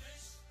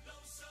 معلش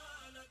لو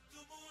سالت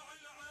دموع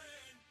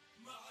العين،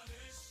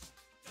 معلش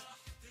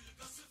تحت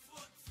القصف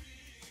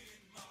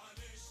واقفين،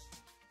 معلش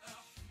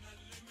احنا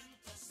اللي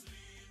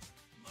منتصرين.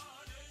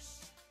 معلش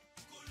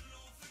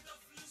كله فدا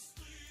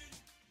فلسطين،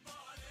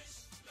 معلش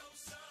لو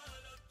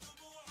سالت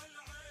دموع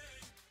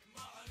العين،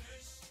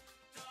 معلش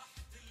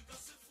تحت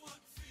القصف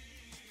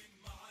واقفين،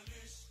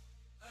 معلش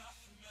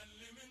احنا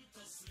اللي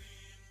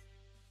منتصرين.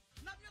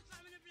 ما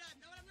بنطلع من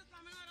بلادنا ولا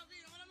بنطلع من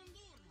اراضينا ولا من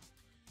دورنا،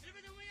 اللي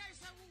بدهم اياه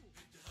يسووه.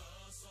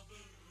 بدها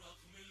صبر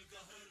رغم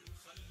القهر،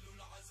 خلوا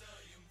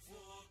العزايم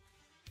فوق.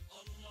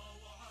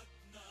 الله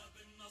وعدنا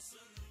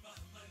بالنصر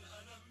مهما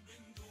الألم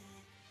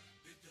بندوق.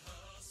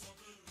 بدها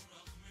صبر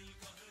رغم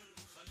القهر،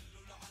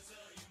 خلوا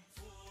العزايم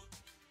فوق.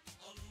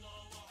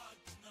 الله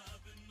وعدنا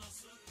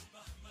بالنصر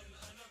مهما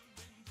الألم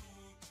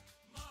بندوق.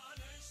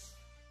 معلش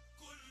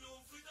كله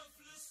فدا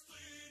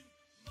فلسطين،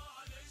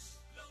 معلش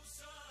لو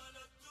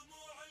سالت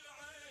دموع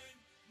العين،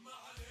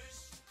 معلش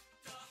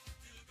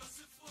تحت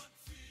القصف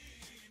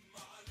واقفين،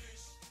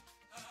 معلش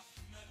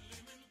احنا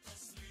اللي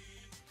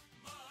منتصرين.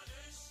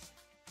 معلش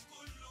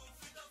كله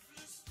فدا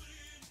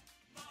فلسطين،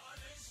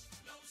 معلش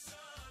لو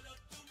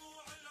سالت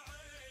دموع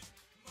العين،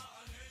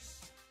 معلش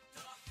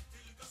تحت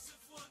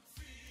القصف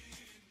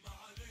واقفين،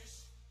 معلش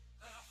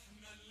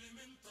احنا اللي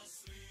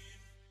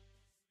منتصرين.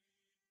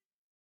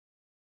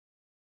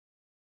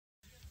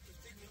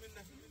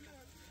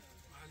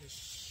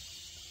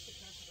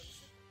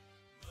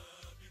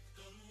 ما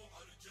بيقدروا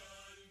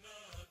عرجالنا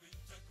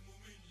بنتقموا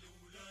من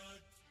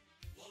الولاد،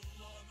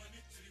 والله ما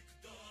نترك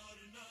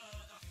دارنا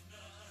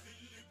احنا اهل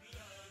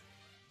البلاد.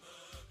 ما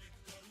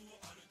بيقدروا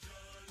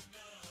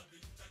عرجالنا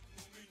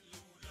بنتقموا من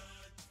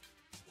الولاد،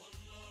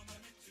 والله ما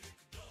نترك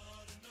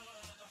دارنا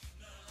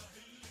احنا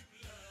اهل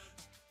البلاد.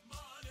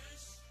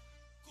 معلش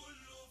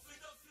كله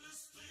فدا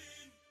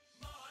فلسطين،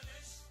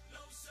 معلش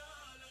لو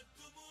سالت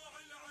دموع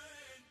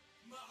العين،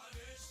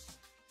 معلش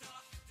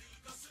تحت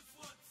القصف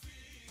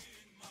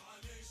واقفين،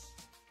 معلش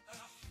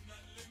احنا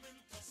اللي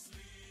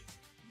منتصرين.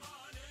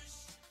 معلش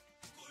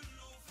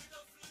كله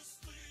فدا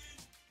فلسطين،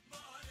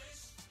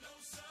 معلش لو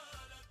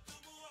سالت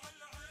دموع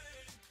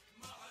العين،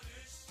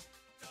 معلش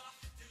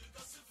تحت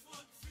القصف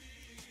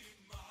واقفين،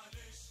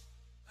 معلش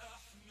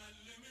احنا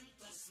اللي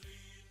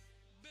منتصرين.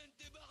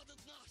 بنتي بعد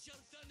 12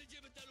 سنة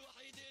جبتها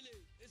الوحيد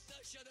إلي،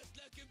 استشهدت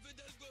لكن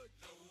فدا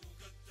القدس. لو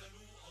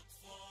قتلوا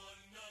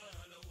أطفالنا،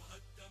 لو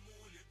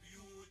هدموا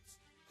البيوت،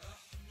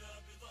 احنا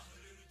بظهر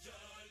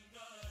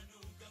رجالنا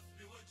نوقف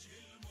بوجه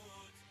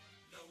الموت.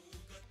 لو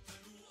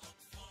قتلوا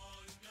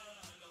أطفالنا،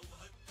 لو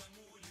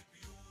هدموا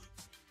البيوت،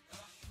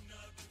 احنا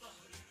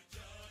بظهر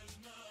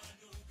رجالنا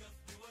نوقف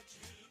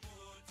بوجه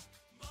الموت.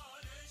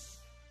 معلش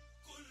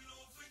كله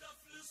فدا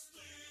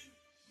فلسطين،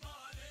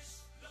 معلش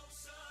لو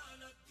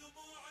سالت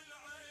دموع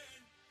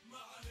العين،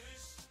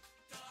 معلش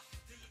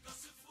تحت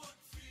القصف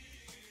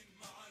واقفين،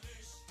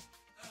 معلش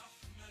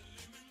احنا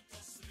اللي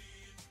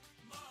منتصرين.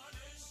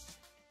 معلش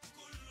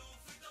كله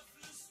فدا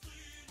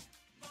فلسطين،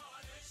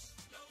 معلش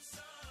لو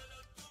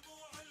سالت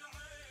دموع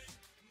العين،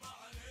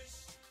 معلش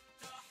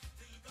تحت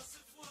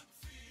القصف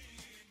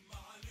واقفين،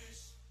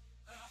 معلش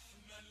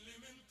احنا اللي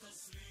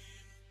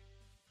منتصرين.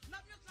 ما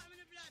بنطلع من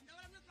بلادنا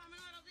ولا بنطلع من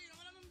اراضينا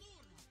ولا من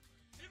دورنا،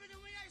 اللي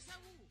بدهم اياه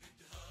يسووه.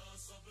 بدها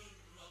صبر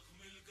رغم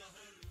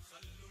القهر،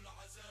 خلوا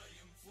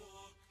العزايم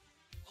فوق.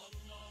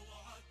 الله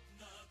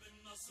وعدنا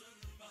بالنصر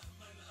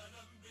مهما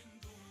الألم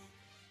بندوق.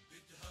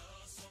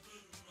 بدها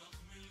صبر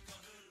رغم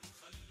القهر،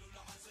 خلوا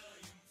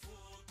العزايم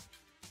فوق.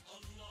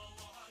 الله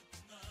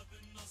وعدنا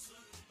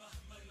بالنصر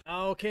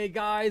مهما Okay,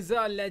 guys,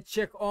 let's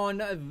check on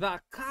the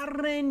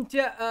current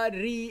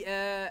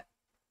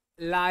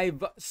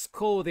live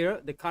score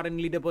there. The current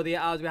leaderboard there,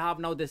 as we have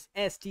now this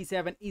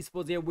ST7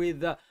 Esports here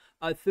with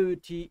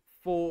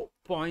 34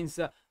 points,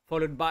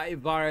 followed by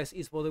Virus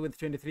Esports with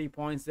 23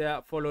 points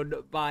there,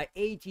 followed by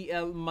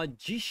ATL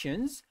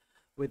Magicians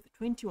with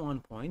 21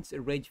 points,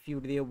 Rage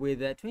Feud there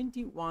with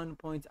 21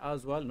 points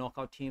as well,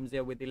 Knockout Teams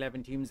there with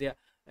 11 teams there,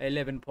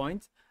 11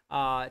 points,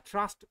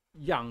 Trust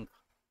Young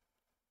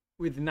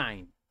with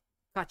 9,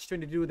 Catch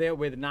 22 there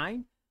with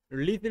 9,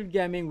 Lethal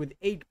Gaming with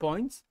 8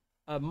 points,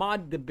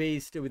 Mud the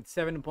Beast with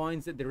 7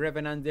 points, The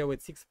Revenant there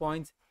with 6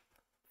 points,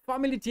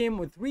 Family Team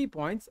with 3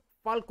 points,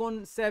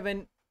 Falcon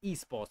 7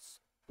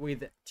 Esports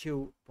with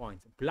 2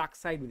 points, Black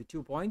Side with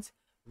 2 points,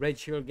 Red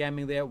Shield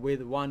Gaming there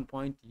with 1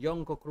 point,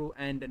 Yonko Crew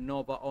and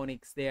Nova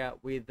Onyx there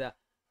with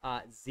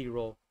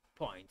 0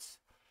 points.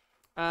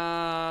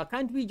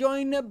 Can't we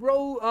join,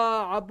 bro?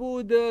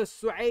 Abu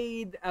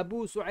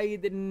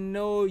Suaid?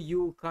 No,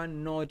 you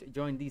cannot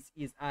join. This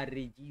is a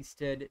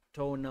registered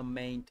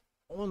tournament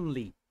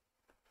only.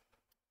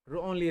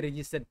 only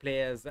registered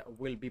players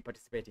will be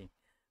participating.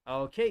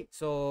 Okay,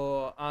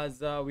 so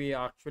as we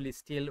are actually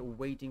still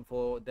waiting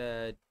for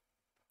the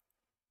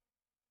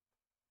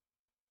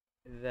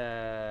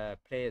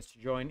players to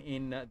join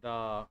in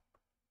the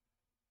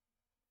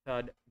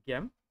third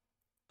game,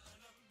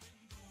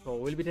 so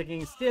we'll be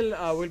taking still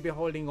we'll be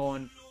holding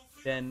on,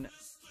 then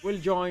we'll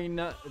join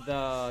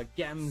the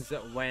games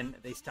when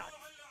they start.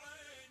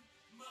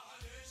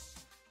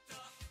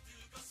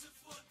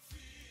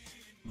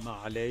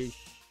 معليش.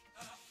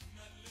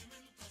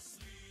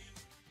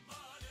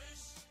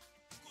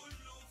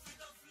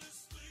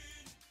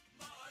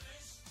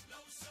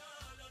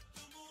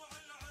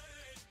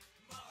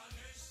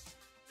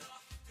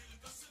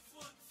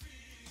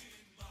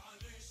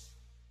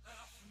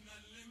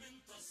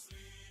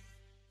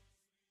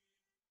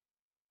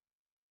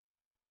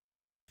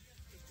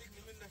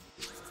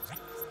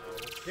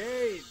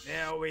 Okay,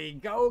 there we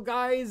go,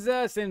 guys.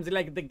 Seems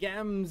like the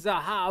games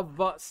have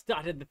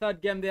started. The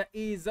third game there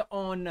is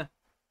on the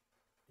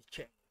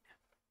chain.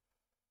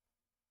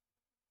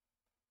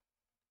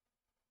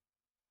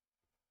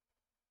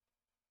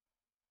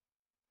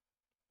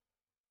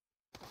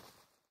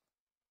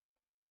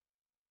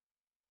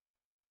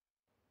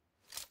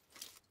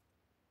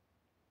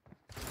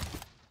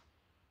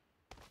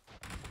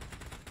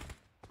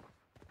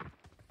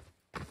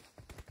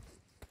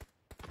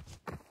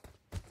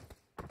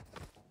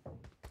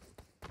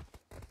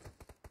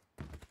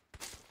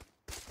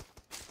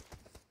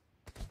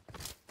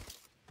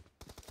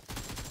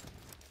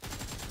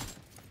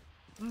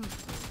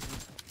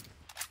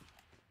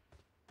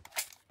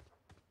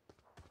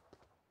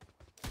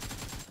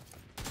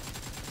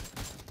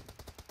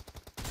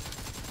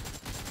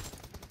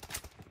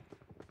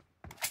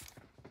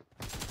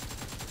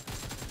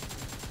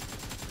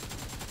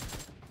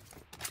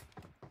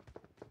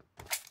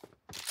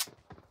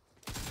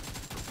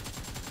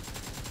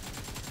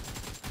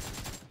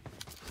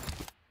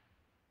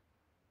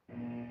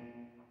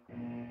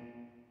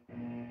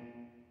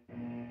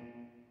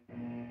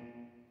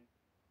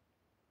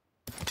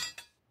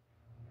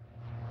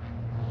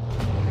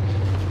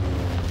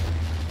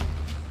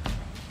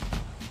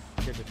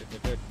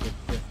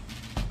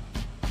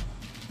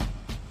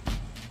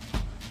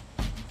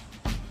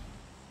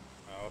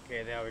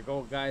 Okay, there we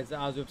go, guys.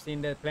 As we've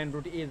seen, the plane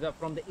route is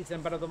from the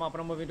eastern part of the map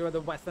and moving to the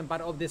western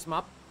part of this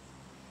map.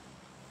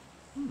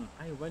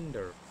 I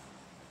wonder.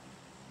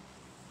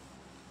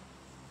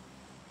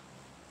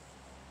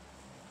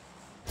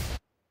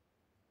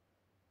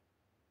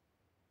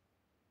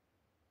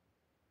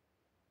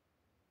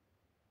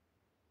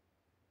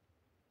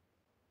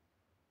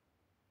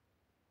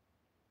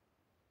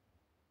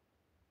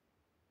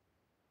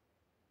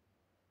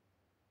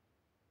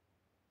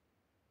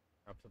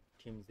 Of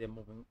teams they're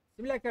moving.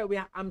 Seems like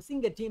I'm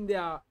seeing a team they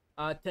are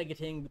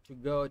targeting to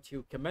go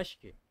to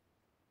Kameshki.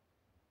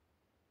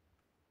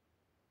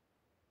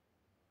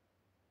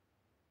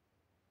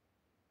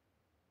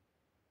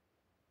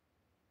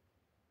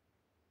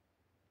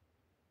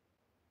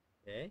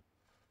 Okay.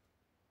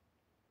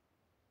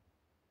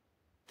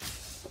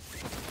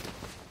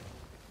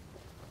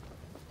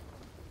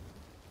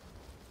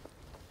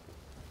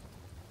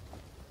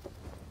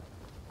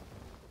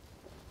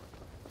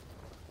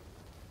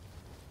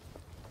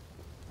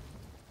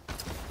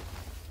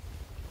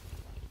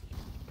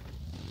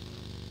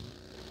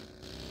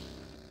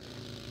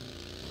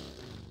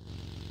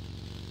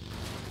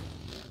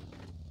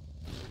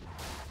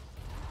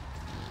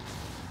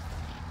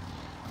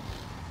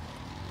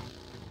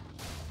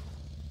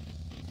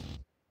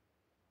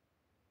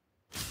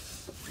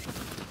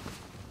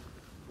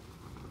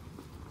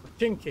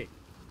 Chinky.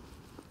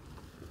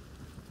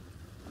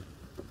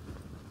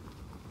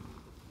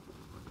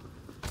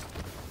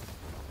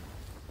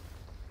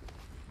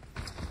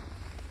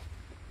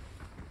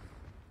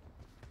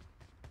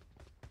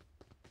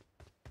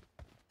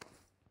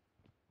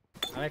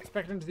 I'm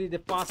expecting to see the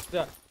fast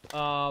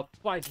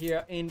fight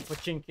here in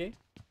Pochinki.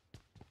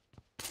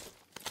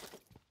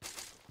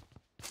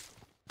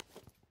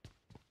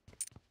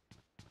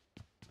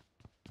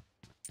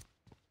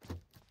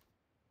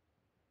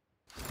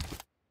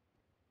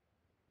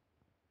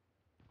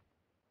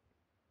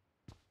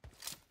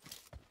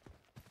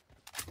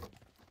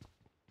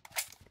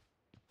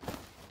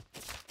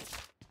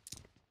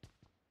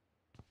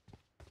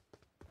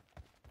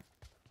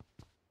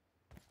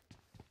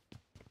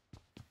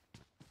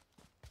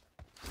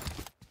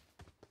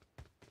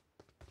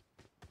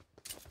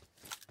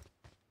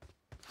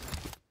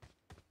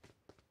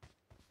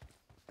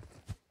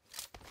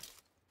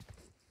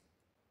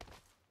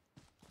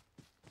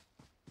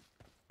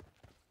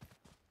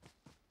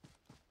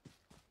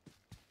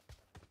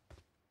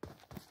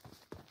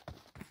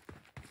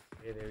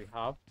 Okay, there we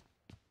have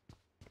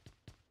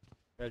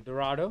El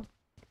Dorado.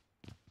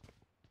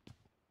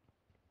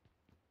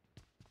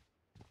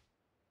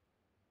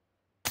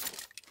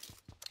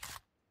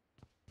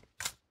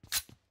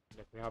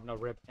 We have now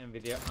Rep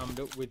NVIDIA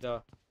armed with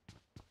a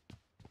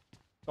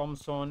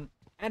Thompson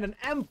and an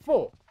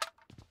M4.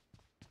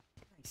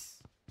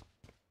 Nice.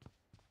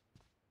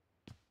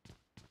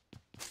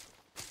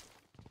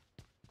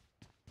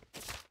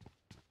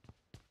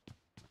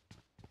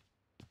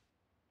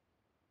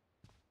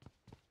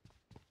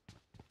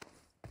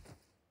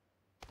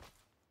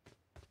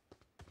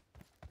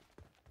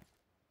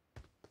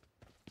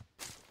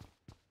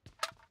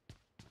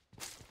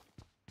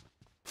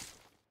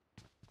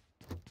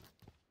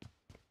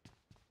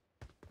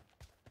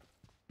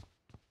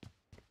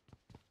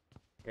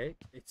 Okay,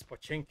 it's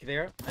Pochenki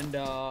there. And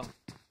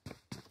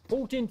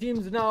 14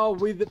 teams now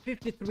with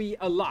 53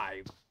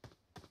 alive.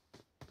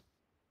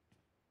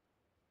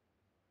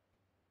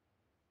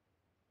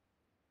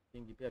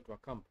 Ingi pia tu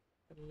camp.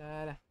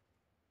 Lala.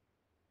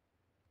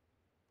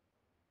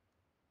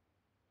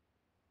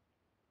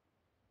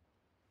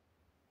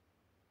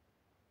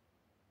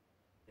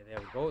 Yeah, there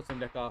we go.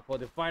 Sendeka for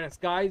the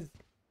finest, guys.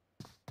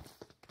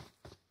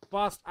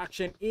 Fast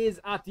action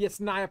is at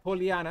Yesnaya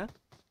Poliana.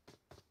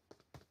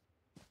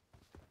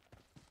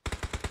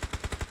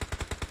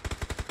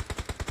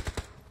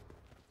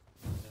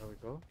 There we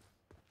go.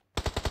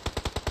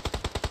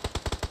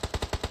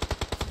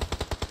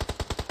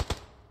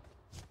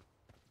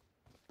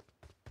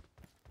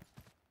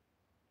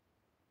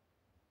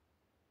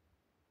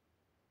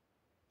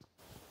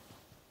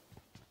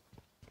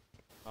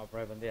 Our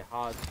Raven there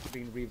has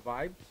been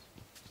revived.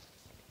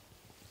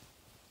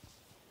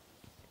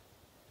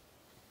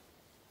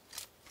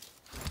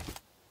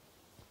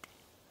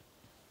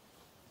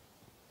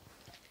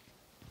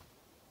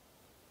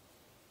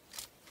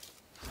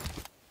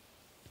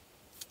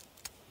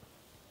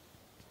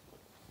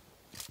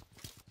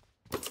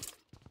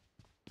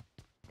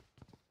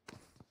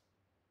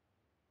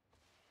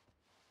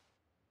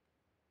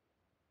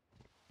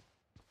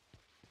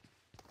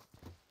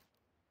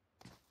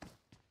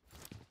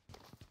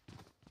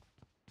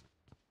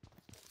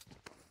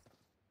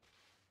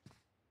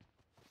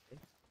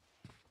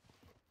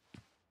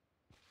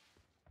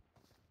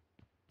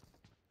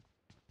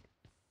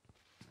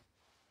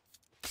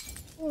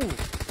 Ooh.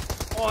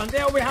 Oh, and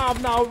there we have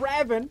now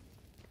Raven.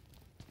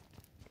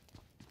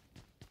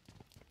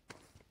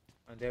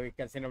 And there we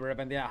can see now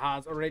Raven there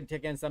has already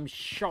taken some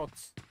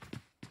shots.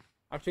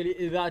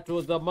 Actually, that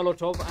was the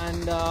Molotov,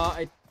 and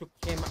it took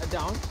him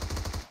down.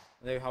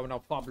 And there we have now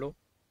Pablo.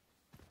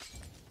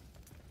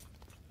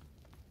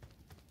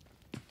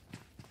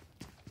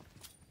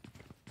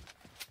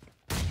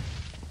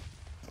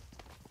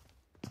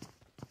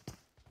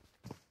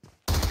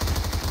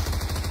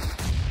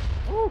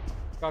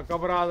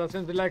 KAKABRAZA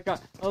seems like a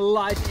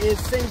light is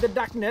seeing the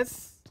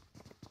darkness.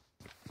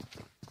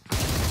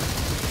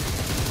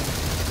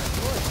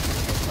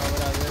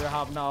 KAKABRAZA they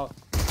have now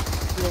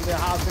still their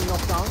house been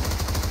knocked down.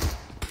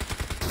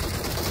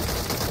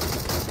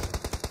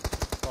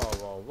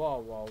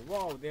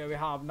 Whoa. There we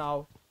have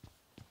now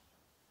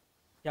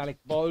Calic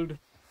Bold.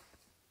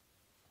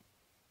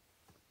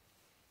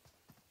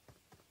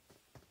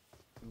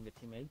 In the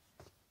teammate.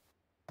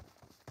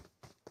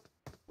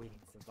 Will he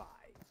survive?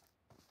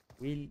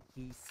 Will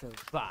he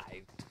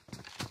survive?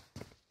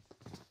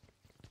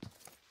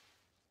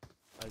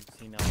 As you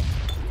see now,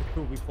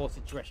 2v4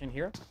 situation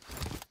here.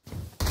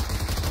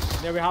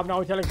 There we have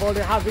now Calic Bold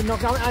has been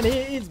knocked down, and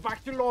he is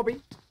back to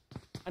lobby.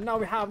 And now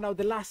we have now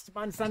the last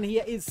man stand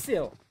here is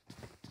Sil.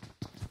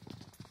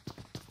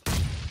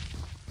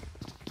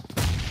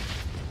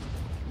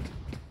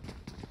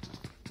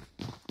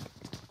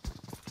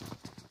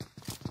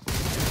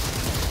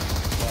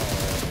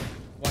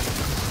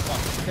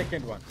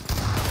 Second one.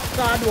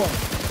 Third one.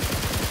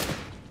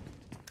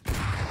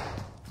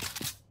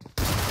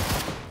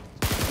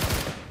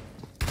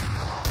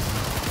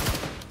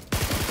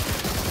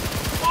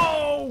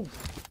 Oh!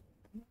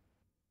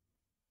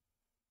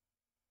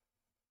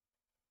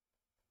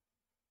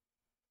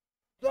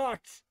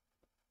 That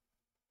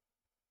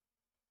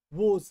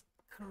was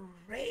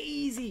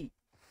crazy.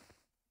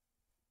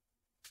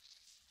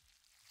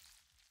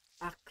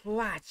 A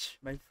clutch,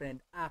 my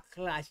friend. A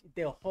clutch.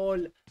 The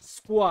whole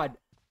squad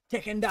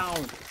taken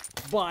down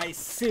by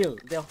Sil,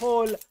 the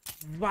whole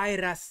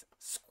virus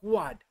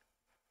squad.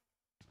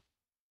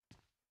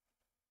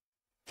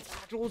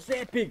 That was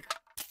epic.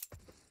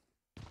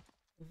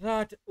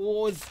 That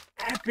was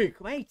epic,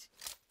 mate.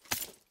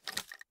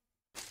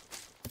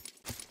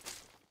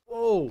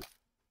 Oh.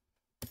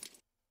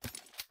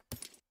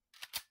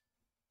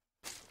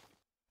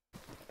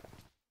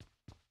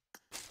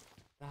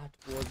 That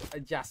was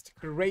just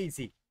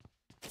crazy.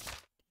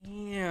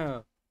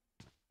 Yeah.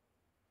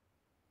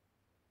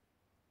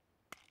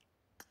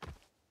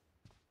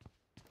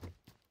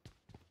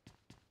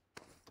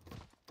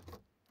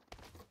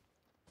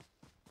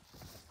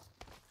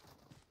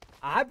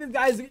 I hope you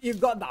guys you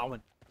got that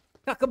one.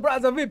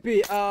 KAKABRAZA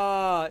VP.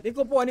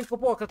 Niko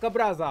po,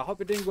 KAKABRAZA. Hope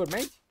you're doing good,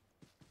 mate.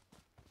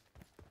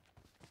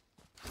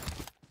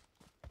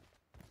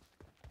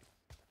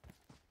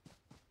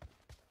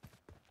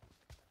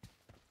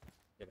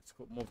 Yeah, let's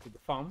go move to the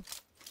farm.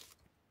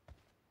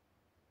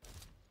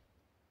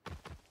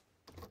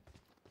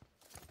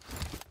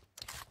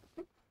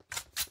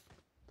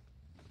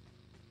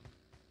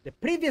 The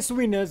previous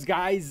winners,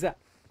 guys,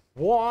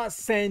 was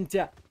sent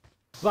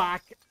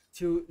back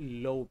to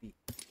lobby.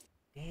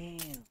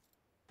 Damn.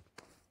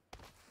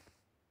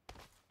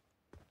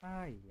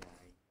 Ay.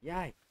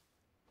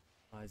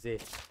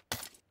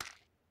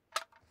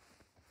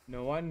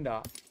 No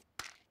wonder.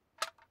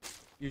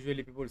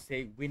 Usually people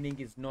say winning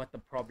is not a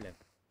problem.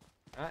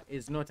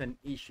 It's not an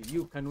issue.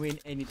 You can win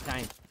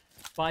anytime.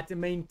 But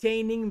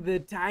maintaining the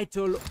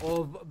title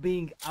of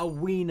being a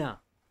winner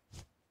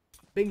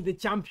being the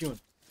champion.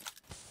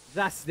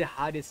 That's the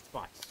hardest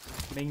part.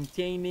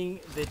 Maintaining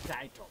the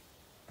title.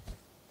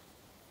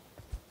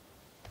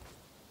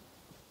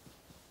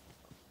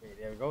 Okay,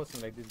 there we go.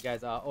 Seems like these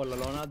guys are all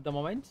alone at the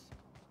moment.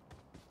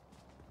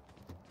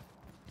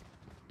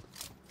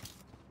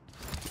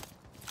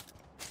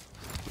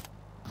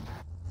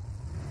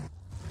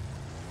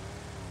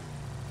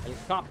 El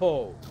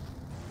Capo.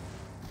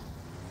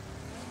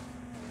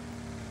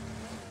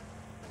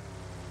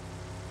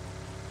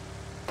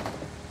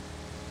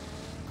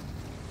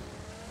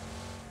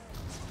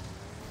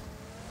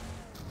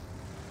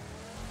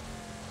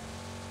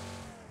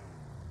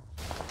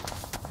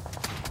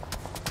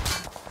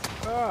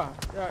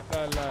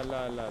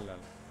 La.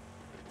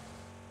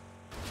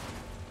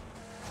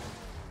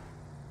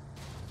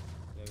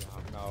 There we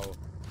have now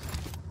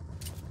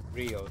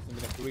Rio.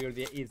 Seems like Rio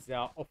there is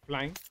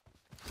offline.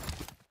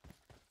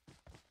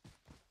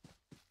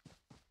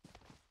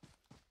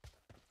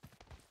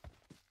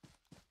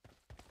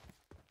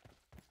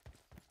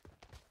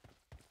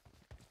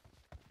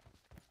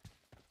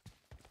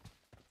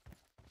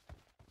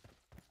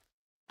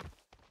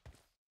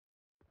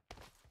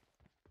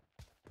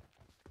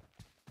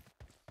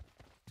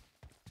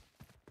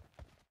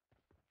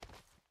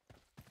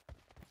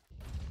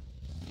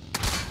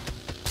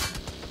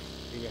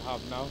 We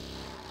have now.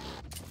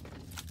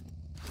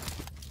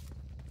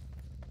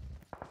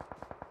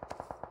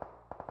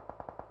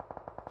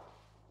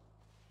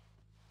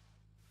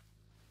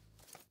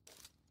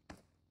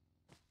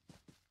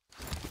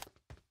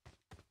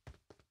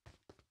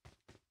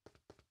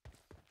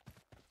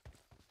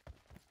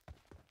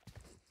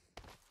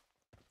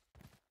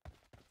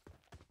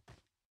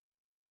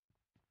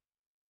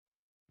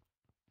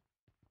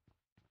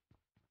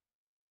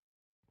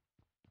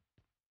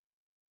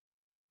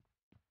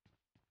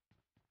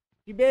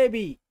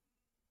 Baby.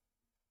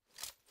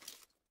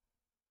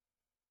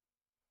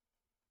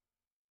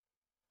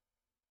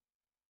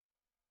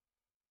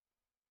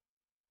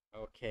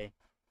 Okay.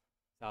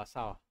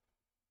 Sawa.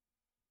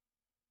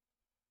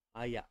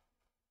 Ah, yeah.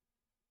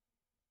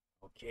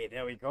 Okay,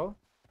 there we go.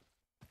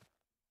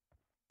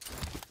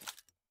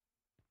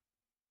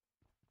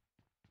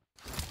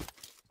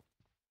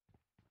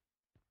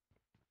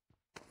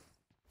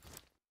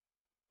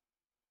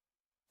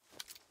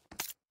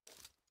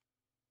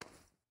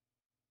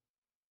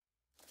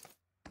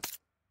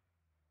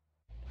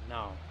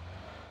 Now,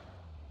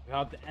 we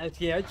have the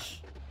LTH.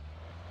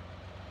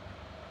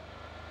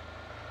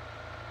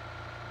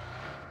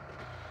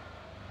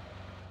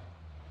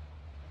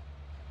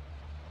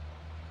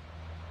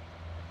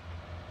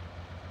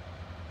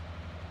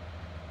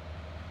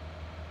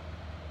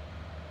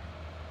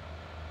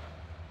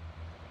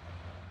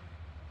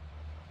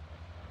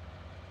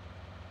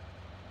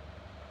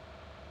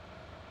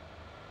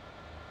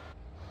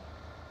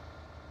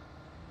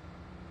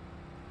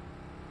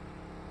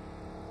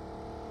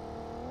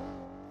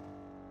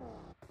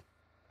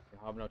 We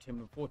have now team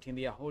number 14.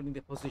 They are holding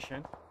the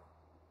position.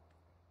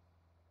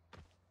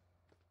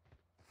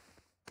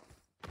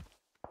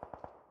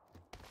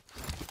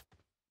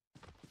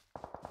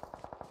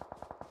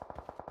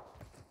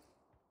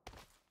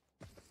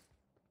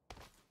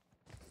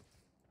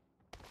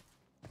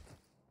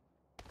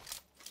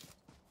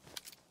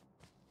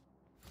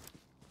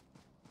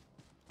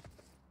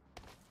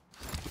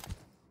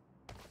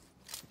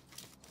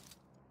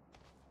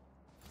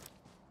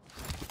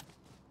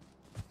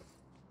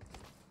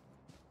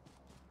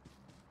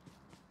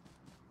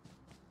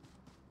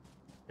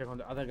 Check on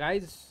the other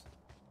guys.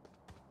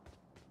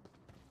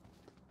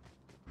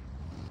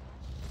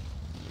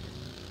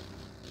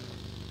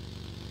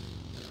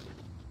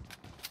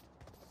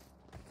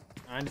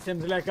 And it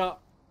seems like okay,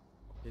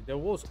 there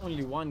was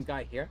only one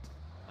guy here.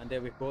 And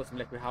there we go. Seems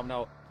like we have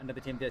now another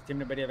team. There's team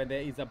number 11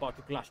 there is about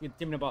to clash with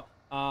team number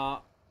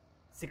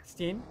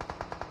 16.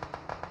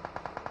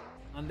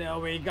 And there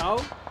we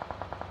go.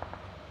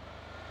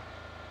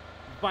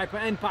 Viper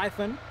and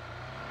Python.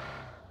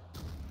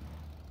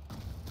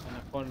 And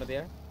a corner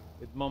there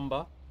with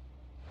Mamba.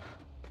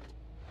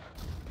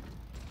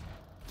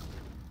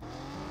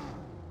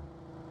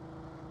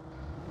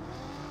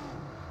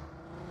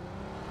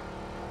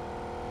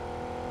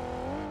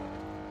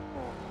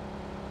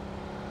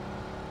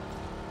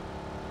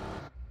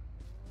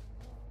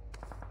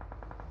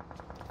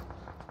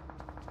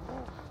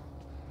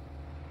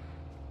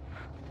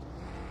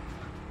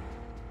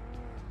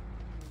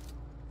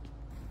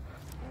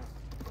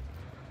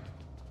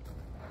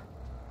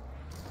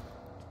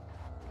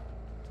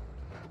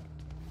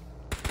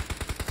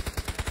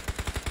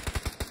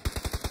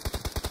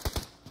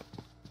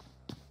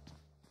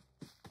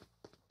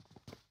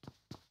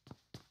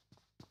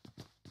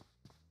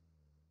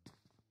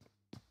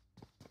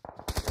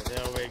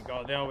 There we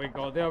go, there we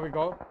go, there we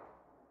go.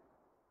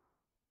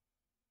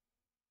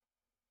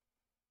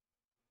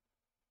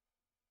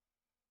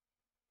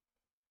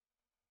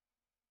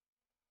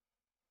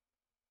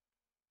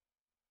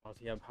 As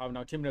we have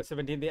now team number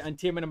 17 there and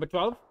team number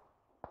 12.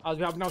 As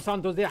we have now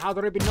Santos there has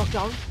already been knocked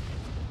down.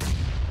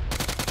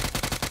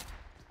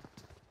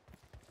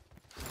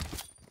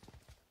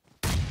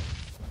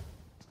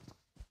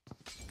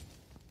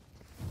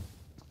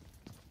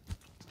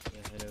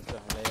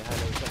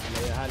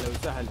 هلا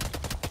وسهلا.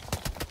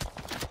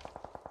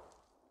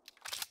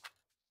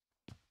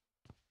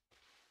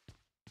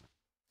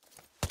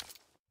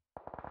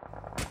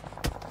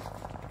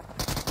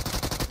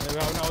 There we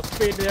have now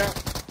speed there.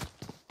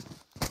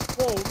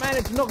 Whoa,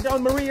 managed to knock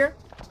down Maria.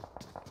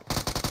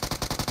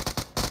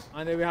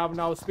 And then we have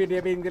now speed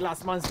there being the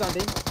last man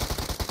standing.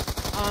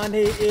 And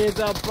he is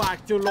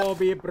back to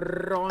lobby.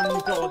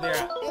 Pronto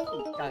there.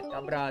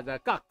 KAKABRAZA,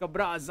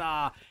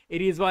 KAKABRAZA.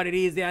 It is what it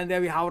is. And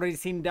then we have already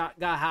seen that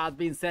guy has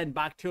been sent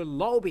back to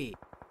lobby.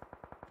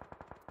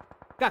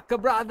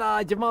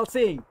 KAKABRAZA, Jamal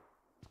Singh.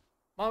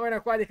 Mama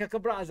Kwadi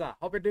KAKABRAZA.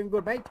 Hope you're doing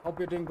good, mate. Hope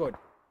you're doing good.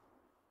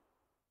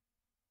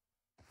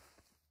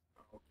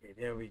 Okay,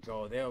 there we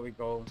go. There we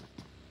go.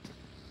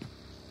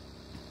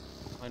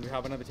 And we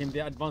have another team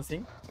there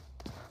advancing.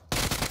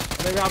 And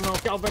then we have now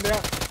Calvin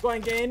there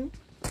going in.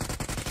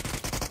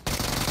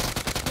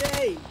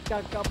 Yay!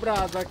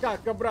 KAKABRAZA,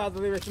 KAKABRAZA.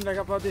 They were like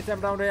about this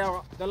time down there.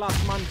 The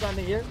last man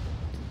standing here.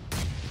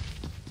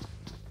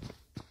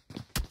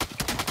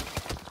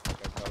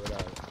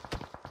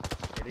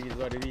 It is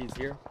what it is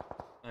here.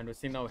 And we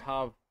see now we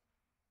have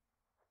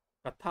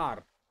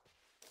Qatar.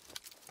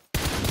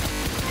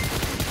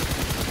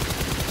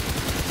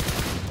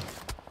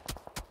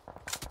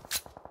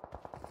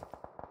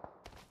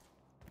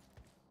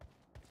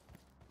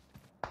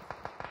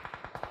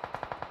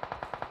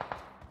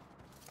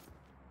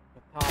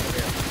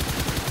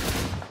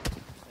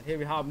 And here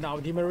we have now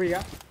Di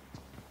Maria.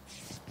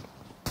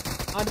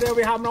 And there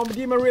we have now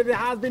Di Maria that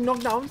has been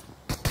knocked down.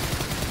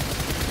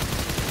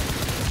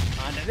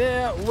 And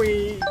there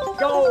we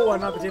go.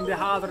 Another team that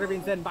has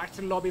been sent back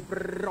to the lobby.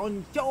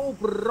 Pronto,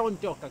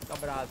 pronto,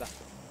 KAKABRAZA.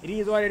 It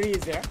is what it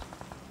is there.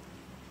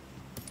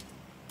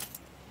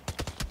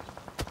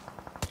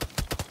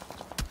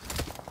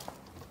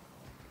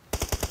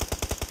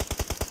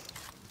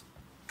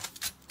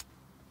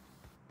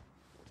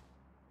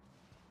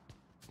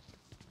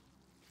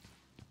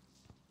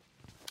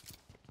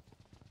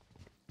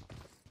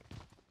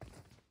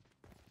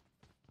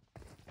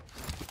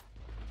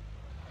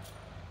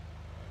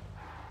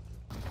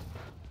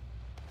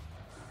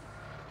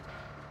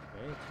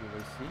 You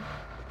will see.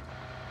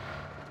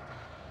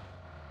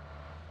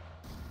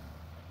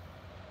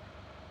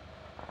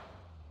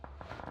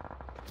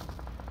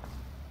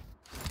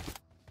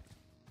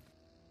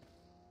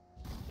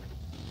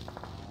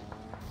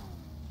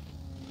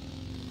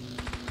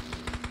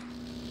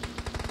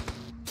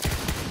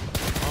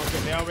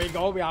 Okay, there we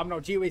go. We have no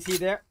GWC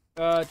there.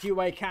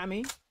 GY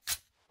Cami.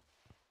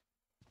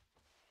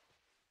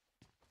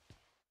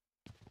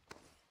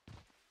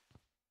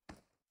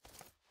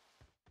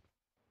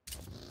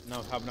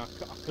 Now having a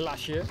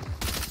clash here.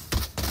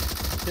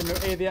 Similar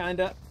area and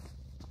the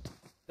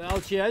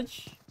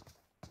LCH.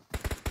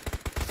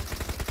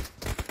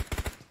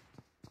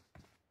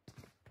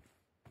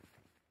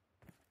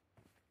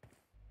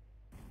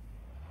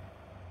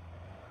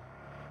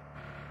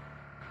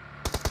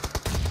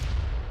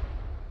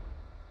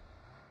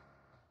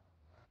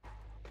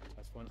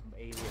 That's one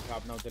area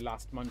have now the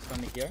last man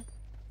standing here.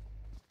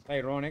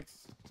 Ironics.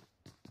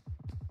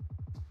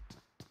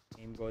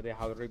 Aim go there,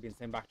 have already been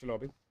sent back to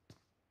lobby.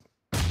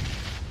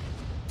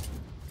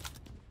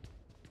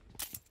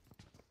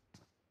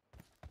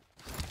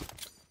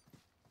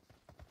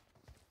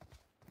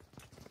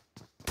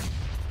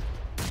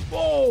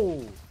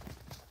 Whoa!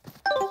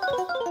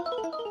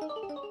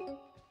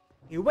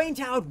 He went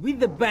out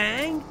with the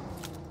bang.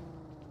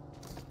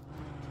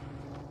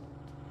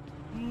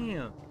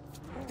 Yeah.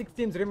 6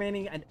 teams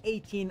remaining and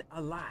 18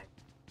 alive.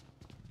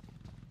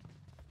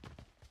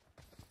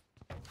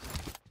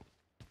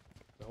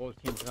 The whole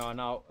teams are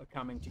now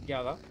coming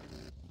together.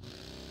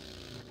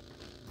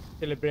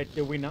 Celebrate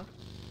the winner.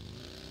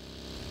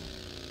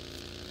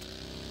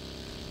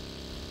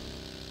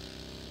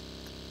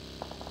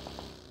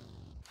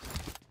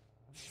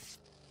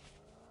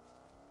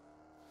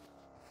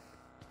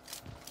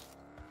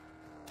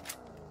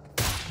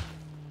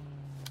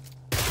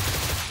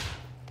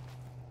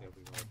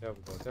 There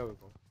we go, there we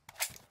go.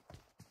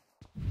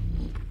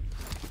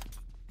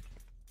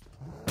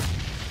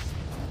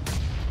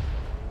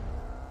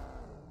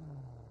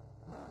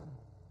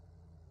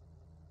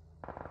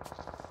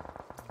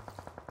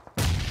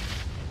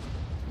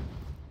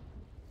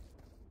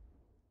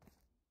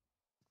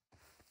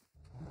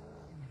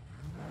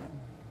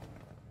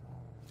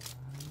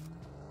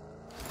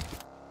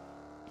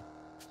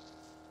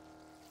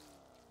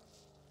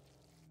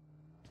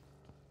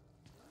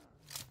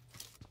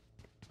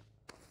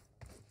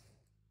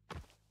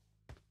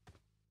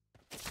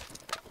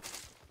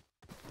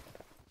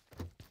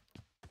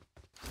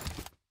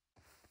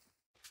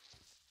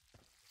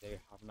 There you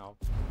have now.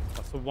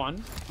 That's a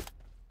 1.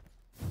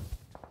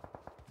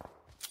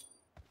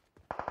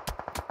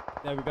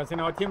 There we go. So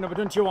now team number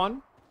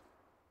 21.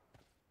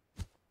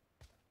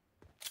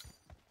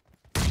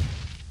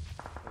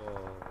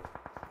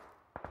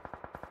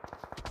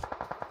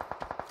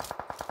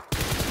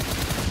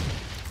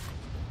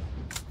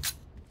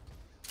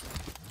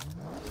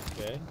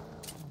 Okay.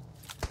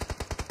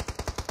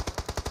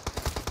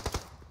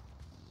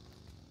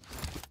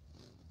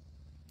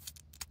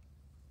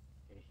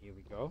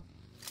 go.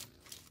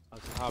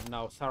 Also have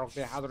now Sarok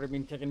there has already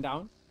been taken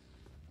down.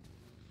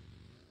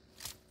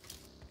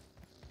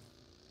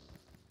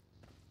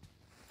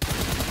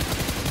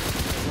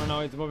 So now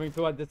it's moving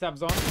towards the sub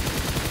zone.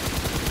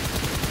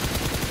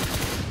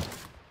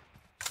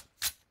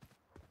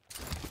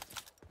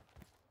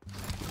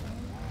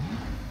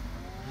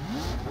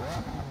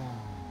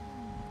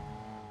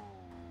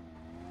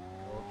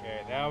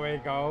 Okay, there we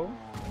go.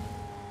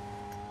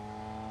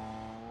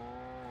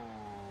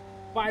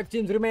 5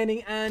 teams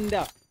remaining and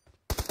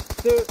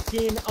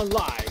 13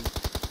 alive.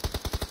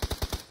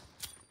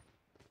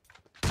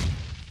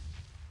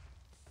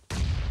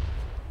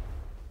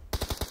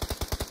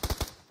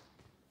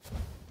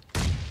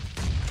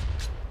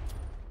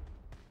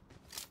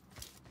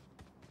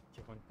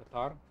 Check on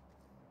Qatar,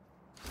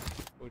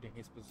 holding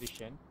his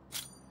position,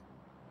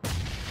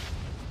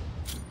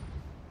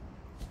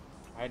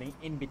 hiding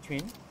in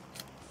between.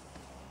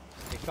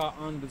 The car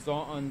on the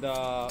zone on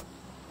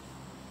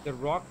the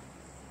rock.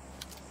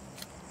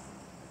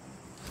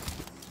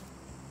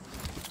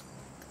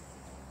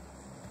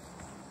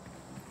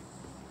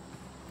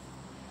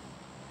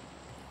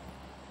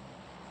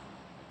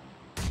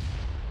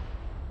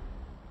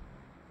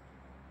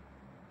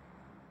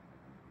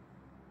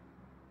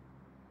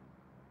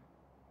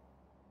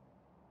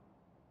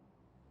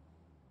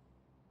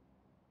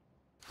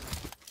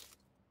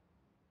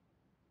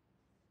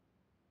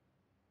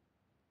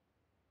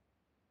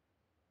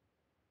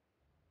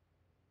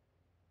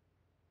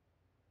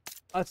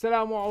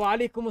 Assalamu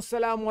alaikum,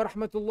 assalamu wa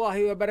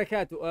rahmatullahi wa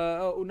barakatuh.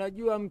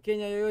 Unajua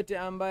Mkenya yoyote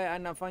ambaye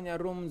anafanya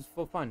rooms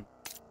for fun?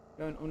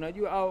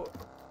 Unajua au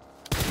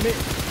mimi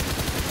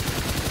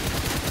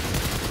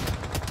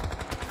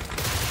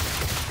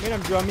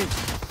namjua mimi.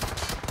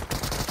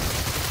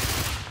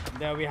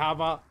 There we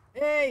have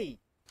hey,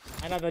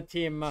 another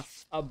team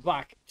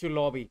back to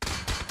lobby.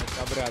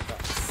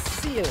 KAKABRAZA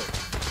seal.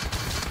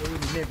 So we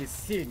never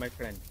seal, my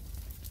friend.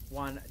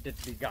 One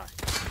deadly guy.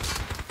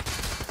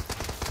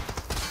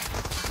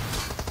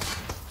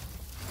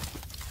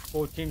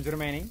 4 teams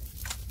remaining.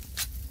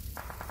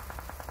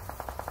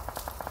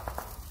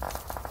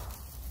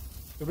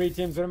 3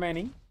 teams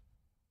remaining.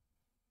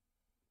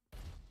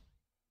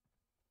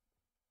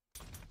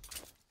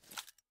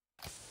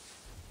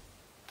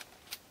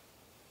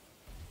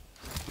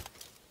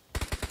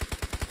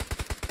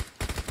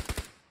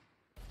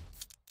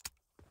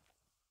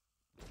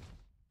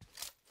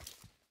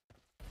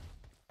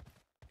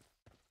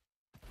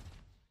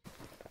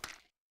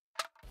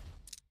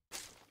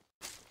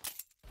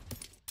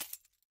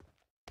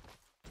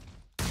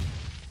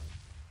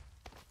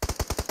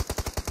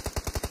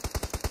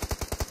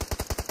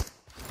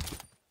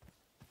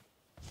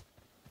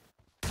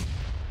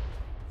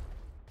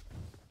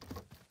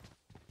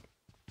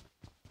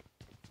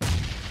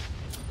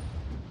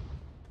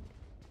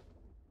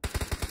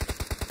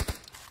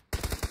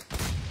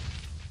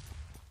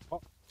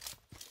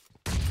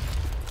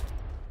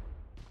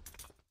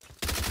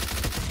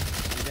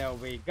 There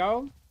we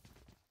go.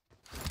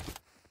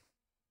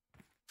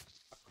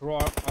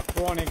 A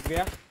chronic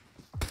there.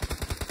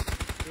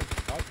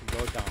 It's about to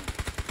go down.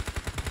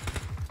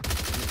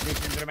 3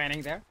 teams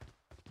remaining there.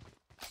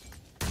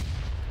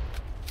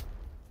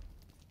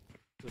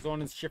 The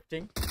zone is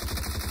shifting.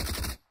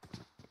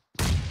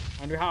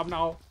 And we have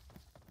now...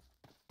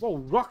 Whoa,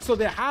 Roxo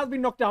there has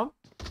been knocked down.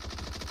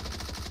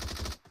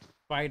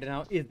 Spider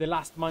now is the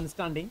last man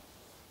standing.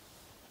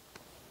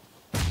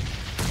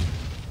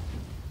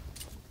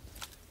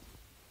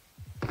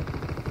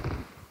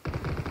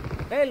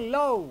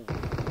 Hello.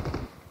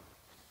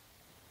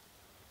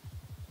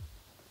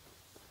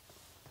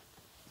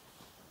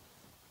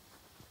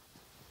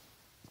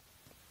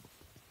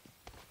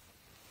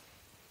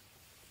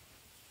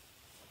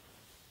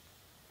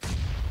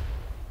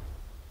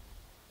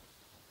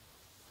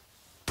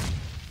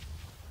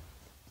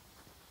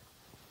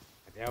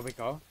 There we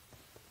go.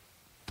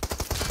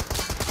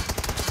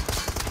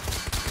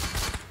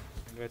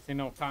 And we're seeing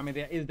now Kami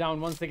there is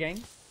down once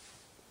again.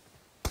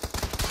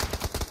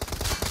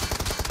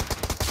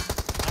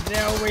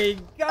 There we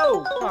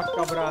go,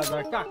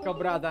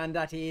 KAKABRAZA, and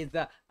that is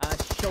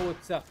short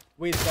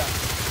with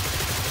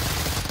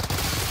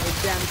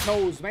damn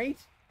toes, mate.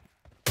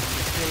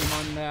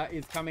 Clayman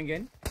is coming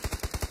in.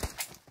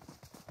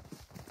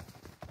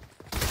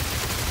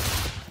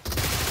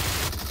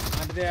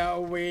 And there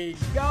we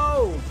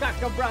go,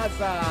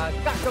 KAKABRAZA.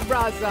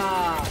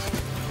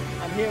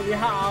 And here we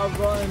have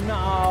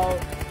now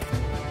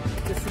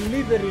the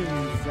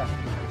Slytherins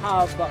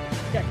have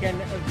taken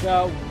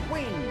the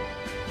win.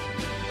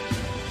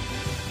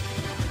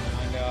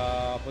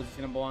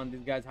 Position number 1,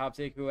 these guys have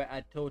secured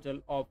a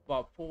total of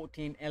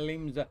 14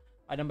 elims.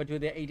 At number 2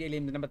 there 8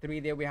 elims. Number 3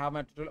 there we have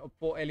a total of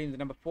 4 elims.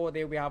 Number 4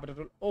 there we have a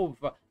total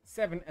of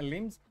 7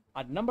 elims.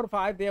 At number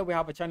 5 there we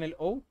have a channel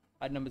O.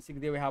 At number 6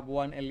 there we have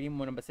 1 elim.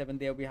 Number 7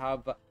 there we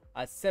have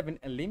 7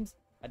 elims.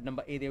 At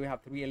number 8 there we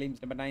have 3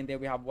 elims. Number 9 there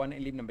we have 1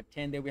 elim. Number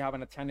 10 there we have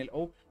another channel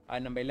O.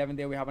 Number 11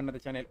 there we have another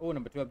channel O.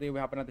 Number 12 there we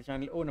have another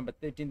channel O. Number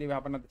 13 there we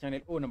have another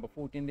channel O. Number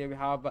 14 there we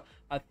have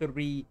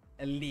 3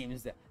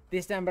 elims.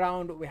 This time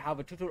around we have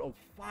a total of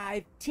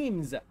 5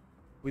 teams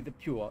with the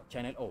pure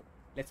channel O.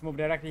 Let's move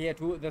directly here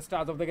to the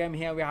start of the game.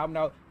 Here we have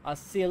now a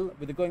Seal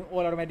with the going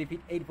all out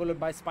defeat 8, followed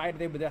by Spider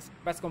there with the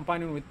best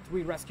companion with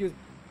 3 rescues.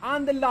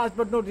 And the last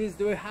but not least,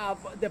 we have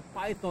the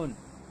Python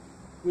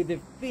with the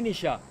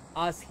finisher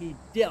as he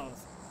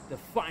deals the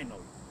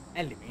final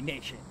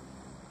elimination.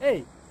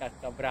 Hey,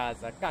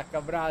 KAKABRAZA,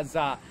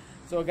 KAKABRAZA.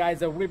 So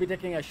guys, we'll be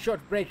taking a short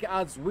break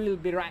as we'll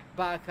be right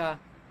back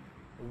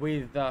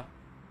with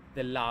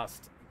the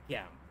last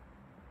game.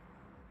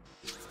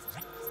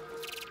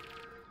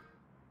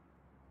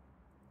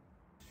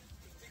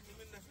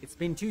 It's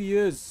been 2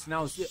 years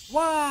now.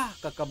 Wow,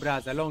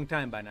 KAKABRAZA, long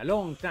time, Bana,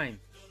 long time.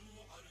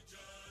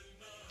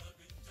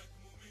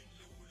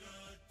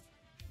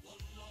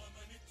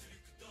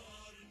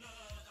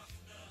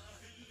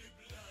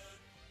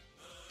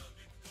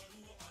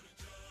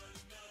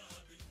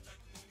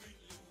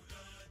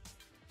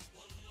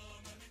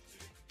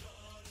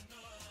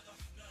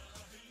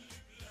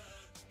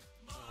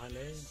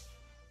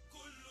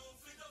 كله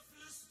فدا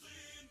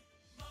فلسطين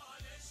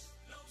معلش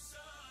لو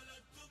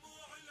سالت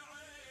دموع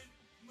العين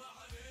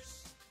معلش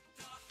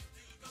تحت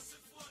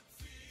القصف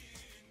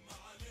واقفين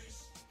معلش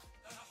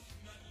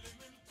احنا اللي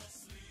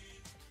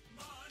منتصرين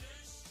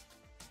معلش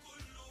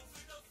كله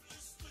فدا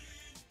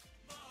فلسطين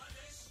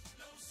معلش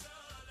لو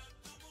سالت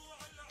دموع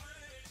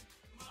العين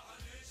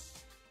معلش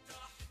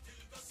تحت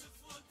القصف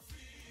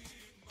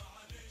واقفين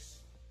معلش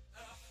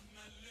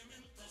احنا اللي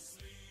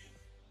منتصرين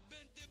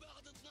بنتي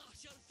بعد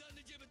 12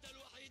 سنة جبت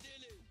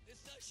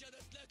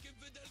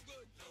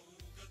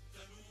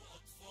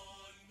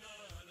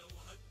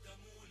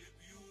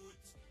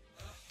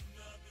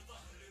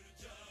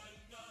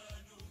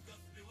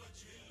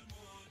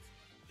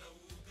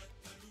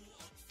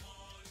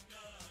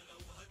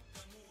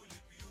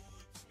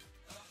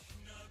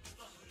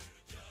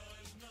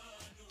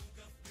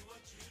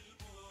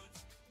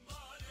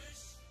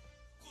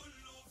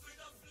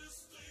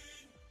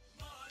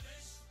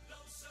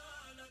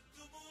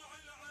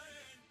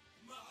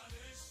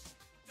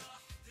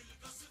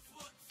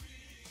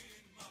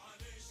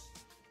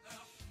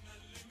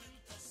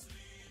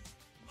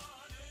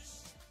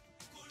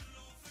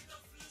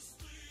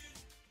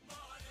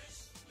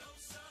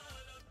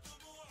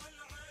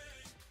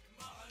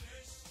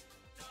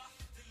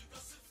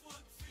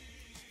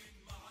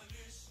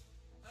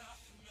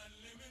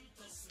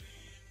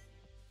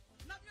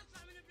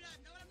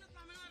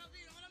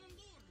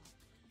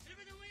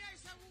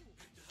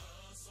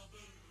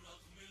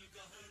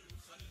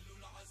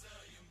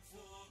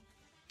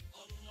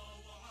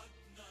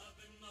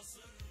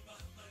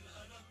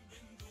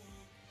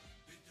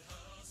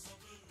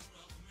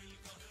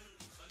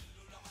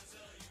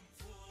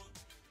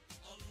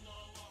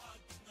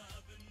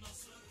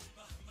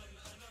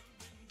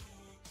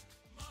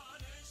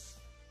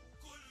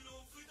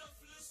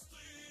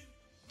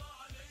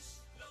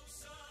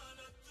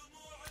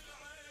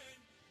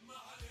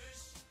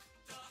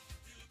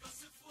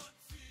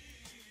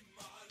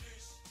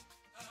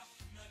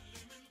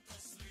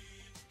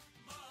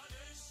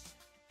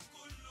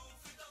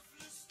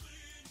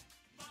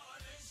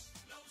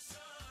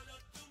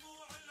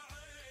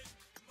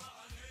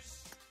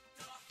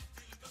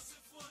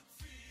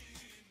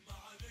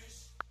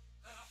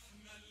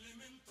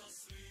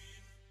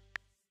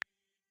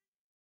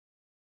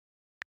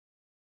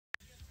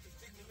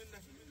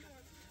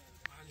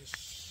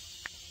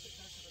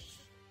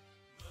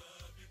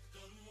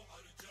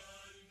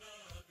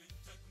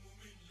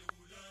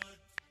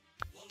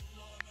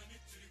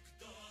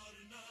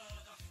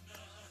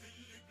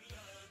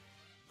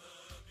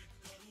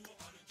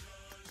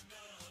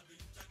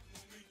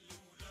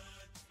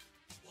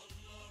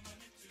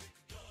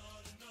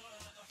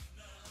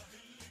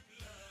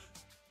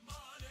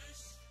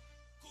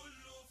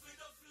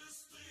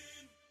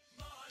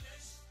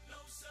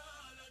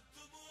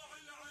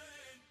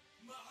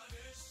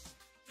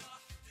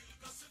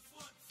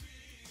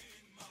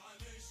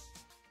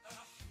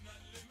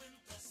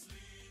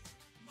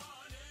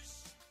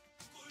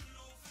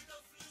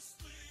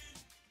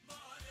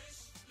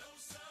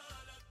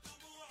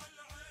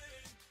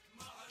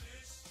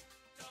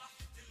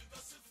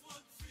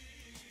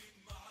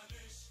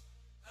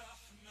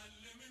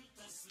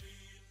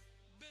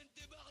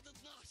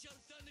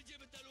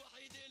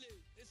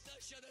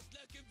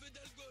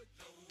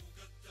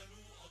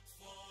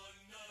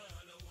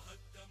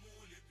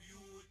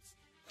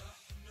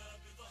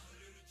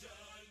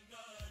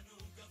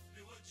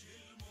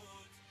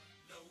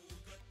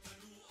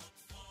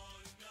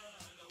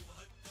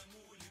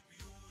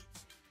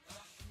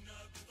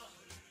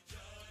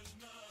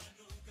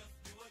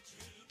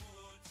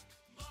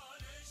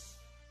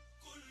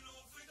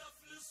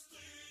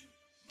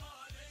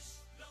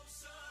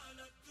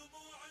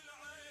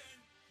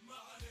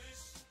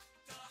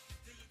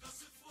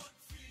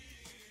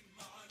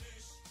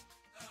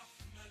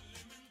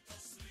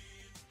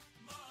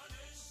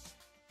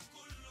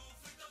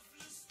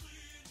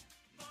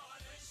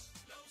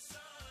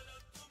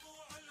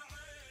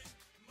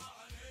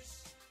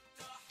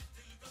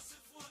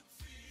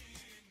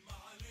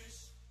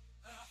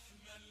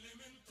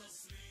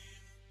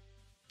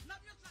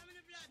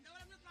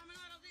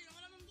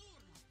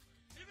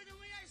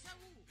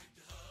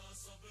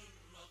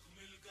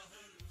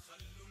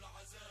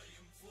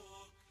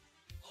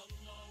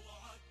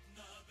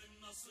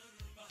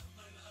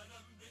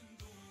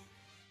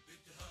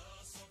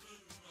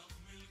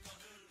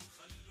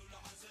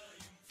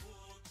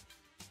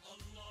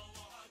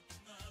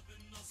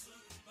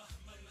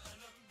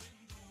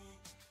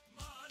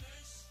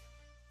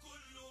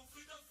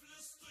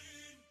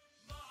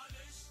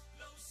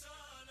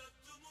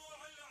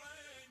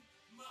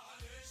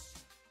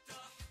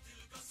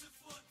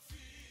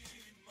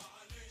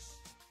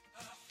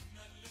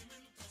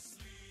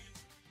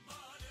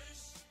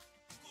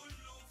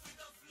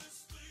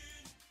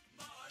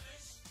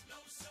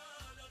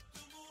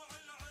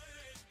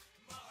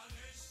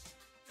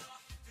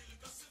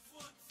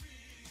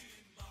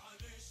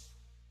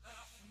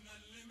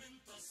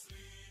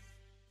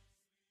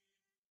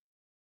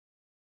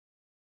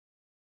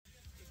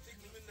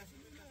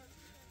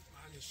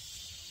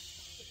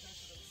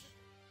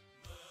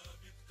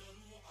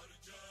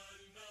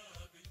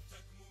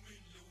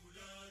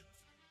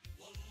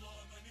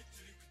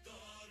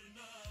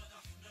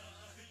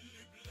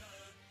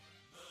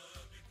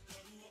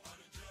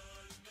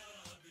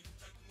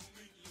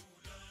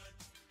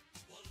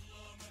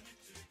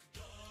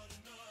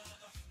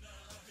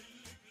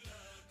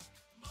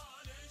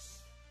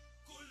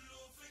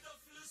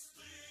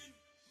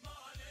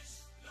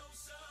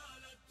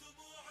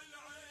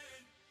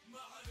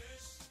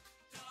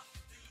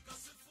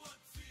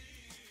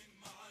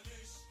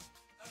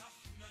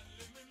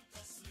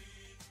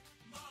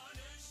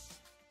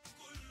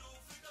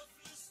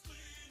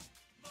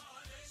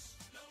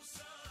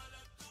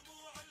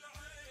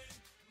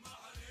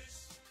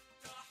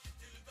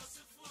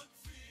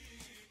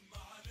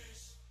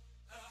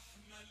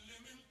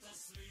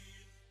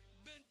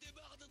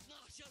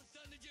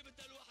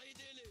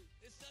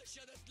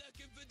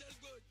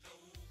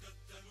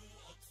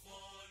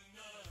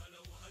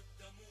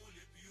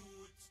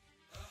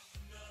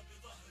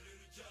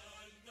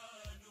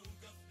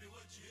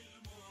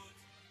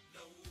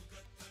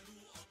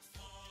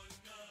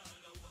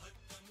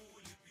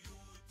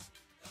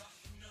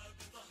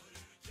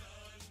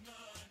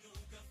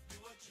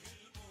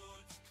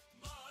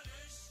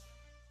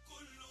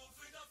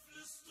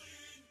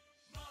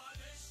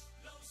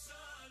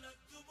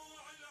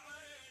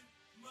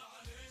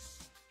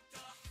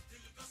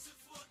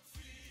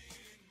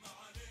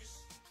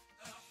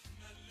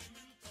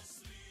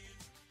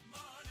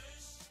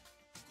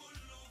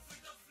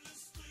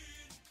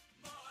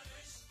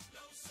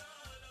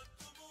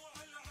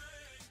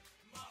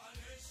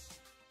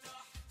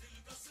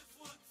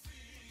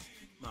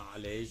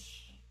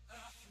معلش.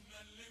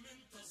 احنا اللي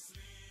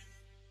منتصرين.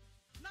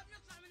 ما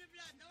بنطلع من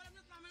بلادنا ولا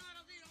بنطلع من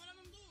اراضينا ولا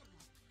من دورنا،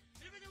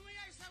 اللي بدهم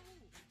اياه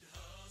يسووه.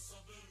 بدها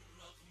صبر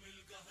رغم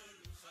القهر،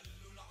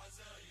 خلوا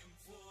العزايم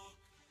فوق.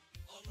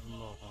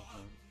 الله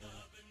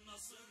وعدنا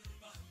بالنصر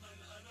مهما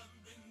الألم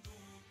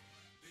بندوق.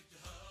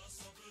 بدها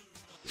صبر.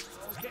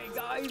 Okay,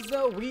 guys,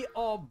 we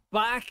are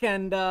back,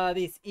 and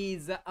this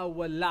is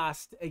our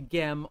last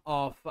game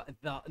of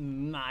the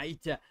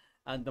night,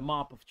 and the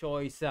map of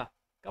choice.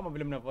 Come on,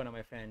 Villemnavona,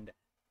 my friend.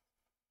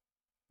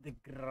 The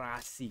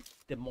grassy,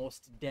 the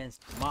most dense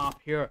map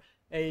here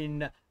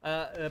in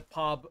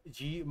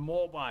PUBG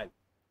Mobile.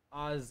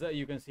 As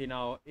you can see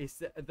now,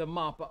 is the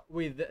map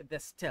with the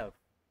stealth,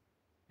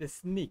 the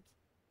sneak,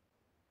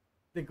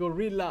 the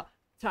guerrilla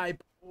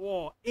type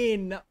war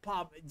in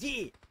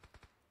PUBG.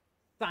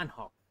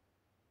 Sandhawk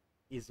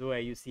is where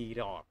you see it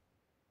all.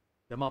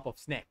 The map of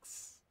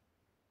snakes.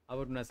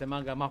 Our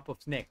nasemanga map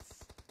of snakes.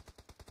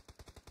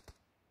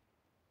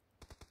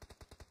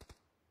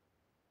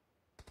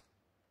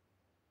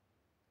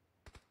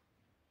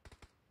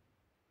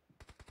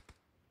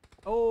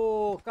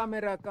 Oh,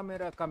 camera,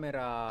 camera,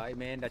 camera.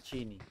 Imeenda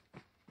chini.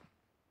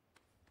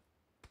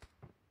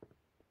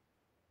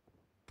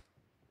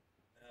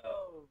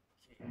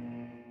 Okay.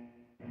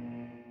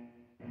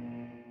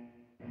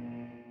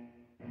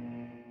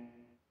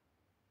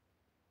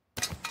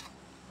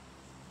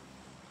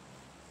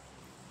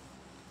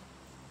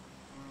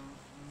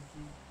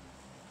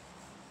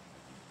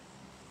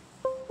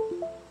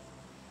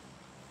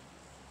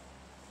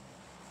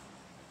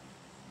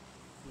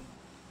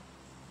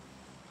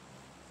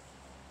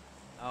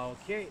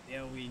 Okay,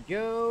 there we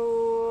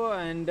go.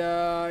 And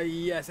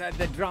yes, at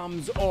the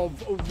drums of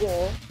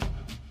war.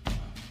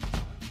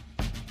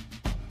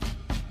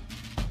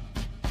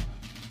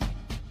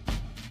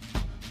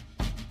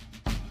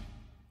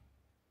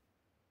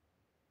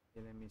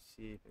 Okay, let me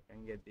see if I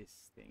can get this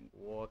thing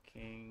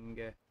working.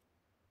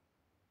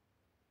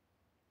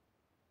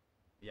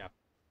 Yep.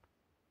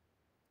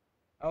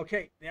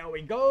 Okay, there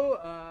we go.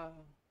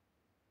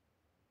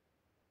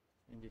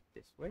 Change it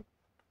this way.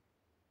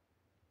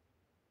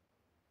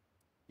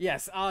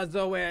 Yes,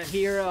 so we're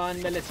here,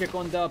 and let's check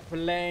on the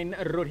plane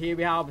route here.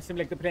 We have seems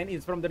like the plane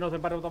is from the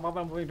northern part of the map,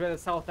 moving to the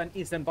south and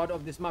eastern part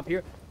of this map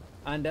here.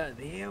 And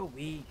there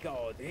we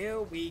go,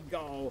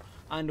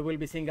 and we'll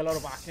be seeing a lot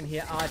of action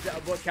here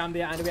at boot camp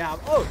there. And we have,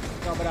 oh,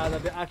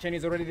 KAKABRAZA, the action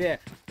is already there.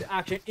 The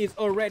action is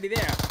already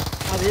there.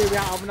 And here we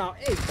have now,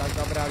 hey,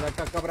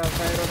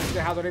 KAKABRAZA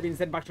has already been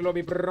sent back to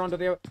lobby pronto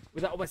there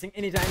without wasting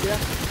any time there.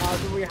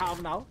 So we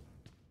have now.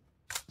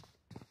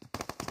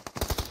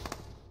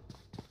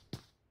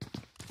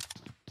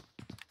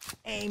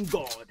 Aim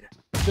God,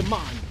 the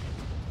man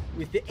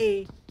with the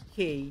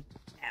AKM.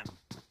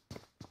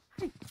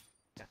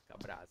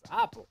 KAKABRAZA.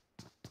 Apo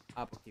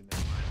que meu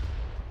mano.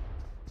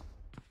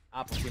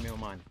 Apo que meu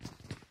mano.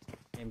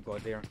 Aim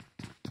God there.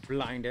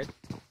 Blinded.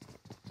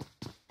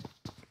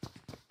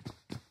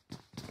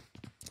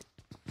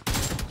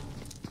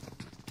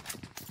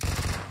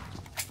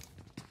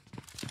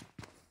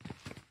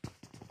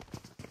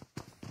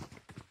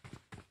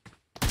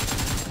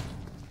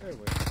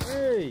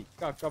 Hey,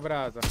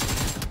 KAKABRAZA.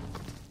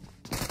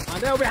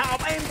 And there we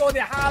have Aim God.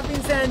 They have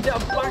been sent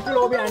back to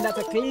lobby, and that's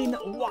a clean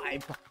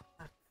wipe.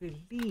 A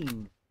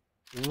clean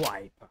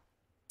wipe.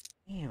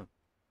 Damn.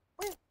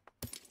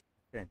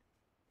 Friend.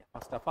 Yeah,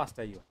 faster,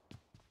 faster you.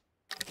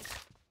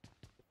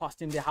 The first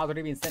team, they have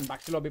already been sent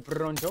back to lobby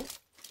pronto.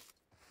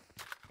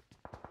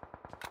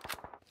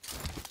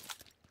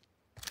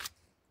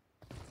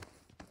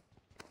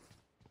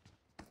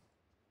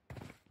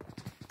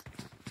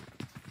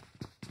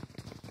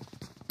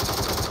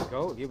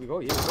 Here we go,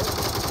 here we go.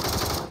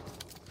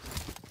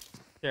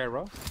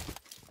 Terra.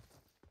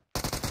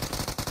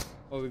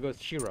 Oh, we got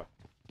Shira.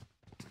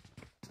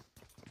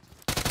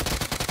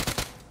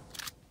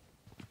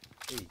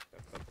 Hey,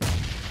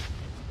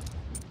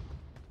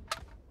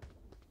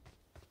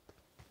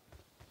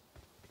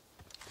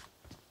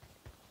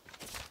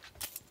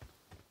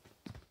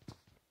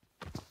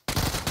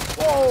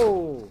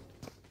 whoa!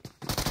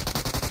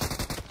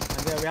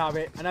 And there we have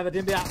it. Another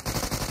team there.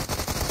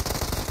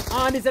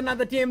 And it's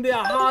another team there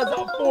has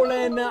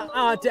fallen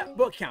at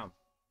boot camp.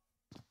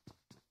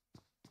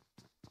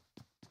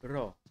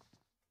 Bro.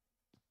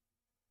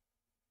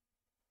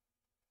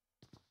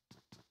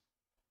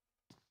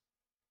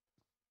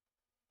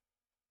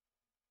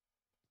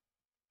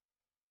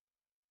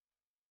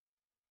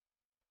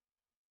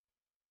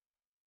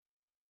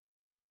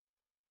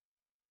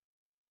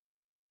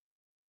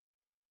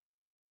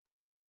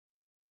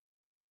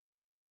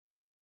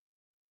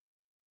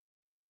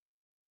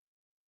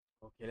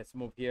 Okay, let's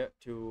move here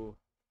to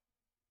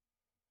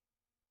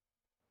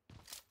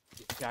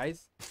these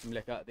guys. Seem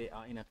like they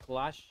are in a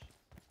clash.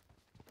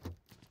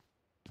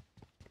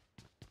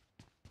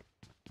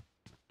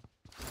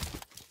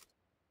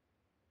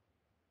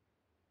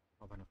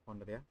 Have enough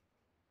fun there.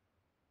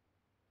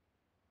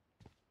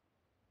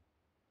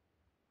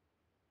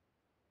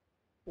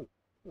 Ooh,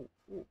 ooh,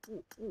 ooh,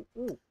 ooh, ooh,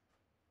 ooh.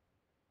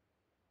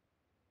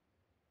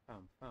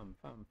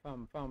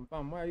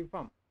 Fam. Where are you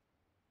from?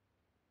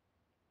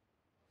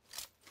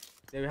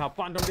 There we have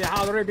Phantom. They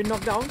have already been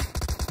knocked down.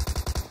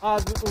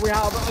 As we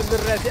have the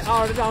rest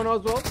are down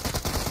as well.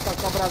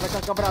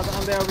 KAKABRAZA,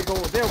 and there we go.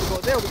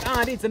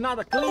 And it's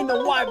another clean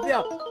wipe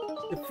there.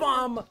 The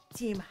farm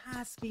team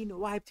has been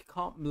wiped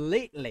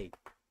completely.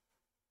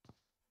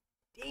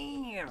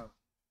 Damn.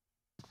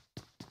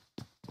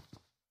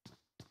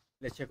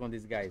 Let's check on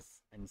these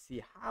guys and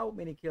see how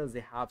many kills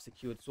they have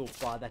secured so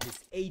far. That is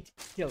 8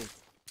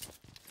 kills.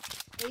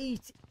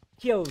 8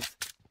 kills.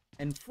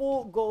 And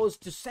 4 goes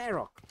to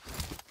Sarok.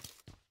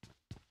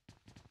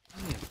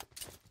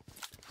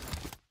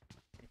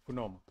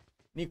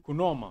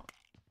 Nikunoma.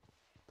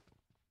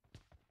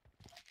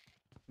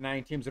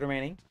 9 teams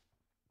remaining.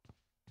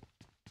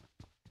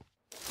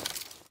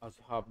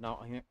 Also have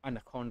now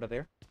Anaconda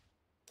there.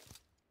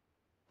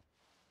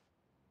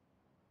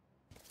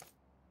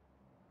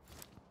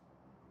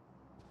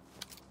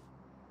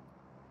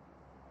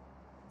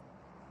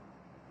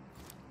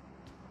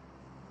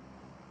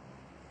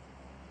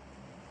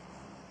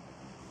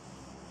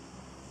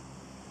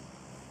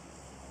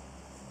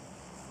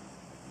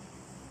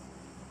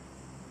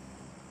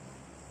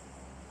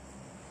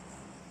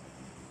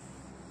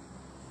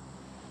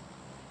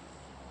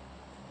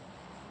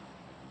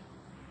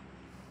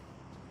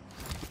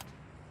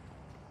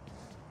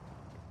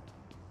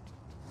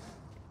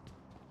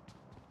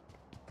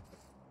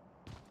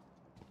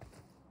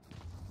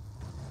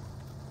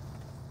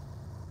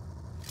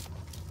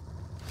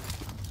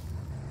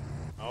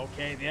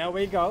 Okay, there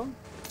we go.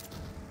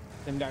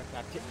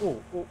 Oh,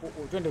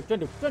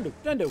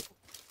 Tundu.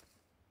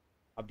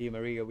 Abdi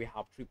Maria, we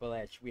have Triple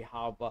H, we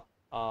have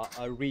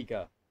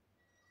Riga.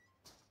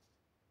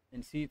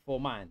 And C4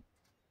 man.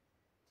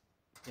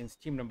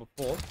 Against team number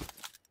 4.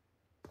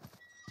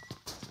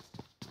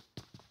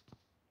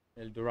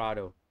 El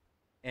Dorado,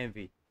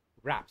 Envy,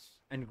 Raps,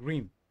 and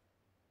Grim.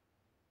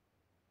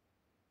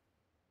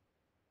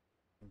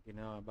 You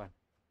know, but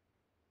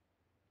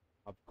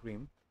up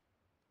Grim.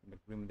 In the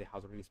Grim, they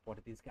have already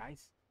spotted these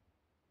guys.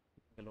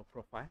 The low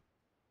profile.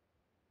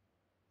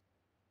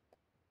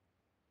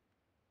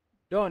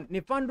 Don, ni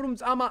fan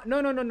rooms ama.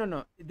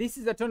 No. This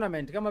is a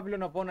tournament. Kama vile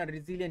unavyoona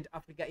Resilient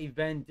Africa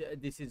event.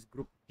 This is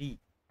Group D.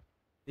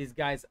 These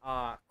guys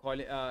are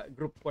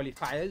group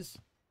qualifiers,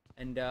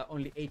 and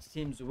only 8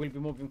 teams will be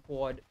moving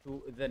forward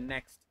to the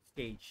next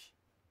stage.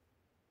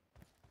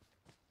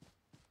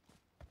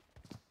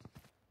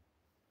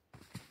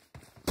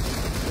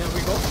 There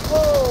we go.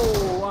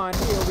 Oh, and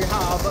here we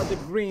have the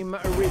Grim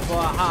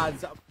Reaper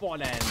has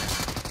fallen.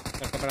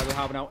 We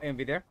have now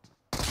Envy there.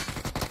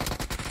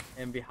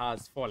 Envy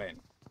has fallen.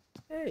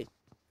 Hey.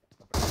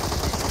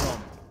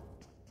 From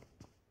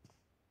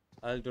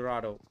El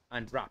Dorado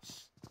and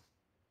Raps.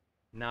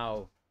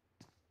 Now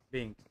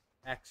being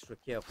extra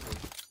careful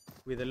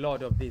with a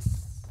lot of this.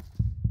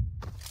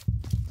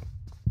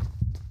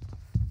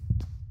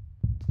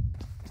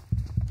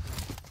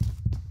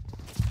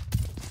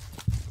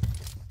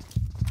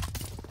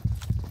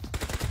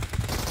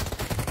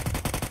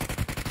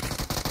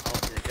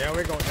 Okay, there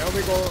we go.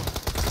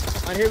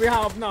 And here we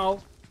have now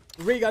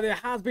Riga there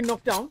has been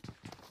knocked down.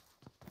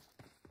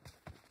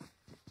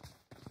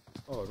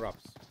 Oh,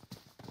 Raps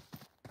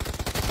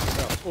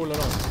all alone.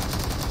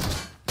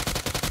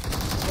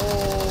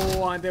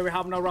 Oh, and there we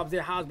have now Raps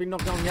there has been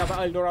knocked down. We have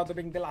El Dorado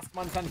being the last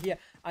man stand here,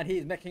 and he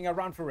is making a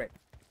run for it.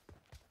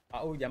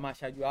 Oh,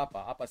 Yamasha, you up,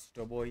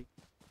 Sito boy.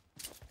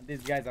 And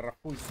these guys are a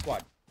full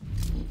squad.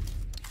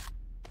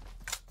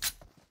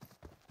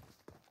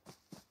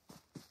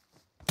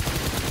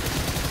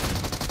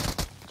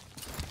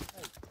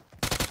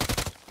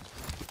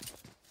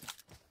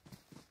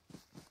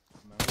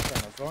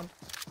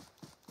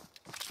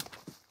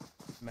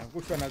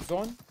 Mangushwa na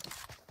zone.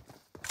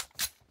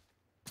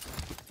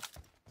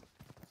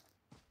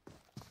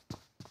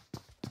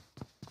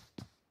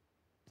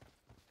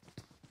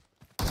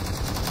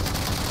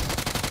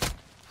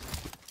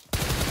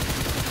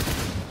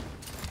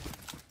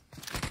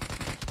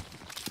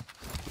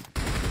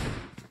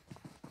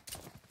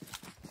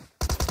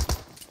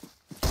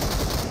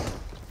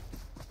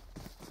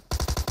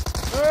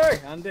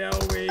 And there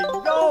we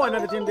go.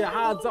 Another team, their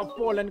hearts have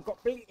fallen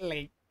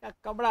completely.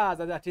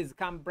 KAKABRAZA, that is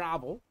Camp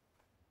Bravo.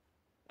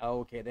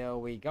 Okay, there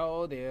we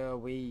go. Here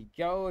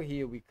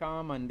we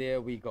come, and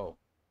there we go.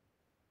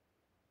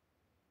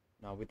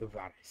 Now with the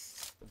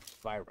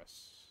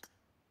virus.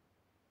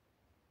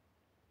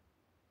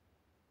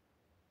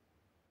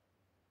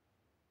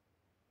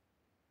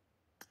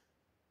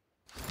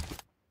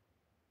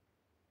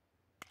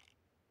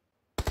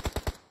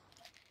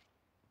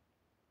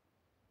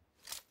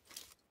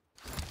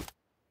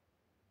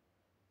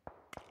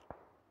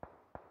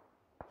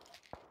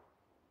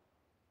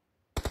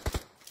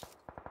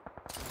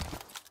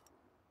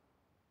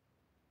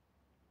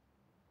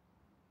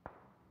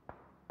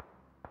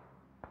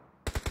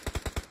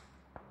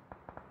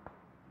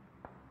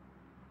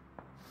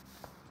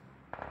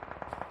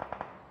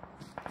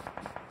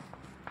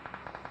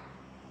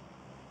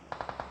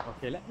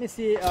 Okay, let me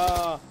see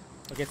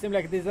Okay, seems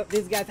like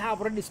these guys have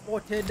already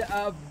spotted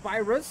a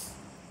virus.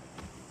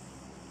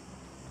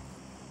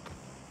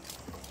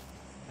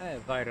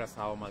 Virus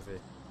hao maze.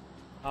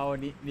 Hao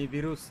ni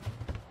virus.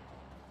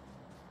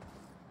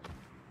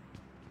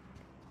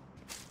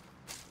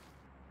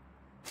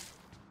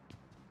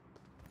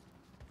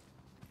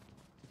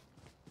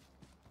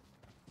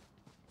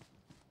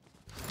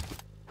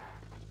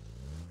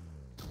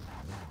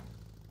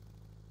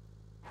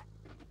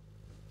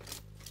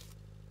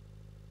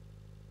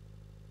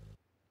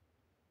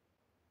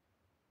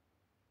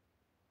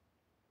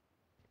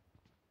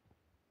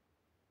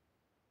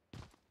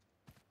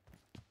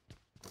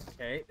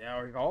 Okay,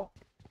 there we go.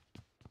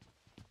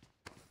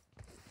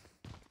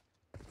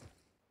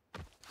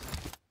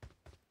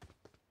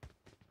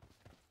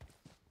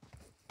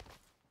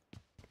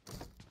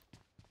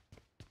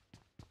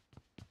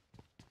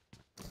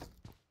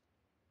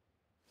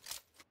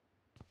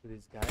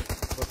 These guys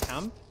boot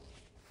camp.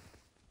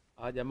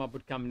 Jamaa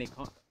boot camp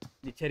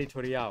ni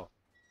territory yao.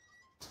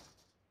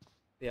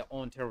 Their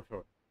own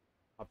territory.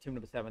 Of team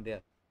number 7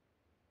 there.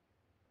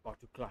 About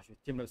to clash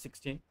with team number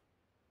 16.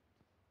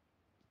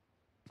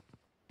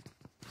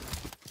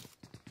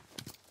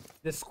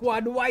 The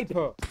squad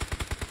wiper.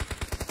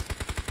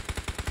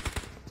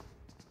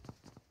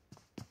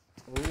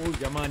 Oh,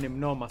 jamani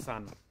mnoma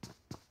sana.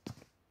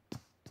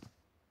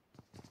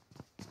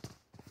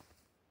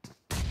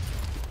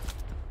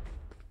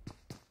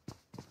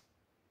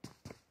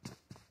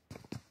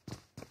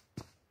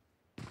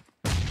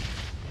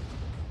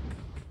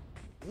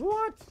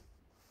 What?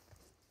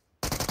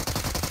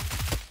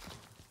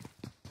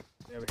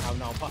 There we have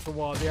now pass the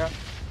wall there.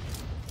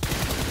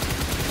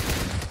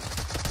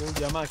 Huyu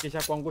jamaa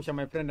kisha kuangusha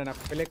my friend na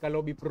kupeleka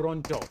lobby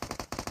pronto.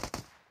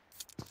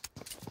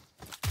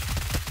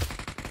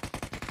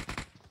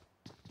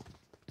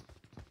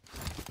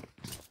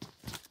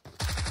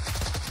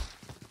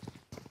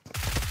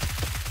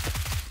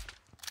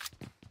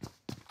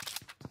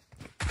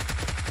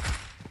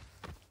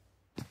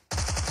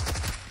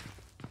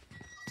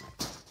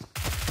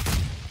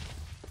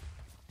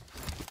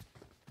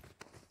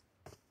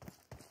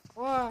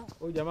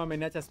 Huyu jamaa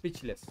ameniacha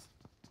speechless.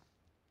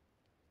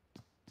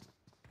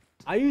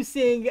 Are you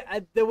seeing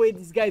the way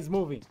this guy is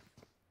moving?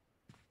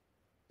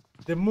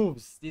 The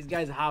moves these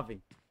guys are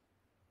having.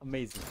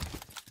 Amazing.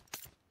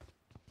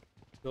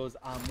 Those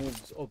are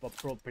moves of a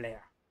pro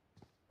player.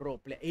 Pro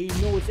player. He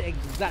knows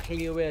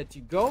exactly where to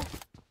go.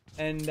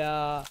 And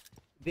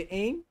the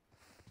aim.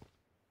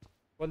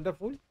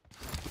 Wonderful.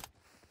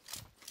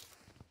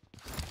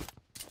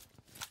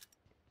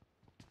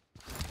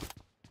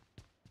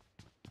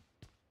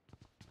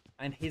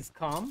 And he's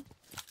calm.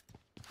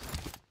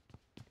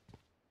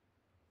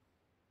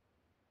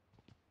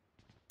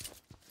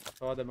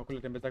 Soda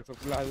amekula tembe zake za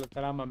kula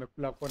salama,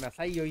 amekula kona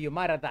saa hiyo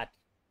mara that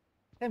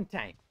same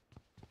time.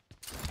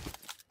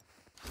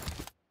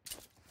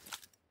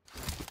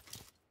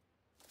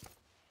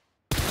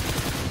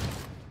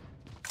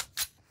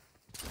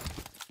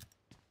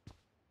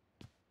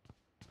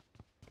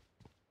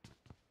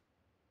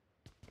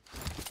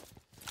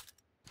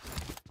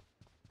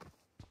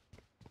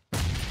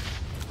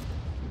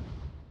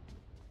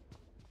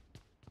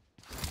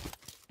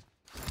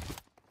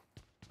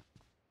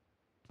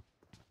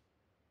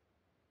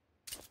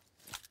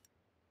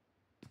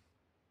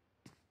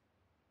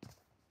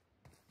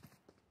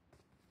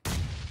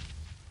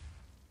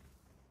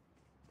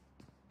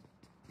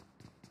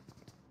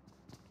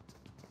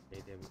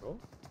 Okay, there we go.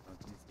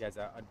 These guys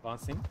are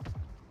advancing.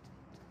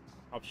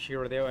 Up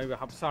Shira there, we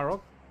have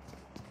Sarok.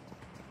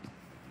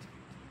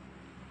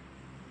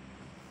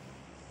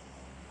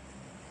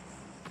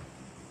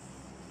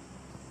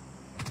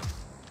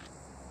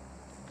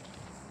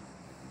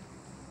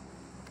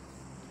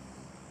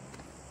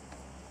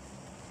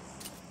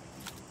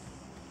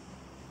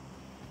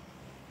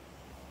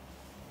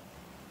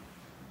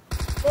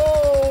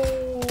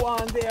 Oh,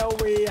 and there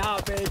we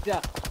have it.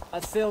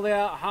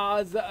 Celia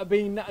has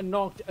been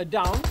knocked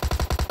down.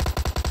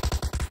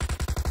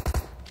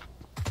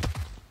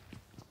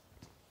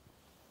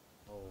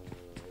 Oh.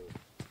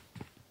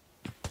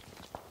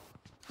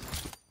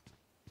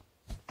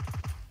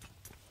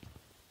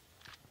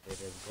 There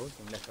we go.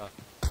 Some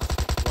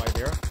right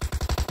there.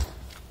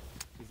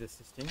 He's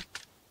assisting.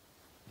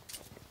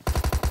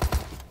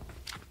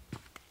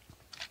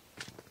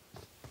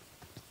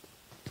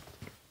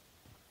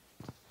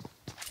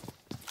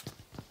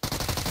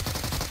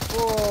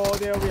 Oh,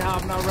 there we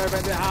have now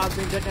Raven. They have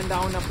been taken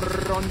down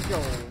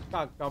pronto.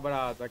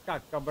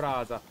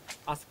 KAKABRAZA.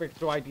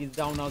 Aspect right is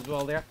down as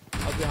well there.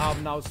 As we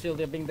have now still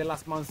there being the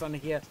last man on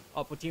here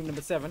for team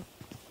number 7.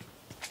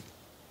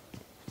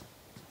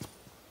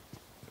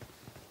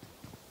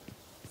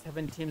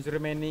 7 teams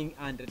remaining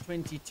and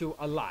 22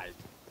 alive.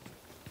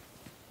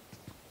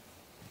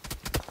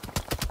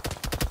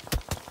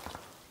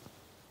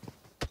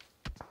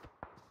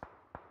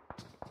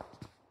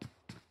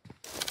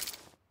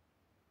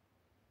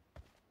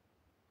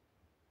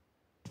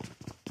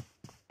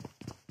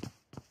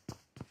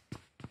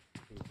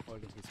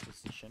 Holding his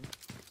position.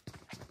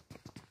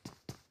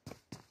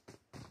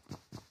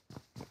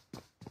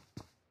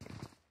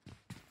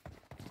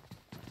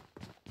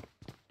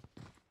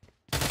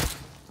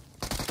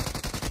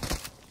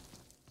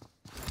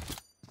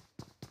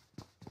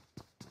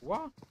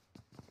 What?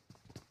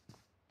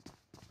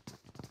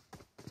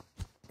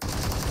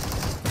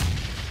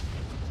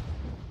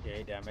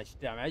 Okay,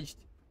 damaged.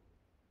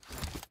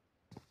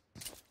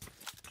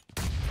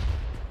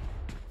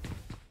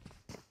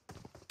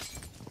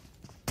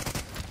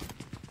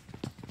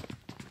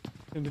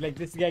 Seems like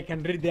this guy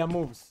can read their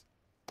moves.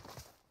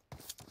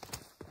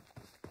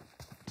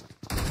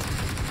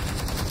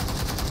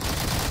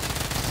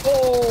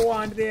 Oh,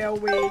 and there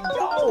we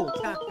go!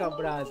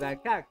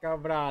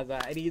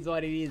 KAKABRAZA. It is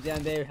what it is,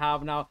 and they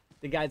have now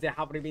the guys that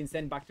have already been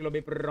sent back to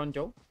lobby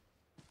pronto.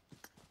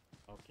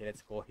 Okay,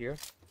 let's go here.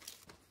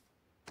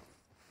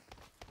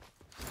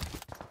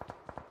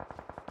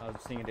 I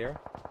was seeing it there.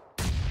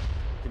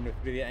 Team number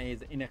 3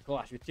 is in a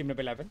clash with team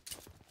number 11.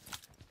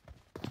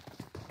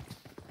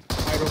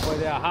 Over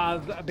there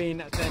has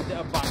been sent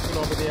back to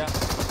over there,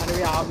 and we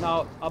have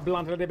now a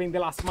blunt being the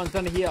last month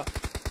on here.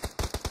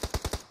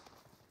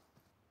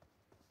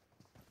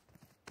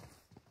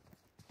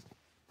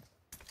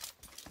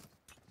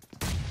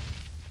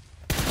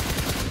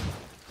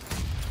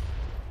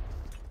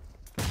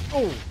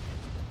 Oh,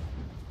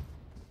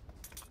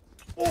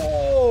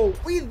 oh,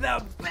 with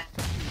the back.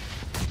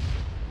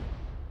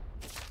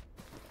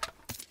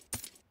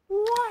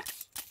 What?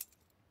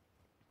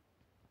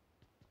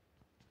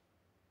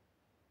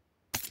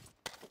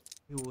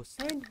 He was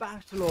sent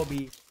back to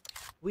lobby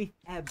with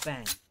a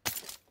bang.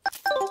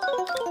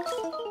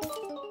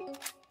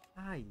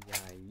 Ay,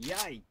 ay,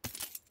 ay.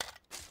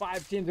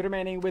 5 teams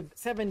remaining with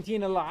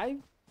 17 alive.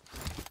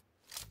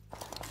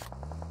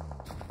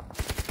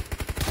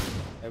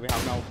 There we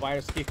have now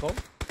Virus Kiko.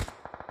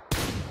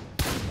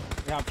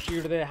 We have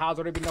Shira that has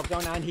already been knocked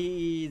down, and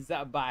he is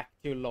back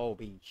to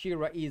lobby.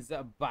 Shira is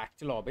back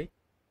to lobby.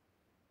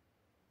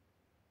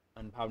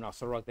 And we have now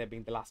Sorok there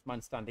being the last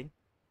man standing.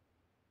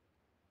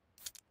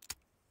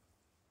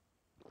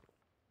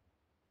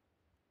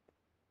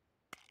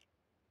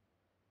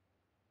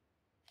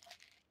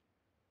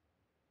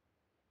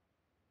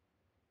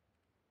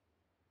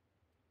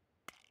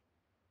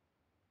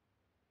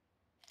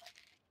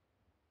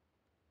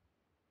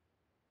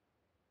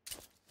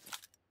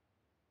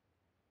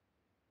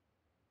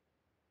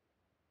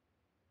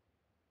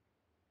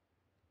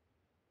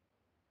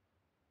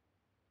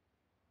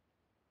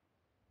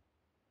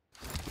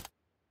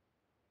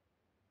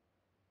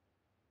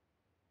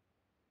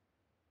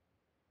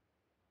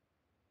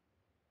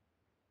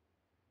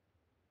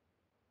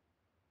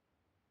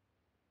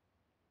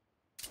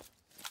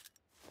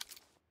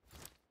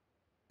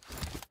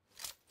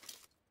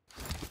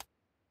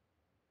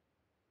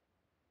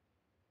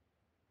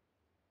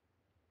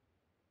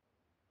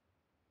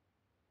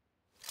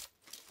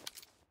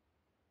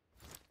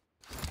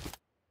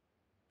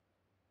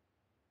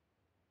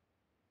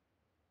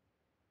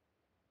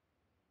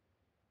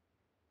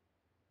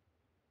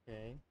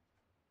 Okay.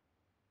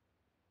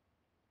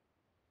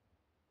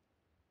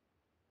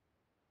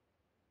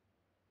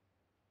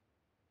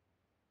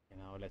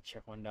 Now let's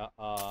check on the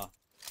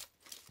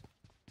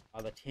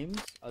other teams,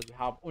 as we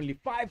have only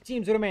 5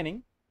 teams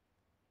remaining.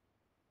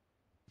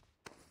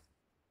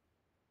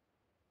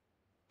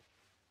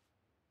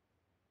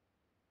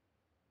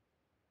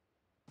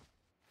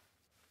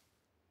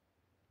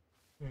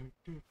 The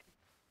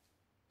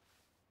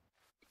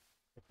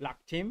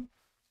black team,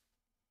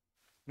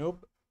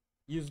 Noob,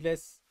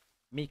 Useless,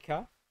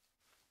 Mika.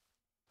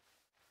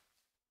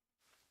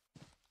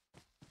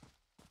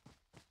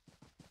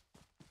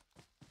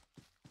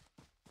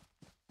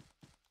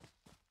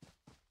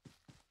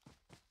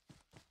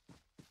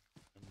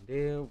 And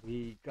there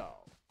we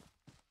go.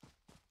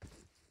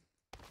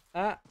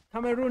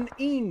 Cameroon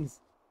Ins.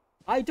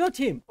 I got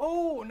him.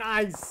 Oh,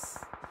 nice.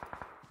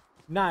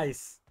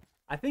 Nice.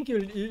 I think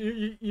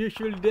you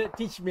should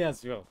teach me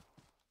as well,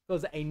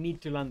 because I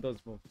need to learn those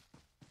moves.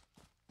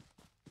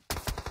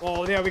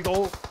 Oh, there we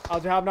go.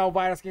 As we have now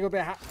Virus Kick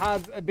that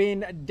has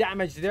been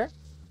damaged there.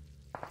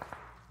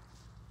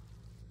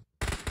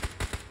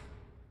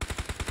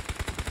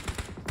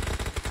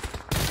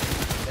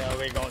 There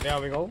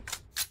we go.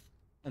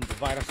 And the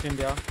Virus team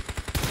there.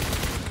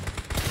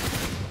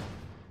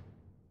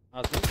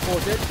 As we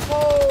spotted.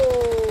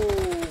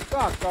 Oh!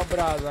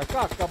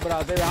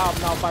 KAKABRAZA. They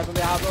have now Python.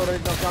 They have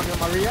already knocked down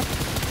Maria.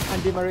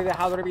 And Di Maria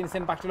has already been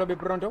sent back to lobby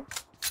pronto.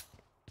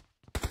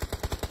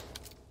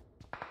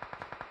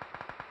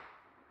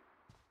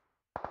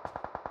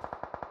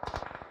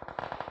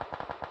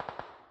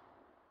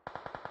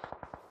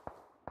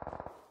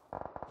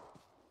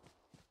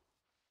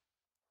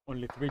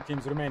 Only 3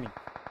 teams remaining.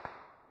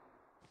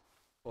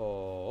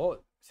 Oh,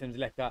 seems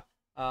like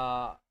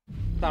Tarok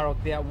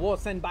there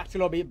was sent back to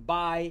lobby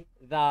by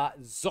the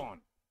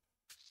zone.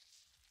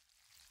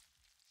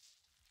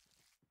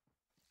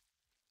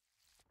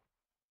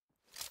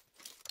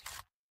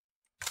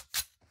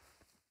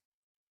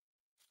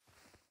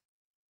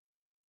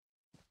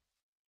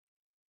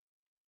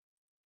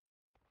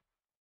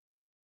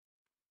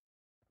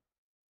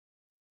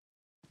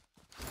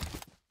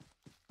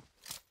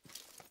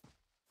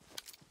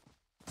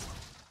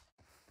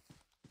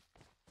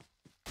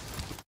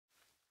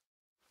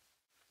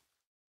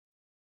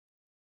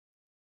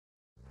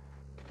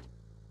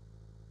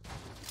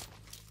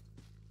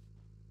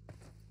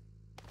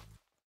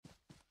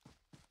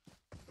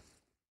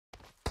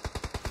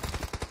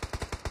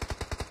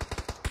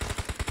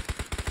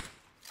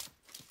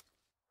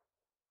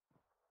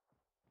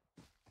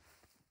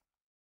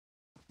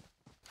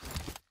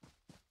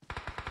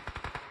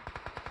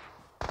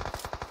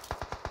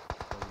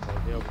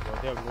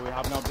 there we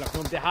have now black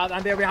room.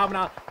 And there we have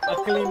now a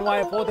clean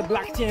wipe for the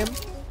black team.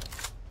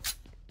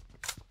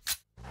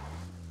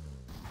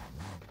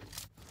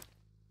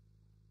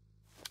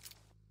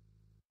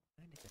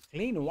 And it's a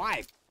clean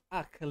wipe.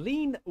 A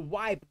clean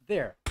wipe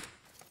there.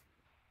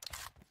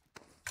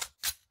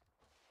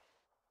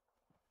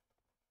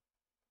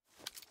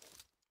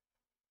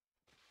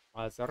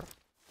 Sir.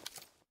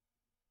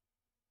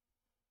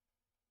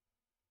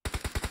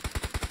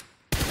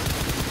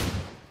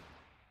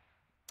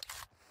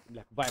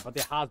 Black Viper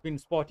there has been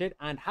spotted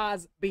and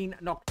has been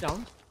knocked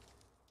down.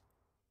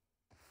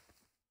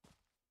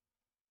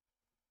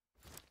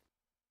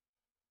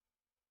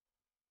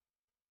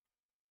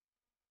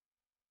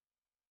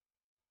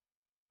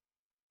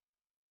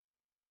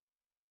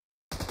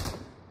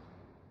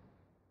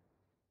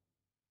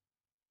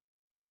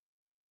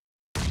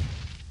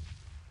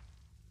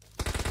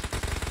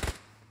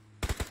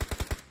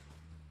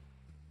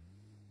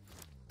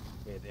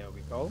 Okay, there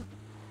we go.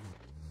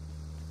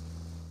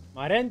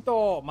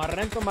 Marento,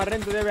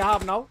 there we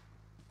have now.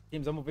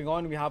 Teams are moving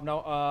on. We have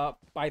now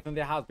Python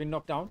there has been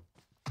knocked down.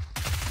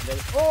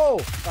 Oh,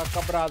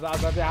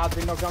 KAKABRAZA there has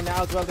been knocked down there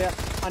as well there.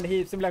 And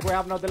he seems like we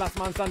have now the last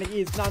man standing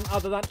is none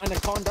other than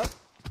Anaconda.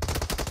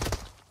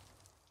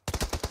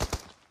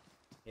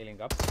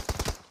 Healing up.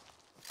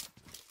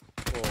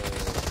 Oh,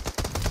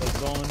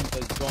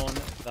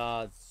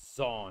 the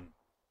zone.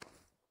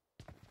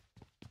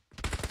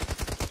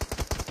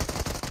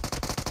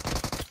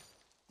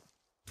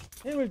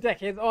 He will take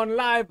his own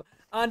life,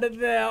 and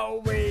there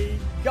we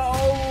go.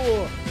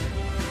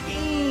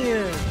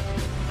 In.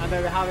 And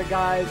there we have it,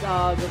 guys.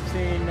 We've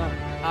seen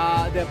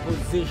their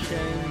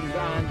positions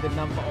and the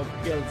number of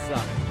kills.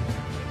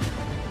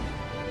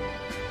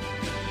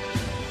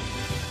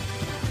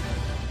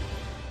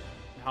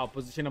 How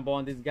position number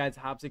one, these guys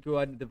have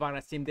secured. The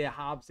virus team, they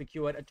have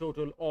secured a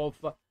total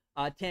of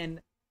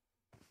 10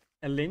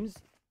 limbs.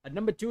 At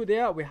number 2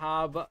 there we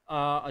have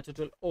a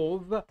total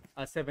of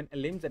 7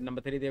 limbs. At number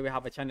 3 there we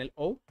have a channel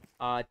O.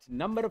 At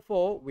number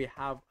 4 we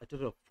have a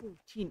total of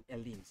 14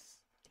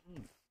 limbs.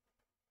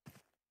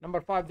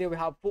 Number 5 there we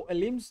have 4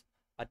 limbs.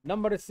 At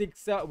number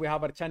 6 we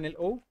have a channel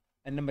O.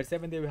 And number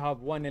 7 there we have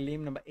 1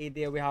 limb. Number 8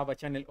 there we have a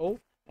channel O.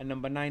 And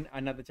number 9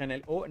 another channel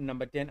O. And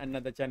number 10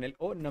 another channel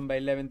O. Number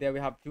 11 there we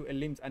have 2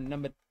 limbs. And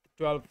number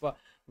 12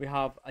 we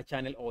have a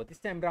channel O. This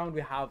time round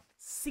we have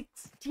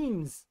 6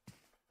 teams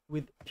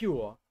with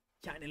pure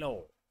channel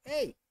O.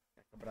 Hey,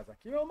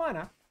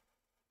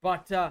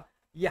 but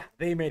yeah,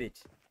 they made it.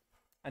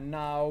 And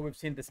now we've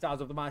seen the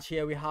stars of the match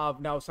here. We have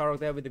now Sarok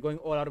there with the going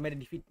all out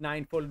defeat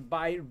 9, followed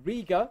by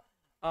Riga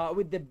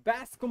with the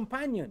best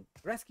companion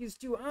rescues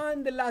 2,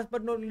 and the last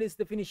but not least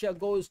the finisher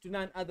goes to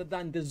none other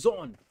than the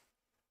Zone,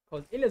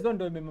 because ile Zone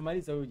ndo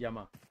imemaliza huyu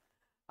jamaa.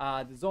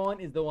 The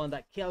Zone is the one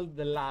that killed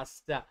the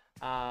last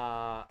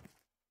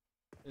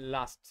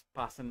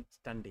person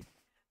standing.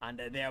 And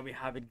there we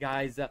have it,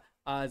 guys,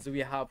 as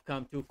we have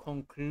come to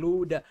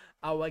conclude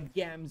our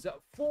games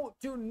for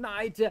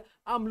tonight.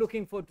 I'm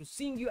looking forward to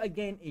seeing you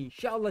again,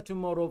 inshallah,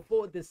 tomorrow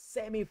for the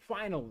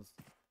semi-finals.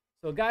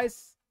 So,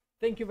 guys,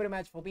 thank you very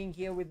much for being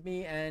here with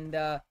me. And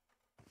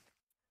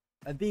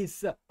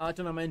this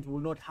tournament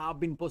would not have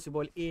been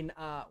possible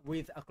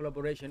with a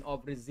collaboration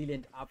of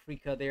Resilient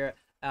Africa there,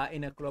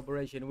 in a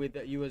collaboration with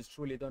yours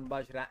truly, Don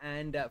Bashrah,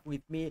 and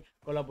with me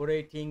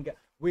collaborating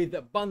with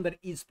Bandar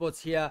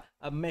Esports here,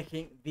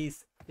 making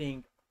this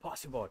thing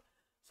possible.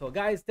 So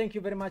guys, thank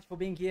you very much for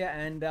being here,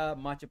 and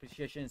much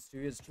appreciations to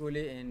yours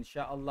truly.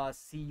 Inshallah,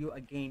 see you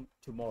again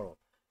tomorrow.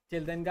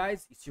 Till then,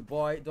 guys, it's your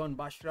boy Don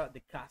Bashrah,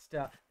 the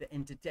caster, the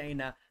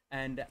entertainer,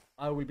 and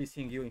I will be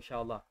seeing you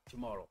inshallah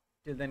tomorrow.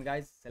 Till then,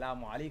 guys,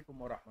 Assalamu alaikum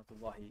wa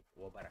rahmatullahi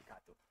wa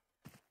barakatuh.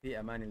 Fi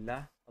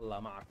amanillah,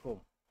 Allah ma'akum.